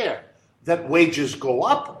over there, that wages go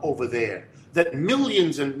up over there, that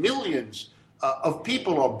millions and millions of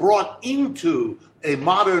people are brought into a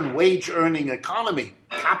modern wage-earning economy,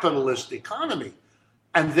 capitalist economy,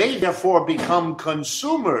 and they therefore become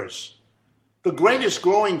consumers. The greatest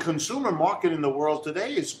growing consumer market in the world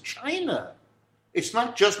today is China. It's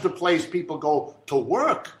not just a place people go to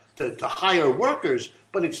work, to hire workers,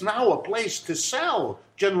 but it's now a place to sell.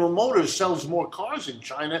 General Motors sells more cars in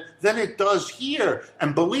China than it does here.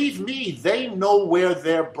 And believe me, they know where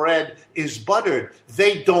their bread is buttered.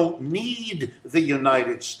 They don't need the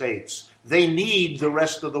United States. They need the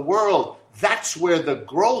rest of the world. That's where the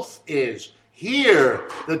growth is. Here,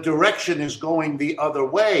 the direction is going the other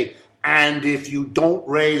way. And if you don't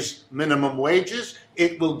raise minimum wages,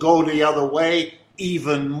 it will go the other way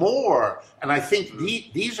even more. And I think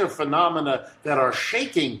these are phenomena that are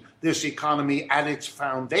shaking this economy at its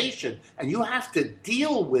foundation. And you have to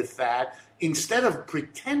deal with that instead of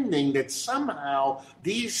pretending that somehow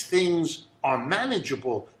these things are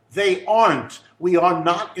manageable. They aren't. We are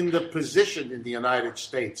not in the position in the United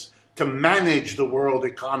States to manage the world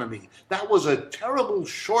economy. That was a terrible,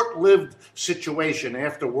 short-lived situation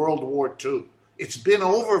after World War II. It's been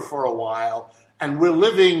over for a while, and we're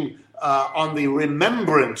living on the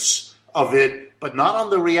remembrance of it, but not on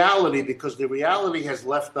the reality, because the reality has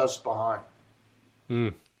left us behind.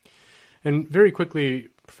 And very quickly,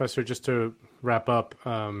 Professor, just to wrap up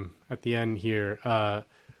at the end here,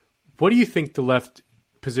 what do you think the left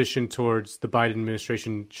position towards the Biden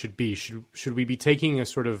administration should be? Should we be taking a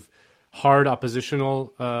sort of hard oppositional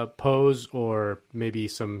pose, or maybe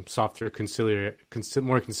some softer,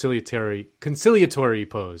 more conciliatory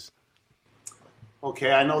pose?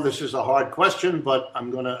 Okay, I know this is a hard question, but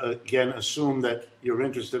I'm going to again assume that you're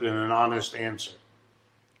interested in an honest answer.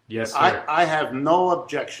 Yes, sir. I have no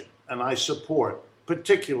objection, and I support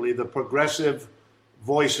particularly the progressive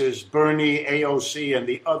voices, Bernie, AOC, and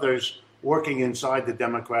the others working inside the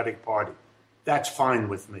Democratic Party. That's fine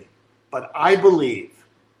with me. But I believe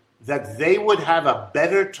that they would have a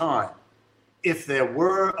better time if there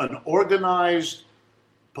were an organized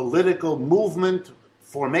political movement,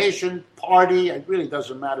 formation, party, it really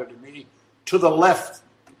doesn't matter to me, to the left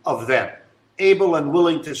of them, able and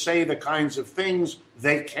willing to say the kinds of things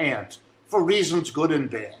they can't, for reasons good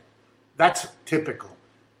and bad. That's typical.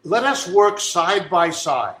 Let us work side by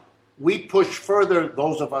side. We push further,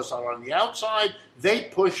 those of us are on the outside, they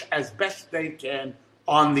push as best they can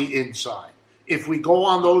on the inside. If we go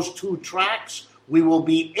on those two tracks, we will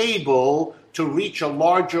be able to reach a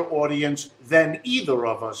larger audience than either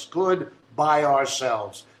of us could by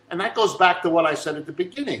ourselves. And that goes back to what I said at the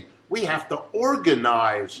beginning. We have to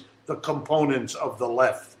organize the components of the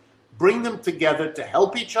left, bring them together to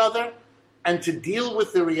help each other and to deal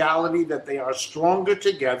with the reality that they are stronger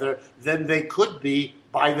together than they could be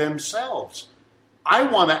by themselves. I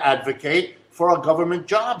want to advocate for a government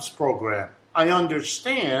jobs program. I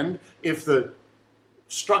understand if the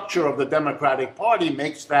structure of the Democratic Party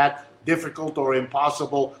makes that difficult or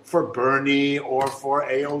impossible for Bernie or for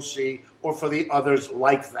AOC or for the others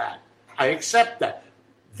like that. I accept that.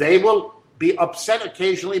 They will be upset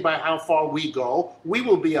occasionally by how far we go. We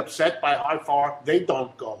will be upset by how far they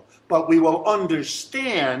don't go. But we will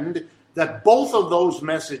understand that both of those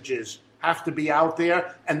messages have to be out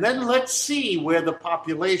there. And then let's see where the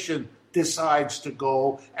population decides to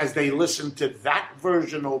go as they listen to that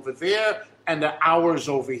version over there and the ours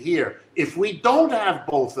over here. If we don't have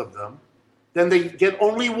both of them, then they get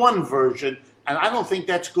only one version, and I don't think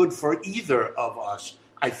that's good for either of us.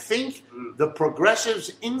 I think the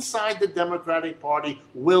progressives inside the Democratic Party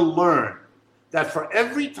will learn that for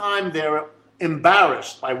every time they're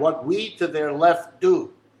embarrassed by what we to their left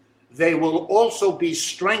do, they will also be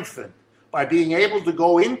strengthened by being able to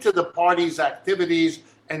go into the party's activities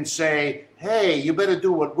and say, hey, you better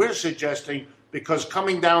do what we're suggesting, because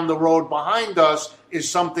coming down the road behind us is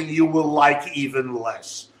something you will like even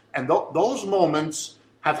less. And those moments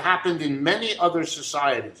have happened in many other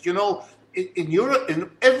societies. You know, in Europe, in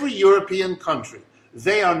every European country,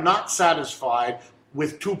 they are not satisfied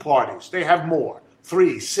with two parties. They have more,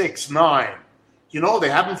 3, 6, 9. You know, they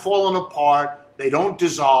haven't fallen apart. They don't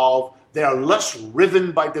dissolve. They are less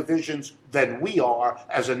riven by divisions than we are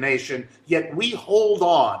as a nation, yet we hold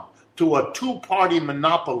on to a two-party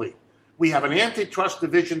monopoly. We have an antitrust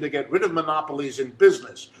division to get rid of monopolies in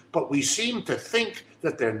business, but we seem to think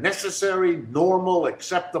that they're necessary, normal,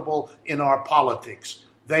 acceptable in our politics.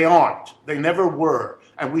 They aren't. They never were.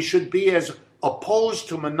 And we should be as opposed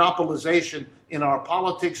to monopolization in our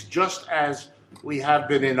politics, just as we have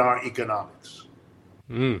been in our economics.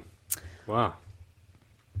 Wow.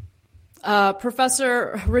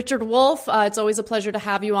 Professor Richard Wolff, it's always a pleasure to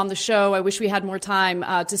have you on the show. I wish we had more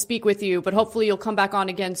time to speak with you, but hopefully you'll come back on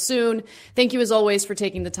again soon. Thank you as always for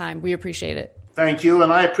taking the time. We appreciate it. Thank you,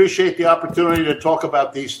 and I appreciate the opportunity to talk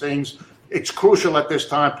about these things. It's crucial at this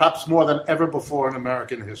time, perhaps more than ever before in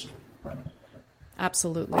American history.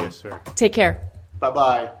 Absolutely. Yes, sir. Take care.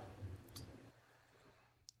 Bye-bye.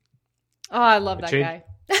 Oh, I love that guy.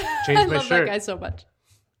 I love that guy so much.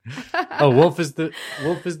 Wolff is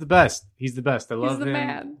the best. He's the best. I love him. He's the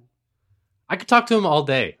man. I could talk to him all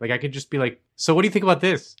day. Like I could just be like, "So what do you think about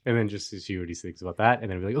this?" And then just see what he thinks about that,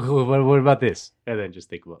 and then be like, "Oh, what about this?" And then just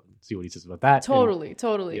see what he says about that. Totally.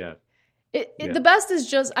 Yeah. The best is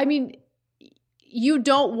just, I mean, you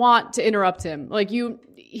don't want to interrupt him. Like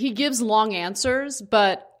he gives long answers,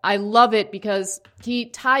 but I love it because he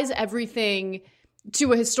ties everything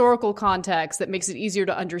to a historical context that makes it easier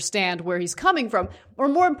to understand where he's coming from, or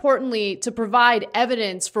more importantly, to provide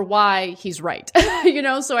evidence for why he's right.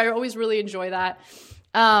 So I always really enjoy that.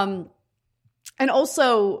 And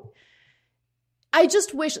also, I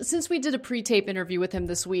just wish, since we did a pre-tape interview with him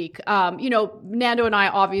this week, Nando and I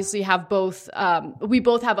obviously have we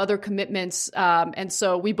both have other commitments, and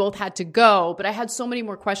so we both had to go, but I had so many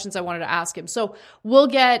more questions I wanted to ask him. So we'll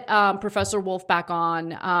get Professor Wolff back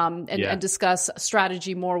on and discuss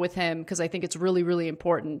strategy more with him, because I think it's really, really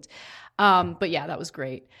important. But yeah, that was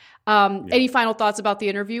great. Any final thoughts about the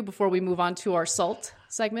interview before we move on to our SALT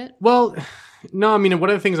segment? Well, no, I mean, one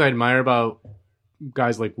of the things I admire about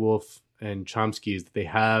guys like Wolff and Chomsky is that they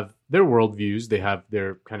have their worldviews, they have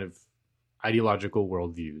their kind of ideological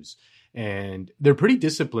worldviews, and they're pretty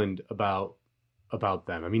disciplined about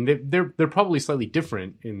them. I mean, they're probably slightly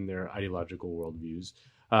different in their ideological worldviews,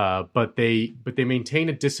 but they maintain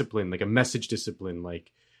a discipline, like a message discipline,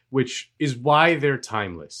 which is why they're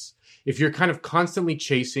timeless. If you're kind of constantly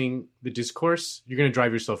chasing the discourse, you're going to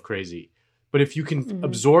drive yourself crazy. But if you can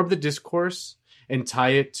absorb the discourse and tie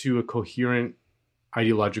it to a coherent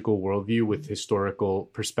ideological worldview with historical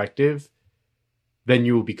perspective, then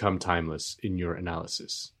you will become timeless in your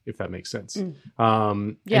analysis, if that makes sense.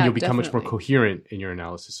 And you'll become much more coherent in your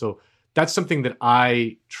analysis. So that's something that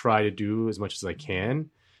I try to do as much as I can.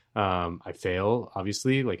 I fail,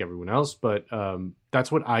 obviously, like everyone else, but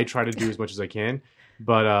that's what I try to do as much as I can.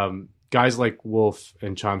 But guys like Wolff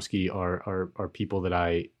and Chomsky are people that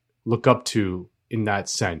I look up to in that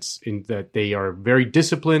sense, in that they are very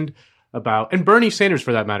disciplined about, and Bernie Sanders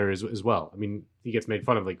for that matter as well. I mean, he gets made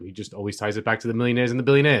fun of, he just always ties it back to the millionaires and the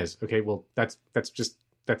billionaires. Okay, well that's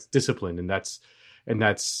discipline, and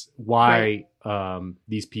that's why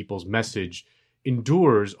these people's message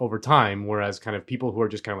endures over time, whereas kind of people who are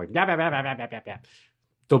just kind of like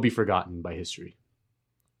they'll be forgotten by history.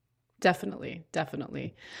 Definitely.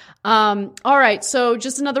 All right. So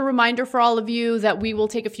just another reminder for all of you that we will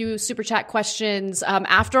take a few super chat questions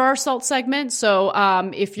after our SALT segment. So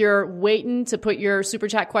if you're waiting to put your super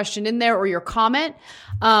chat question in there or your comment,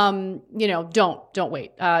 don't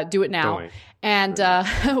wait. Do it now. And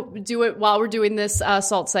do it while we're doing this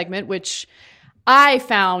SALT segment, which I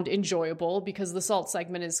found enjoyable because the SALT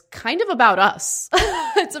segment is kind of about us.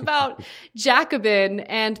 It's about Jacobin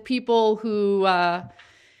and people who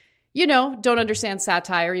don't understand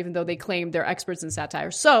satire, even though they claim they're experts in satire.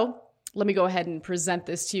 So let me go ahead and present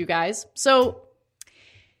this to you guys. So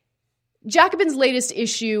Jacobin's latest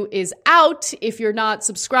issue is out. If you're not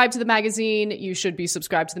subscribed to the magazine, you should be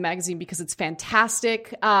subscribed to the magazine because it's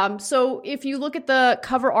fantastic. So if you look at the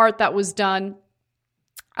cover art that was done,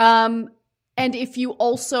 and if you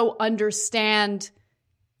also understand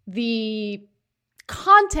the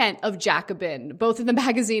content of Jacobin, both in the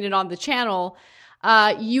magazine and on the channel,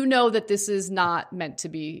 you know that this is not meant to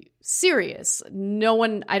be serious. No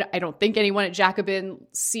one, I don't think anyone at Jacobin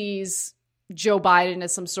sees Joe Biden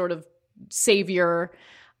as some sort of savior.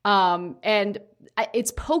 And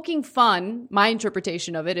it's poking fun. My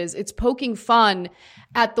interpretation of it is it's poking fun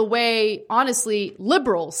at the way, honestly,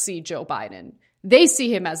 liberals see Joe Biden. They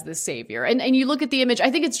see him as this savior. And you look at the image, I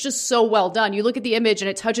think it's just so well done. You look at the image and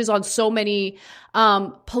it touches on so many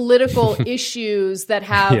political issues that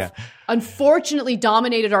have unfortunately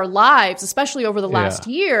dominated our lives, especially over the last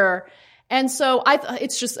year. And so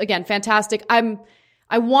it's just, again, fantastic.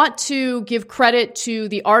 I want to give credit to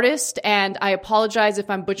the artist, and I apologize if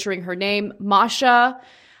I'm butchering her name, Masha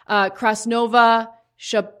Krasnova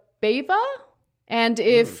Shabeva. And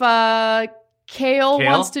if Kale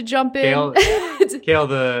wants to jump in. Kale,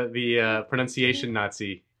 the pronunciation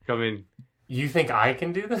Nazi, come in. You think I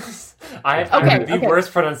can do this? I have the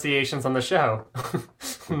worst pronunciations on the show.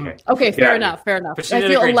 Okay, fair enough. But she I did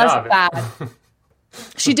feel a great less job. bad.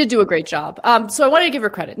 She did do a great job. So I wanted to give her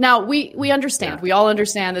credit. Now, we understand. Yeah. We all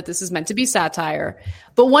understand that this is meant to be satire.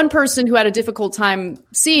 But one person who had a difficult time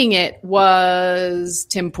seeing it was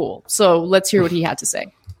Tim Pool. So let's hear what he had to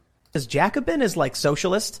say. Because Jacobin is like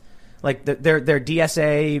socialist. Like they're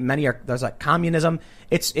DSA, there's like communism.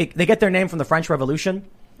 They get their name from the French Revolution.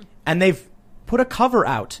 And they've put a cover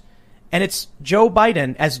out. And it's Joe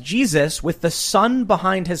Biden as Jesus with the sun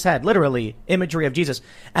behind his head, literally imagery of Jesus.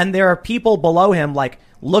 And there are people below him like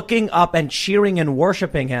looking up and cheering and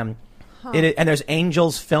worshiping him. Huh. And there's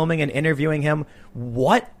angels filming and interviewing him.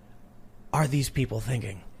 What are these people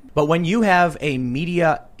thinking? But when you have a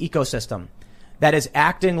media ecosystem that is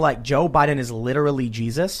acting like Joe Biden is literally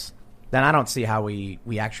Jesus, then I don't see how we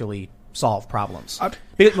actually solve problems.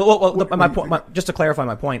 Just to clarify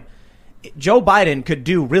my point, Joe Biden could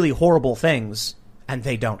do really horrible things and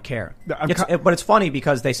they don't care. But it's funny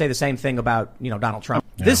because they say the same thing about, Donald Trump.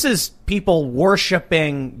 Yeah. This is people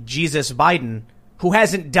worshiping Jesus Biden who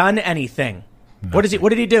hasn't done anything. What did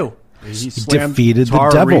he do? He defeated the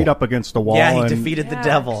devil. Reid up against the wall. Yeah, he defeated the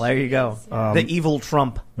devil. There you go. The evil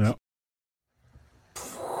Trump. Yeah.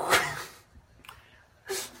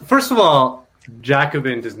 First of all,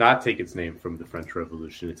 Jacobin does not take its name from the French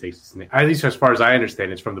Revolution. It takes its name, at least as far as I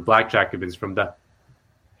understand, it's from the Black Jacobins from the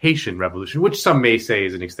Haitian Revolution, which some may say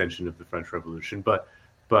is an extension of the French Revolution, but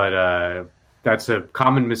that's a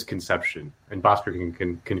common misconception. And Bhaskar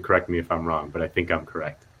can correct me if I'm wrong, but I think I'm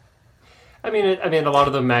correct. I mean, a lot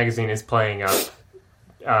of the magazine is playing up,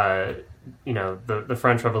 the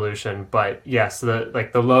French Revolution, but yes,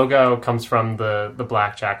 the logo comes from the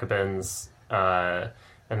Black Jacobins.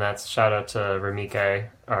 And that's shout out to Ramike,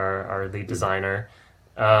 our lead designer.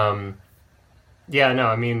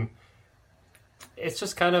 It's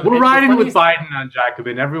just kind of... We're riding with Biden on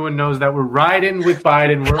Jacobin. Everyone knows that we're riding with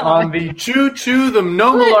Biden. We're on the choo-choo, the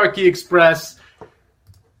No Malarkey Express.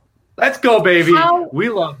 Let's go, baby. We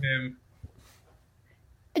love him.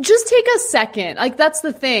 Just take a second. Like, that's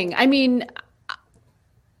the thing. I mean...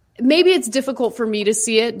 Maybe it's difficult for me to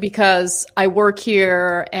see it because I work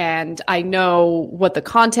here and I know what the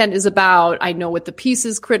content is about. I know what the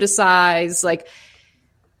pieces criticize.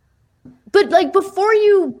 But before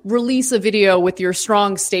you release a video with your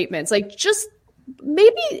strong statements, just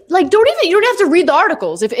maybe you don't have to read the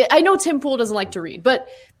articles. I know Tim Pool doesn't like to read, but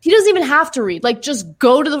he doesn't even have to read. Just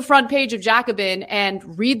go to the front page of Jacobin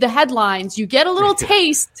and read the headlines. You get a little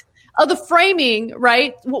taste of the framing,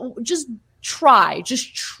 right? Just try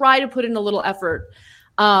to put in a little effort,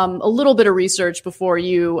 a little bit of research before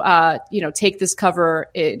you, take this cover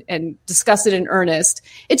and discuss it in earnest.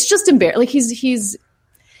 It's just embarrassing. He's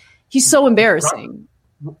so embarrassing.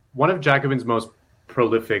 One of Jacobin's most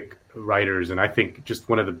prolific writers, and I think just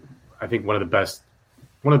one of the best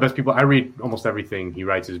people. I read almost everything he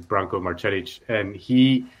writes is Branko Marcetic, and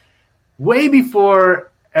he way before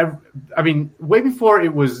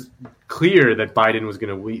it was clear that Biden was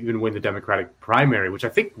going to even win the Democratic primary, which I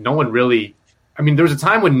think no one really... there was a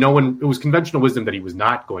time when it was conventional wisdom that he was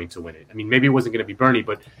not going to win it. Maybe it wasn't going to be Bernie,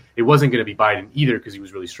 but it wasn't going to be Biden either because he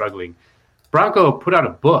was really struggling. Branko put out a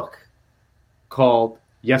book called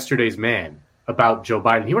Yesterday's Man about Joe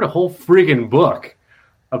Biden. He wrote a whole friggin' book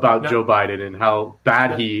about Joe Biden and how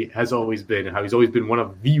bad he has always been and how he's always been one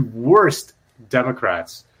of the worst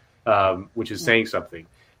Democrats, which is saying something.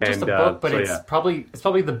 Just a book, but it's probably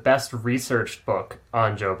the best researched book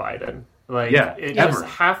on Joe Biden.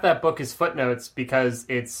 Half that book is footnotes because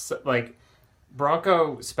it's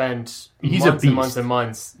Branko spent months and months and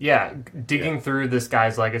months, digging through this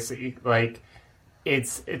guy's legacy.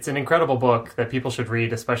 It's an incredible book that people should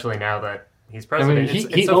read, especially now that he's president.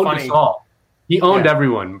 He owned us all. He owned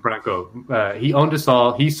everyone, Branko. He owned us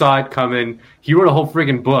all. He saw it coming. He wrote a whole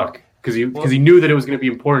friggin' book because he knew that it was going to be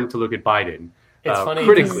important to look at Biden. It's funny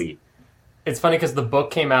critically. It's funny because the book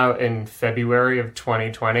came out in February of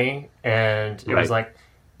 2020, and it was like,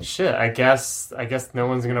 shit. I guess no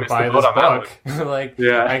one's gonna buy this book.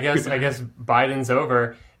 I guess Biden's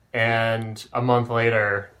over, and a month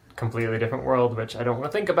later, completely different world, which I don't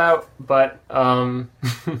want to think about. But but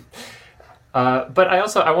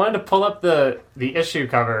I wanted to pull up the issue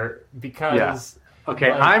cover because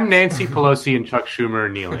I'm Nancy Pelosi and Chuck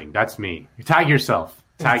Schumer kneeling. That's me. Tag yourself.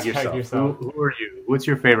 Tag yourself. Who are you? What's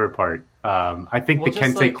your favorite part? I think the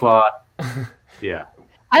Kente claw. Yeah.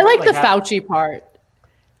 I like the Fauci part.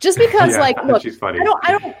 Just because, look, she's funny.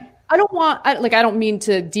 I don't mean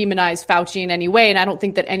to demonize Fauci in any way, and I don't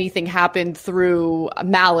think that anything happened through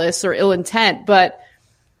malice or ill intent, but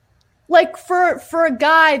like for a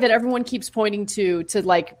guy that everyone keeps pointing to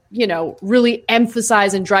like, you know, really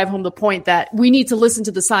emphasize and drive home the point that we need to listen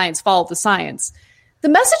to the science, follow the science. The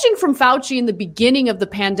messaging from Fauci in the beginning of the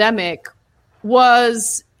pandemic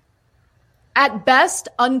was at best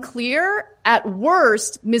unclear, at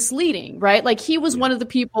worst misleading, right? Like he was one of the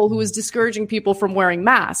people who was discouraging people from wearing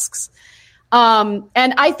masks. And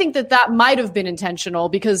I think that might have been intentional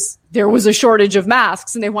because there was a shortage of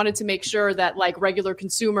masks and they wanted to make sure that like regular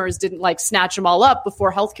consumers didn't like snatch them all up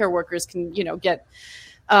before healthcare workers can, you know, get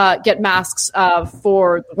masks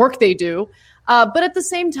for the work they do. But at the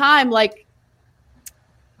same time, like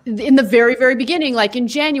in the very, very beginning, like in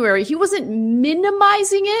January, he wasn't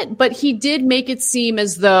minimizing it, but he did make it seem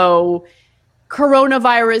as though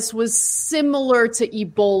coronavirus was similar to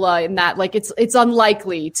Ebola in that, like, it's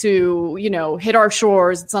unlikely to, you know, hit our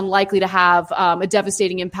shores. It's unlikely to have a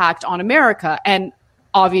devastating impact on America. And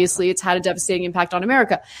obviously it's had a devastating impact on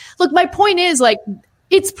America. Look, my point is, like,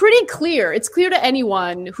 it's pretty clear. It's clear to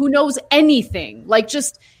anyone who knows anything. Like,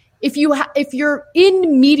 just if you're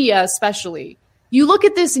in media, especially, you look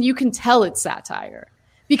at this and you can tell it's satire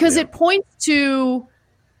because it points to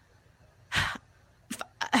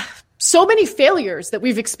so many failures that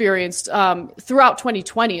we've experienced throughout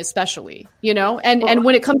 2020, especially, you know, and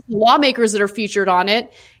when it comes to lawmakers that are featured on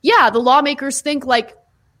it, the lawmakers think like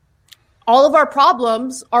all of our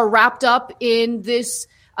problems are wrapped up in this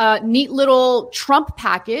neat little Trump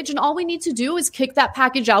package. And all we need to do is kick that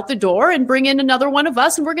package out the door and bring in another one of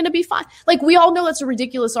us and we're going to be fine. Like, we all know that's a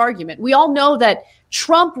ridiculous argument. We all know that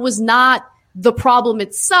Trump was not the problem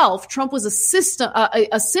itself. Trump was a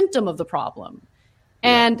symptom of the problem.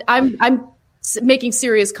 And I'm making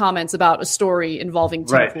serious comments about a story involving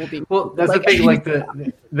Tim Pool being that's like, the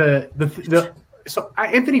thing. Like so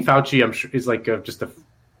Anthony Fauci, I'm sure, is like just a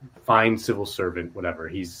fine civil servant, whatever.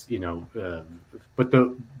 He's, you know, but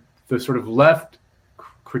the sort of left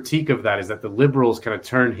critique of that is that the liberals kind of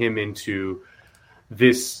turn him into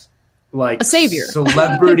this like a savior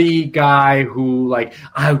celebrity guy who, like,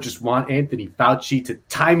 I just want Anthony Fauci to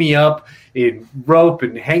tie me up in rope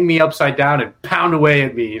and hang me upside down and pound away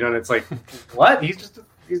at me, you know. And it's like, what? He's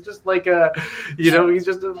just like a, you know, he's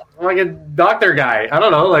just like a doctor guy. I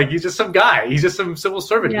don't know, like, he's just some guy. He's just some civil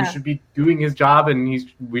servant who should be doing his job, and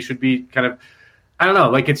we should be kind of, I don't know,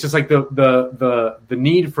 like, it's just like the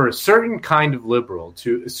need for a certain kind of liberal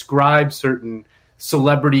to ascribe certain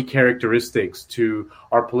celebrity characteristics to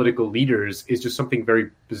our political leaders is just something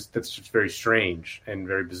that's just very strange and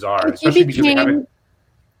very bizarre, especially because they haven't.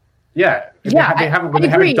 They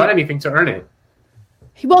haven't done anything to earn it.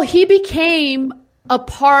 Well, he became a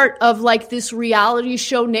part of like this reality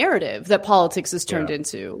show narrative that politics has turned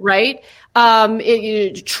into, right?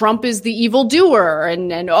 Trump is the evildoer,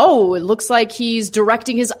 and it looks like he's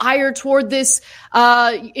directing his ire toward this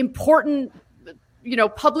important, you know,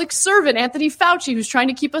 public servant, Anthony Fauci, who's trying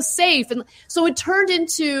to keep us safe. And so it turned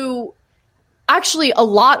into actually a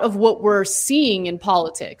lot of what we're seeing in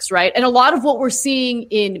politics, right? And a lot of what we're seeing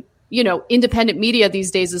in, you know, independent media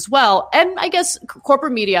these days as well. And I guess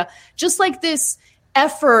corporate media, just like this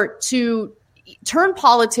effort to turn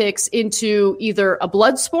politics into either a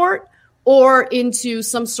blood sport or into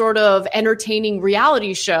some sort of entertaining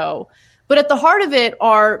reality show. But at the heart of it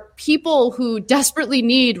are people who desperately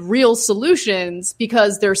need real solutions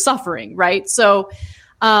because they're suffering, right? So,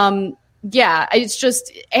 it's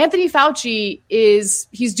just Anthony Fauci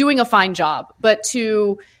he's doing a fine job, but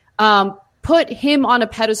to put him on a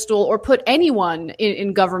pedestal or put anyone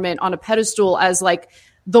in government on a pedestal as like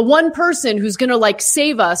the one person who's going to like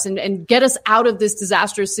save us and get us out of this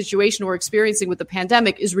disastrous situation we're experiencing with the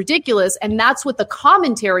pandemic is ridiculous. And that's what the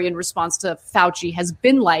commentary in response to Fauci has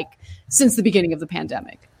been like since the beginning of the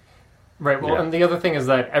pandemic. Right. Well, and the other thing is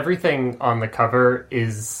that everything on the cover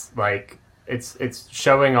is like, it's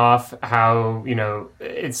showing off how, you know,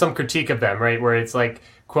 it's some critique of them, right? Where it's like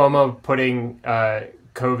Cuomo putting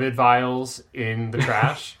COVID vials in the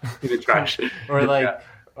trash. In the trash. Or like,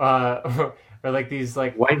 or like these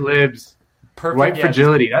like white libs, white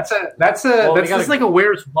fragility. That's like a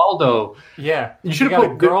Where's Waldo? Yeah, you should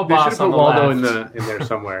have put Waldo in there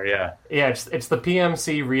somewhere. Yeah, yeah. It's the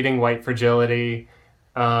PMC reading White Fragility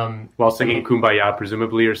while singing Kumbaya,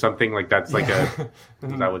 presumably, or something like that's like is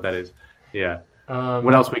that what that is? Yeah.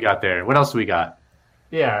 What else we got there? What else do we got?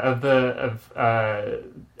 Yeah, of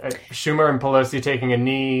Schumer and Pelosi taking a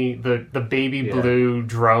knee, the baby blue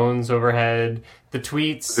drones overhead, the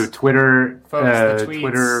tweets, the Twitter, folks, the tweets.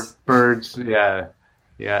 Twitter birds, yeah.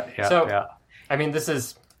 So, I mean, this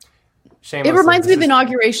is shameless. It reminds me of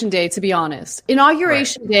Inauguration Day, to be honest.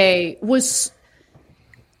 Inauguration Day was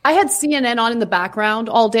I had CNN on in the background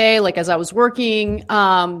all day, like as I was working,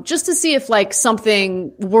 just to see if like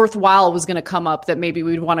something worthwhile was going to come up that maybe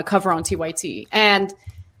we'd want to cover on TYT. And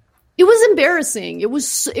it was embarrassing. It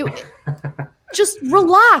was just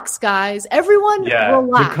relax, guys. Everyone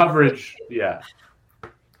relax. The coverage. Yeah.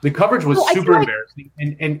 The coverage was super embarrassing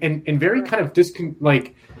and very kind of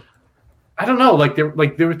I don't know,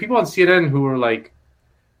 there were people on CNN who were like,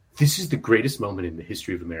 this is the greatest moment in the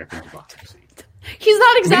history of American democracy. He's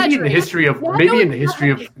not exaggerating. Maybe in the history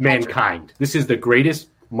of mankind. This is the greatest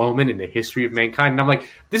moment in the history of mankind. And I'm like,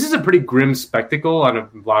 this is a pretty grim spectacle on a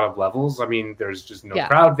lot of levels. I mean, there's just no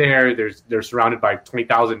crowd there. They're surrounded by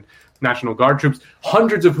 20,000 National Guard troops,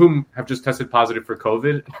 hundreds of whom have just tested positive for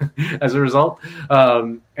COVID as a result.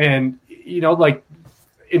 And, you know, like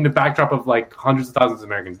in the backdrop of like hundreds of thousands of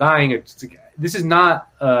Americans dying, this is not,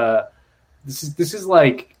 this is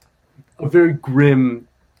like a very grim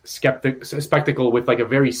spectacle with like a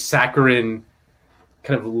very saccharine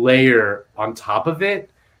kind of layer on top of it,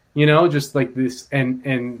 you know, just like this.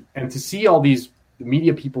 And to see all these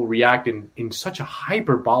media people react in such a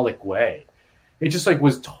hyperbolic way, it just like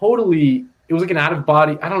was totally, it was like an out of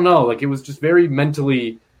body. I don't know. Like it was just very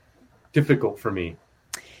mentally difficult for me.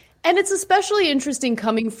 And it's especially interesting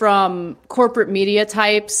coming from corporate media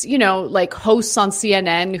types, you know, like hosts on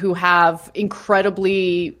CNN who have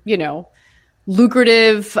incredibly, you know,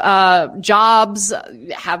 lucrative jobs,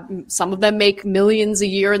 some of them make millions a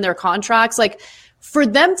year in their contracts. Like for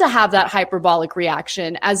them to have that hyperbolic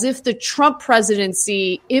reaction as if the Trump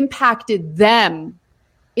presidency impacted them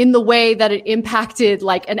in the way that it impacted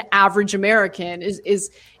like an average American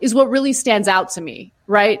is what really stands out to me.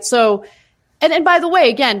 Right. So, and by the way,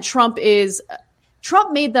 again, Trump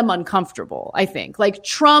made them uncomfortable, I think. Like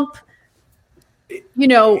Trump, you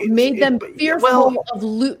know, made them fearful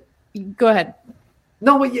of Go ahead.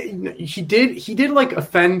 No, but yeah, he did like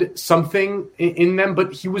offend something in them,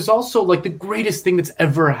 but he was also like the greatest thing that's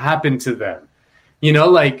ever happened to them. You know,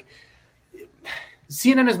 like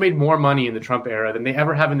CNN has made more money in the Trump era than they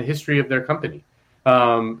ever have in the history of their company.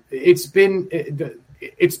 It's been,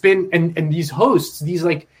 and these hosts, these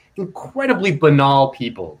like incredibly banal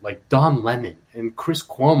people like Don Lemon and Chris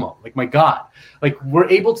Cuomo, like my God, like were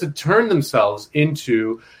able to turn themselves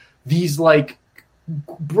into these like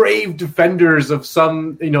brave defenders of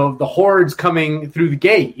some, you know, the hordes coming through the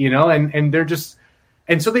gate, you know, and they're just,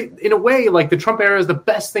 and so they, in a way, like the Trump era is the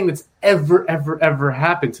best thing that's ever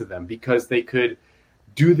happened to them because they could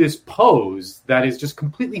do this pose that is just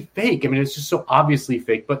completely fake. I mean, it's just so obviously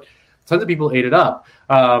fake, but tons of people ate it up.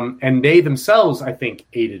 And they themselves, I think,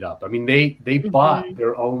 ate it up. I mean, they bought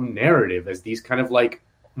their own narrative as these kind of like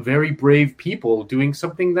very brave people doing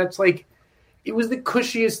something that's like, it was the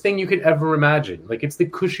cushiest thing you could ever imagine. Like, it's the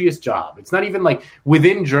cushiest job. It's not even like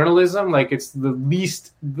within journalism, like it's the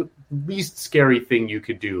least scary thing you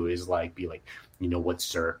could do is like, be like, you know what,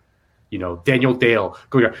 sir? You know, Daniel Dale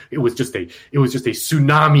going on. It was just a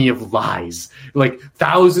tsunami of lies, like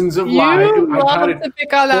thousands of lies. I to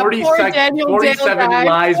pick on that 47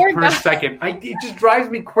 lies per second. It just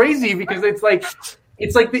drives me crazy because it's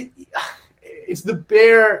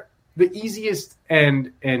the easiest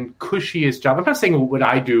and cushiest job. I'm not saying what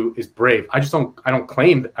I do is brave. I don't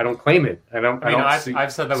claim it.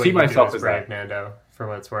 I've said that what you do is brave, Nando, for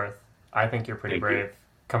what it's worth. I think you're pretty brave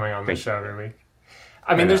coming on this show every week.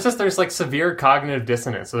 I mean, there's like severe cognitive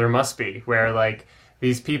dissonance. So there must be where like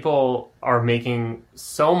these people are making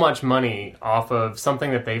so much money off of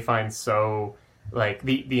something that they find so like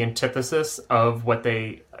the antithesis of what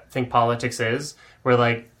they think politics is, where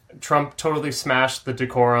like Trump totally smashed the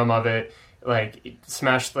decorum of it, like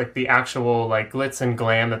smashed like the actual like glitz and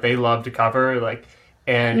glam that they love to cover, like,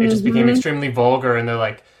 and it just became extremely vulgar. And they're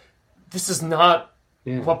like, this is not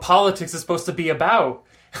what politics is supposed to be about.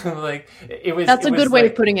 Like it was. That's a good way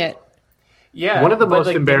of putting it. Yeah. One of the most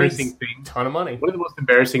embarrassing things. Ton of money. One of the most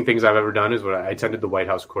embarrassing things I've ever done is when I attended the White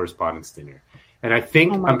House Correspondents' Dinner, and I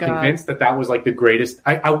think convinced that was like the greatest.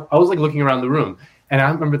 I was like looking around the room, and I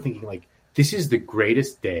remember thinking like, this is the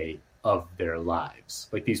greatest day of their lives.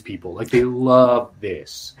 Like these people, like they love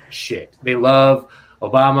this shit. They love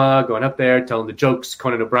Obama going up there, telling the jokes,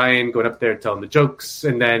 Conan O'Brien going up there, telling the jokes.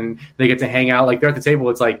 And then they get to hang out. Like they're at the table.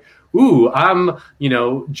 It's like, ooh, I'm, you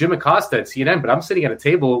know, Jim Acosta at CNN, but I'm sitting at a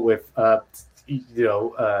table with,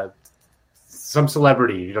 some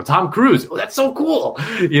celebrity, you know, Tom Cruise. Oh, that's so cool.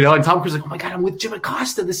 You know, and Tom Cruise is like, oh my God, I'm with Jim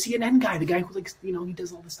Acosta, the CNN guy, the guy who like, you know, he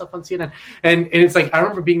does all this stuff on CNN. And it's like, I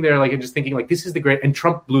remember being there, like, and just thinking like, this is the great, and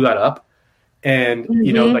Trump blew that up. And,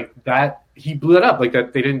 you know, like that, he blew it up like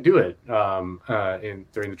that. They didn't do it during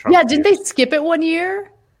the Trump years. Didn't they skip it one year?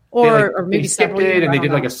 or maybe they skipped it and they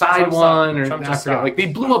did like a side one, or I forgot. Like they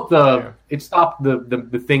blew up it stopped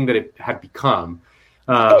the thing that it had become.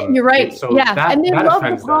 You're right. So and they love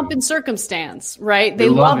the pomp and circumstance, right? They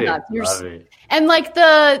love that. And like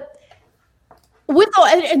and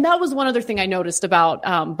that was one other thing I noticed about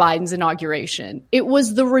Biden's inauguration. It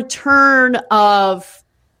was the return of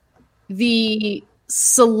the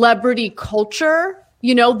celebrity culture,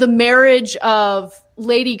 the marriage of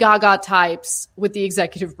Lady Gaga types with the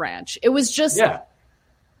executive branch. It was just, I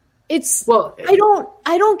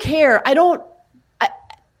don't care. Think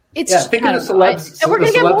of the celebs. And we're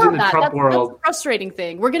going to get more of that. That's the frustrating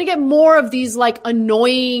thing. We're going to get more of these like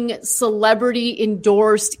annoying celebrity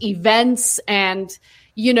endorsed events and,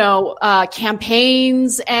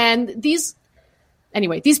 campaigns. And these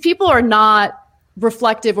people are not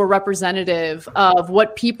reflective or representative of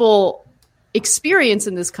what people experience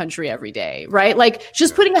in this country every day, right? Like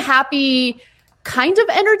just putting a happy, kind of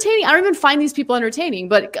entertaining, I don't even find these people entertaining,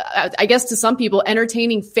 but I guess to some people,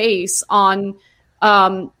 entertaining face on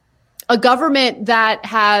a government that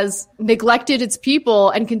has neglected its people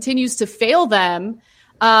and continues to fail them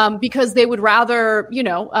because they would rather,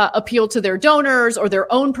 appeal to their donors or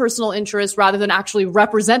their own personal interests rather than actually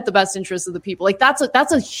represent the best interests of the people. Like that's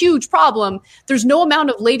a huge problem. There's no amount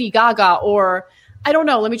of Lady Gaga or I don't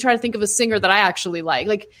know. Let me try to think of a singer that I actually like.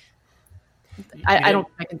 Like, I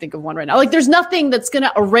can think of one right now. Like, there's nothing that's going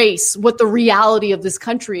to erase what the reality of this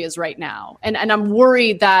country is right now. And I'm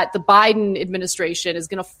worried that the Biden administration is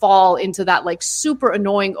going to fall into that like super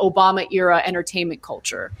annoying Obama era entertainment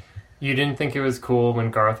culture. You didn't think it was cool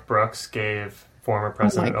when Garth Brooks gave former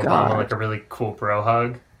President Obama like a really cool bro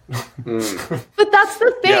hug? But that's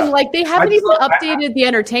the thing. Yeah. Like, they haven't even updated the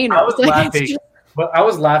entertainers. I was laughing. But I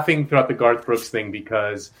was laughing throughout the Garth Brooks thing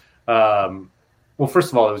because, well,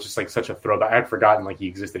 first of all, it was just like such a throwback. I had forgotten like he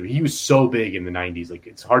existed. He was so big in the 90s. Like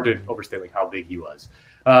it's hard to overstate like how big he was.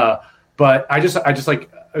 But I just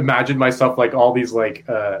like imagined myself like all these like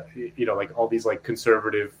like all these like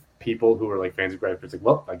conservative people who were like fans of Garth Brooks. Like,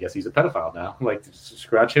 well, I guess he's a pedophile now. Like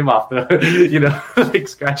scratch him off the like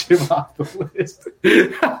scratch him off the list.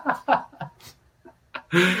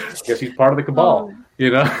 Guess he's part of the cabal.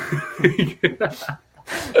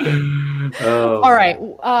 All right.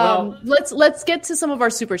 Let's get to some of our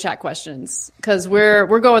super chat questions because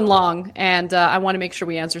we're going long, and I want to make sure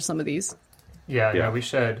we answer some of these. Yeah, we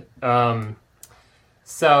should.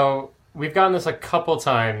 So we've gotten this a couple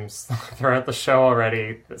times throughout the show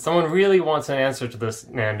already. Someone really wants an answer to this,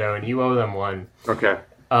 Nando, and you owe them one. Okay.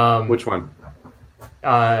 Which one?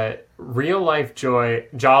 Real Life Jolly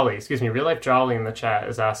in the chat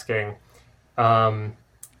is asking,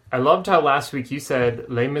 I loved how last week you said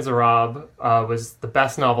Les Miserables was the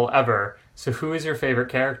best novel ever. So who is your favorite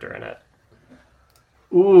character in it?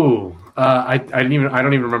 Ooh, I don't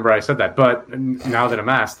even remember I said that, but now that I'm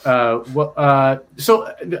asked, Les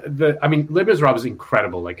Miserables is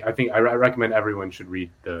incredible. Like I think I recommend everyone should read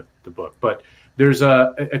the book, but there's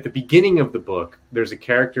at the beginning of the book, there's a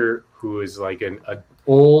character who is like an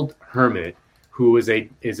old hermit who is a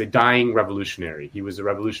dying revolutionary. He was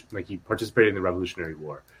he participated in the Revolutionary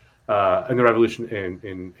War, in the revolution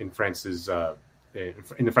in France's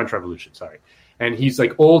in the French Revolution. Sorry, and he's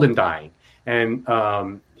like old and dying, and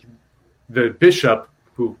the bishop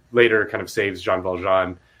who later kind of saves Jean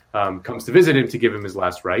Valjean comes to visit him to give him his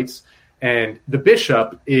last rites, and the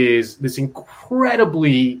bishop is this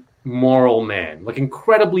incredibly moral man, like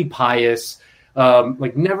incredibly pious,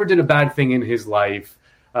 like never did a bad thing in his life.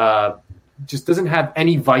 Just doesn't have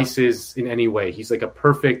any vices in any way. He's like a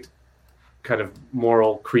perfect kind of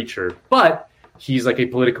moral creature, but he's like a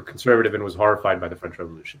political conservative and was horrified by the French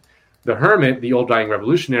Revolution. The hermit, the old dying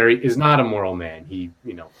revolutionary, is not a moral man. He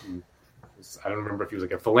I don't remember if he was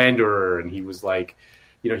like a philanderer and he was like,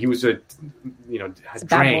 he was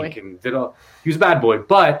drank and did all. He was a bad boy,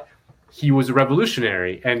 but he was a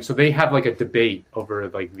revolutionary, and so they have like a debate over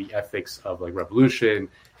like the ethics of like revolution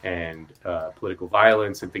and political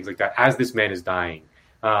violence and things like that as this man is dying,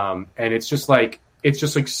 and it's just like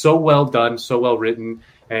so well done, so well written,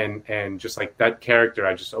 and just like that character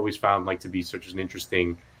I just always found like to be such an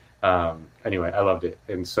interesting. Anyway, I loved it,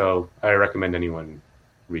 and so I recommend anyone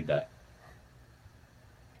read that.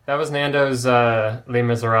 That was Nando's Les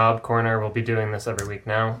Miserables corner. We'll be doing this every week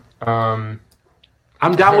now.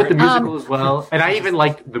 I'm down with the musical as well, and I even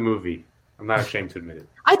liked the movie. I'm not ashamed to admit it.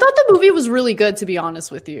 I thought the movie was really good, to be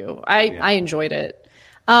honest with you. I enjoyed it.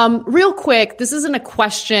 Real quick, this isn't a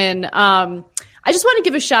question. I just want to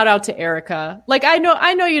give a shout out to Erica. Like, I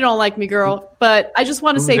know you don't like me, girl, but I just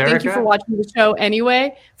want to say thank you for watching the show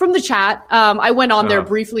anyway. From the chat, I went on there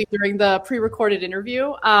briefly during the pre-recorded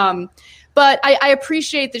interview. But I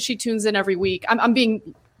appreciate that she tunes in every week. I'm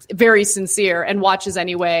being very sincere and watches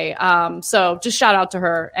anyway. So just shout out to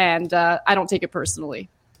her, and I don't take it personally.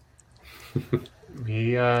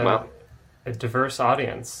 We a diverse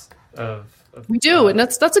audience we do, and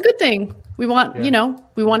that's a good thing. We want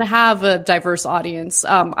we want to have a diverse audience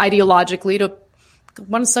ideologically to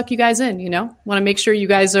want to suck you guys in. Want to make sure you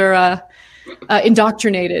guys are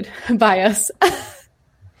indoctrinated by us.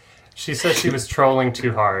 She said she was trolling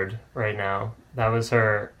too hard right now. That was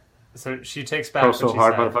her. So she takes back. Troll so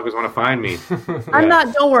hard, motherfuckers want to find me. I'm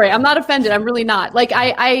not. Don't worry, I'm not offended. I'm really not. Like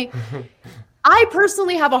I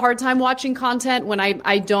personally have a hard time watching content when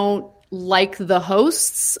I don't like the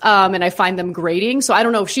hosts and I find them grating. So I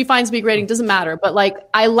don't know if she finds me grating, doesn't matter. But like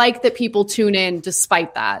I like that people tune in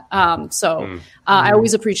despite that. I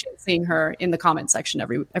always appreciate seeing her in the comment section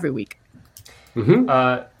every week.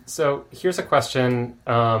 Mm-hmm. So here's a question.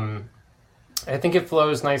 I think it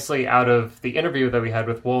flows nicely out of the interview that we had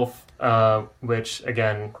with Wolf, which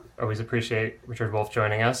again, always appreciate Richard Wolf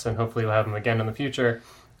joining us, and hopefully we'll have him again in the future.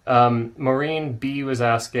 Maureen B was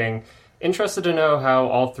asking, interested to know how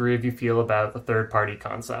all three of you feel about the third-party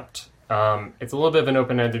concept. It's a little bit of an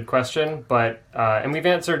open-ended question, but and we've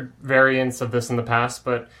answered variants of this in the past,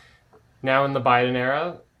 but now in the Biden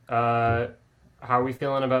era, how are we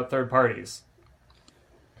feeling about third parties?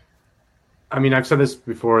 I mean, I've said this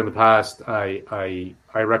before in the past. I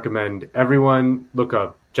recommend everyone look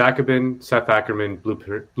up Jacobin, Seth Ackerman,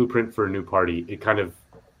 Blueprint for a New Party. It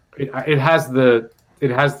has to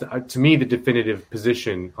me the definitive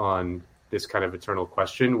position on this kind of eternal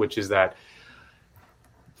question, which is that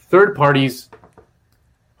third parties,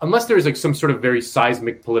 unless there is like some sort of very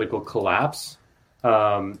seismic political collapse,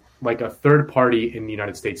 like a third party in the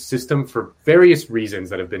United States system for various reasons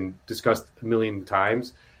that have been discussed a million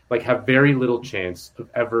times, like have very little chance of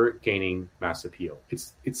ever gaining mass appeal.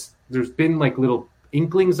 There's been like little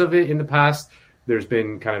inklings of it in the past. There's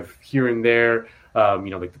been kind of here and there,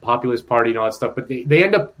 like the Populist Party and all that stuff, but they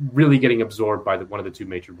end up really getting absorbed by one of the two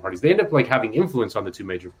major parties. They end up like having influence on one of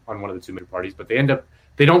the two major parties, but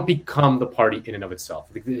they don't become the party in and of itself.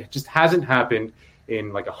 It just hasn't happened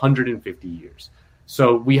in like 150 years.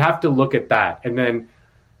 So we have to look at that. And then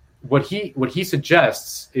what he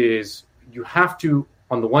suggests is you have to,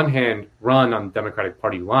 on the one hand, run on Democratic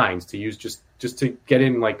Party lines to use just to get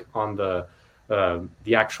in like on the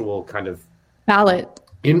actual kind of ballot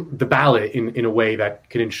in a way that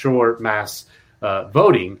can ensure mass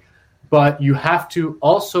voting. But you have to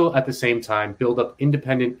also at the same time build up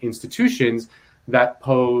independent institutions that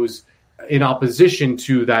pose in opposition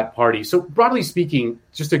to that party. So broadly speaking,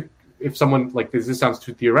 if someone like this sounds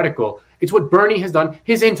too theoretical, it's what Bernie has done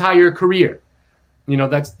his entire career.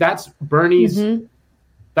 That's Bernie's. Mm-hmm.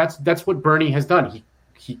 That's what Bernie has done.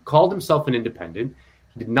 He called himself an independent.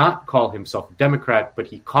 He did not call himself a Democrat, but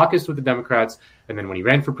he caucused with the Democrats. And then when he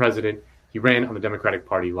ran for president, he ran on the Democratic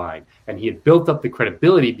Party line. And he had built up the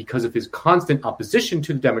credibility because of his constant opposition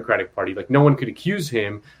to the Democratic Party. Like no one could accuse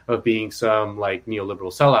him of being some like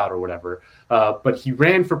neoliberal sellout or whatever. But he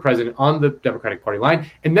ran for president on the Democratic Party line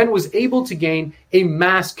and then was able to gain a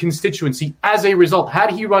mass constituency as a result.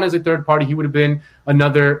 Had he run as a third party, he would have been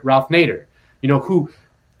another Ralph Nader, who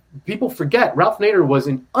people forget. Ralph Nader was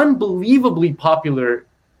an unbelievably popular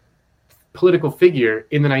political figure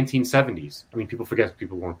in the 1970s. I mean, people forget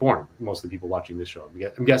people weren't born. Most of the people watching this show,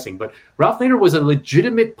 I'm guessing. But Ralph Nader was a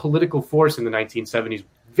legitimate political force in the 1970s,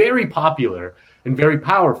 very popular and very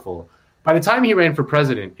powerful. By the time he ran for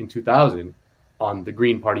president in 2000 on the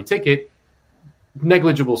Green Party ticket,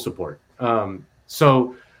 negligible support. I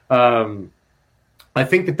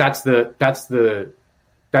think that's the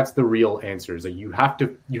real answer, is that you have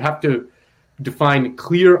to define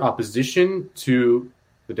clear opposition to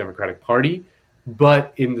the Democratic Party,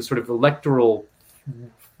 but in the sort of electoral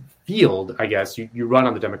field, I guess, you run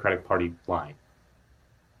on the Democratic Party line.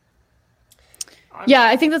 Yeah,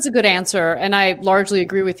 I think that's a good answer, and I largely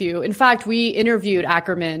agree with you. In fact, we interviewed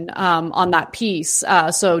Ackerman on that piece,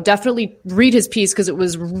 so definitely read his piece because it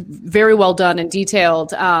was very well done and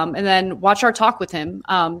detailed, and then watch our talk with him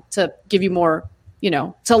to give you more,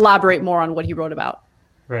 to elaborate more on what he wrote about.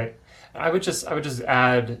 Right. I would just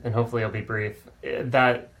add, and hopefully I'll be brief,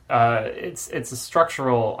 that it's a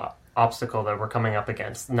structural obstacle that we're coming up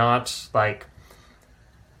against, not like,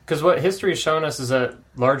 because what history has shown us is that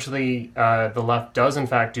largely the left does in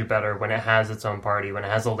fact do better when it has its own party, when it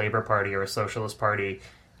has a Labor Party or a Socialist Party,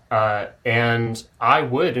 and I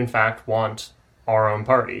would in fact want our own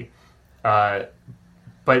party.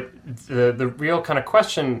 But the real kind of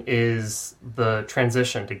question is the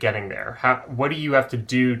transition to getting there. What do you have to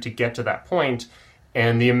do to get to that point?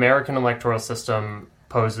 And the American electoral system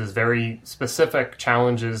poses very specific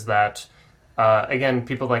challenges that, again,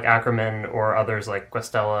 people like Ackerman or others like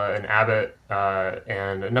Guastella and Abbott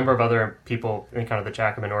and a number of other people in kind of the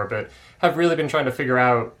Jacobin orbit have really been trying to figure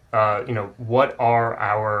out, what are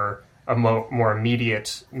our more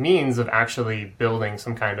immediate means of actually building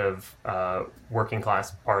some kind of working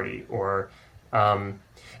class party. Or, and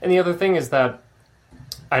the other thing is that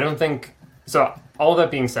I don't think, so all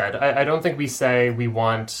that being said, I don't think we say we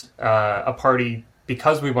want a party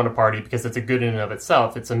because we want a party because it's a good in and of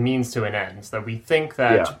itself. It's a means to an end. So that we think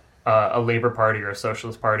that a Labor Party or a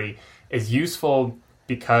Socialist Party is useful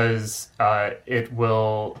because it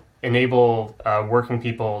will enable working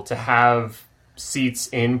people to have seats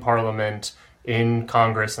in Parliament, in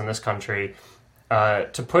Congress in this country,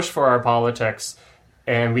 to push for our politics.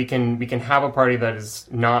 And we can have a party that is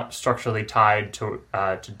not structurally tied to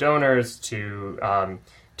donors, to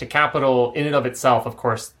capital in and of itself. Of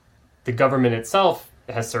course, the government itself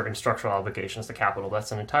has certain structural obligations to capital.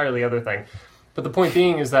 That's an entirely other thing. But the point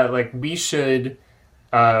being is that we should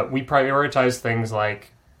we prioritize things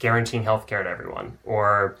like guaranteeing healthcare to everyone,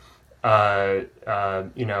 or higher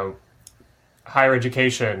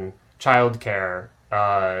education, childcare,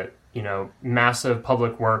 massive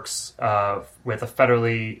public works with a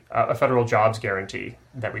federal jobs guarantee,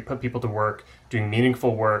 that we put people to work doing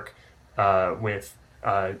meaningful work with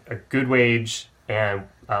a good wage and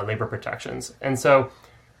labor protections. And so,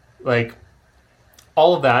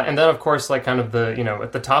 all of that, and then of course, kind of the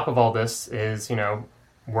at the top of all this is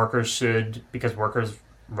workers should, because workers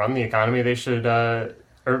run the economy, they should or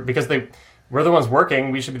because we're the ones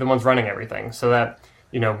working, we should be the ones running everything. So that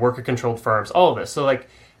worker controlled firms, all of this. So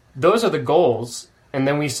those are the goals, and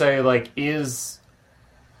then we say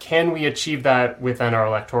can we achieve that within our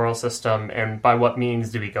electoral system, and by what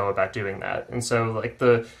means do we go about doing that? And so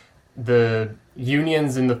the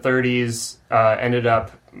unions in the 30s ended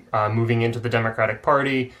up moving into the Democratic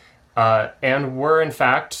Party, and were in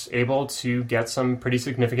fact able to get some pretty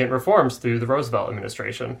significant reforms through the Roosevelt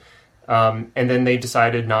administration. And then they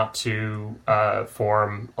decided not to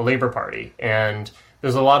form a Labor Party. And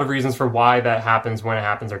there's a lot of reasons for why that happens when it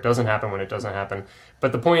happens, or doesn't happen when it doesn't happen.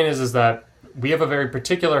 But the point is that we have a very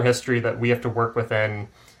particular history that we have to work within.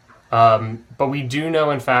 But we do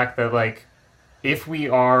know, in fact, that if we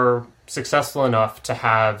are successful enough to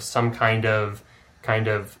have some kind of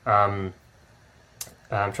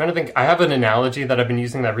I'm trying to think. I have an analogy that I've been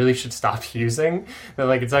using that I really should stop using.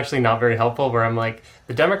 That it's actually not very helpful. Where I'm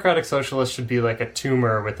the Democratic Socialist should be a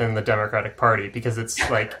tumor within the Democratic Party, because it's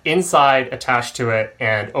inside, attached to it,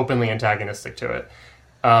 and openly antagonistic to it.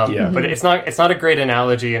 But it's not a great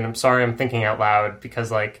analogy, and I'm sorry I'm thinking out loud,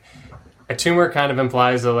 because a tumor kind of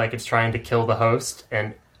implies that it's trying to kill the host,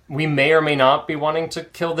 and we may or may not be wanting to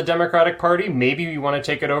kill the Democratic Party. Maybe we want to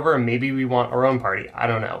take it over, and maybe we want our own party. I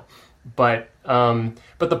don't know. But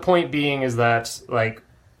the point being is that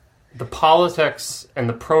the politics and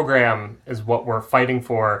the program is what we're fighting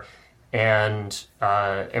for, and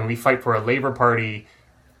we fight for a Labor Party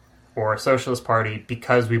or a Socialist Party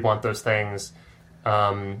because we want those things.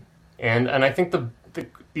 And I think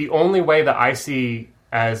the only way that I see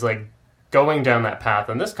as going down that path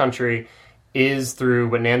in this country is through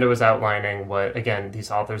what Nando was outlining, what, again,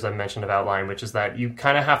 these authors I mentioned have outlined, which is that you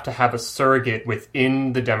kind of have to have a surrogate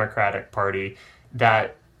within the Democratic Party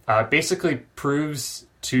that basically proves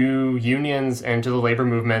to unions and to the labor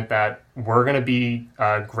movement that we're going to be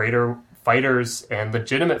greater fighters and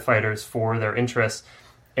legitimate fighters for their interests,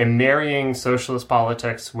 and marrying socialist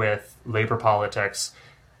politics with labor politics,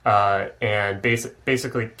 and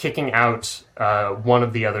basically kicking out one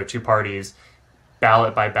of the other two parties,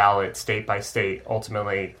 ballot by ballot, state by state,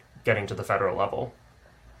 ultimately getting to the federal level.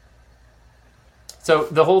 So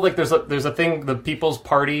the whole there's a thing, the People's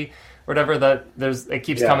Party, whatever, that it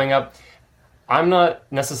keeps coming up. I'm not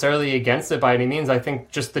necessarily against it by any means. I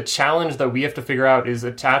think just the challenge that we have to figure out is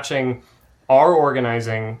attaching our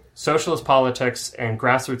organizing, socialist politics, and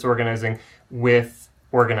grassroots organizing with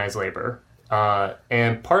organized labor.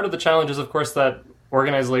 And part of the challenge is, of course, that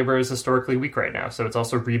organized labor is historically weak right now, so it's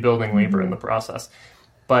also rebuilding labor in the process.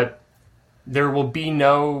 But there will be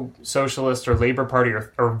no socialist or labor party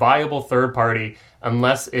or viable third party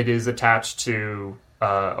unless it is attached to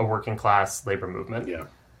a working class labor movement.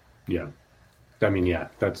 Yeah. I mean,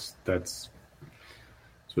 that's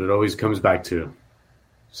what it always comes back to.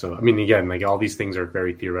 So, I mean, again, all these things are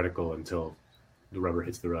very theoretical until the rubber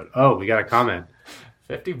hits the road. Oh, we got a comment.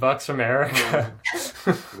 $50 from Erica.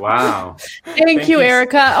 Wow. Thank you,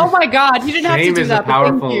 Erica. Oh my God, you didn't have to do that,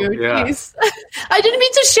 but thank you. Yeah. I didn't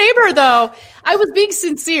mean to shame her though. I was being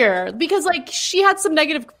sincere because like she had some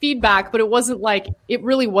negative feedback, but it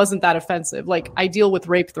really wasn't that offensive. Like I deal with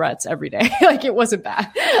rape threats every day. Like it wasn't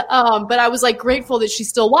bad. But I was like grateful that she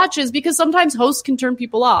still watches because sometimes hosts can turn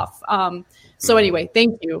people off. So anyway,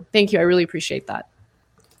 thank you. Thank you. I really appreciate that.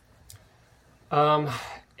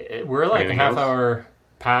 We're like a half hour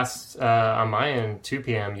past on my end, 2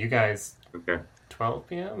 p.m. You guys, 12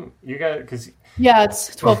 p.m. You guys, because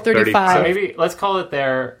it's 12:35. So maybe let's call it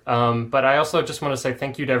there. But I also just want to say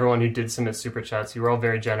thank you to everyone who did submit super chats. You were all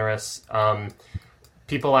very generous.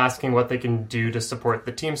 People asking what they can do to support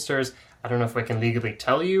the Teamsters. I don't know if I can legally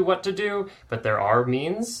tell you what to do, but there are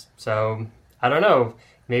means. So I don't know.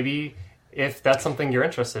 Maybe if that's something you're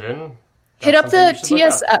interested in, hit up the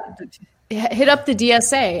hit up the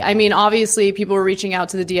DSA. I mean, obviously, people were reaching out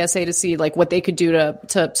to the DSA to see like what they could do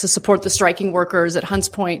to support the striking workers at Hunts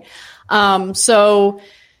Point. So,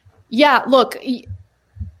 yeah, look,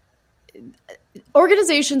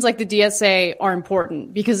 organizations like the DSA are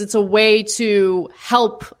important because it's a way to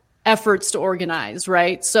help efforts to organize,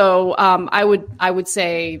 right? So, I would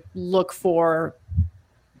say look for.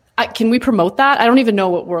 Can we promote that? I don't even know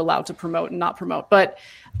what we're allowed to promote and not promote, but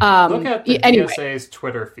look at the DSA's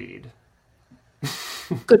Twitter feed.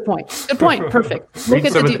 Good point. Perfect. Look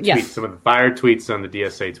at some of the tweets, some of the fire tweets on the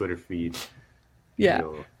DSA Twitter feed. Yeah.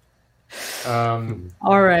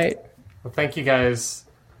 All right. Well, thank you guys,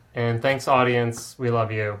 and thanks audience. We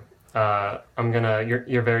love you.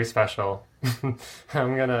 You're very special. I'm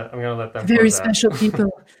gonna let them. Very special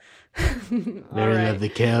people. Very lovely,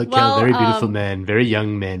 Kel, very beautiful man, very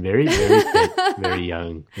young man, very fit, very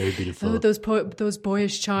young, very beautiful. Oh, those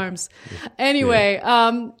boyish charms. Anyway,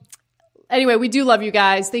 Anyway, we do love you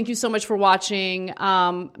guys. Thank you so much for watching.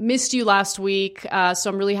 Missed you last week, so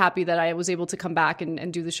I'm really happy that I was able to come back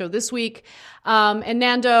and do the show this week. And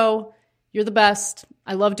Nando, you're the best.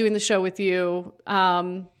 I love doing the show with you.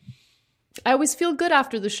 I always feel good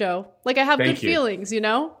after the show. Like I have good feelings, you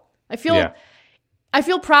know? I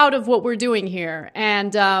feel proud of what we're doing here.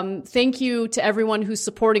 And thank you to everyone who's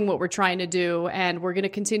supporting what we're trying to do. And we're going to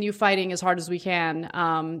continue fighting as hard as we can,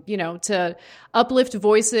 to uplift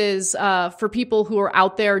voices for people who are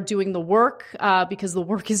out there doing the work because the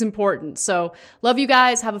work is important. So love you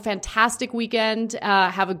guys. Have a fantastic weekend.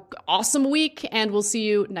 Have an awesome week. And we'll see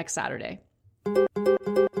you next Saturday.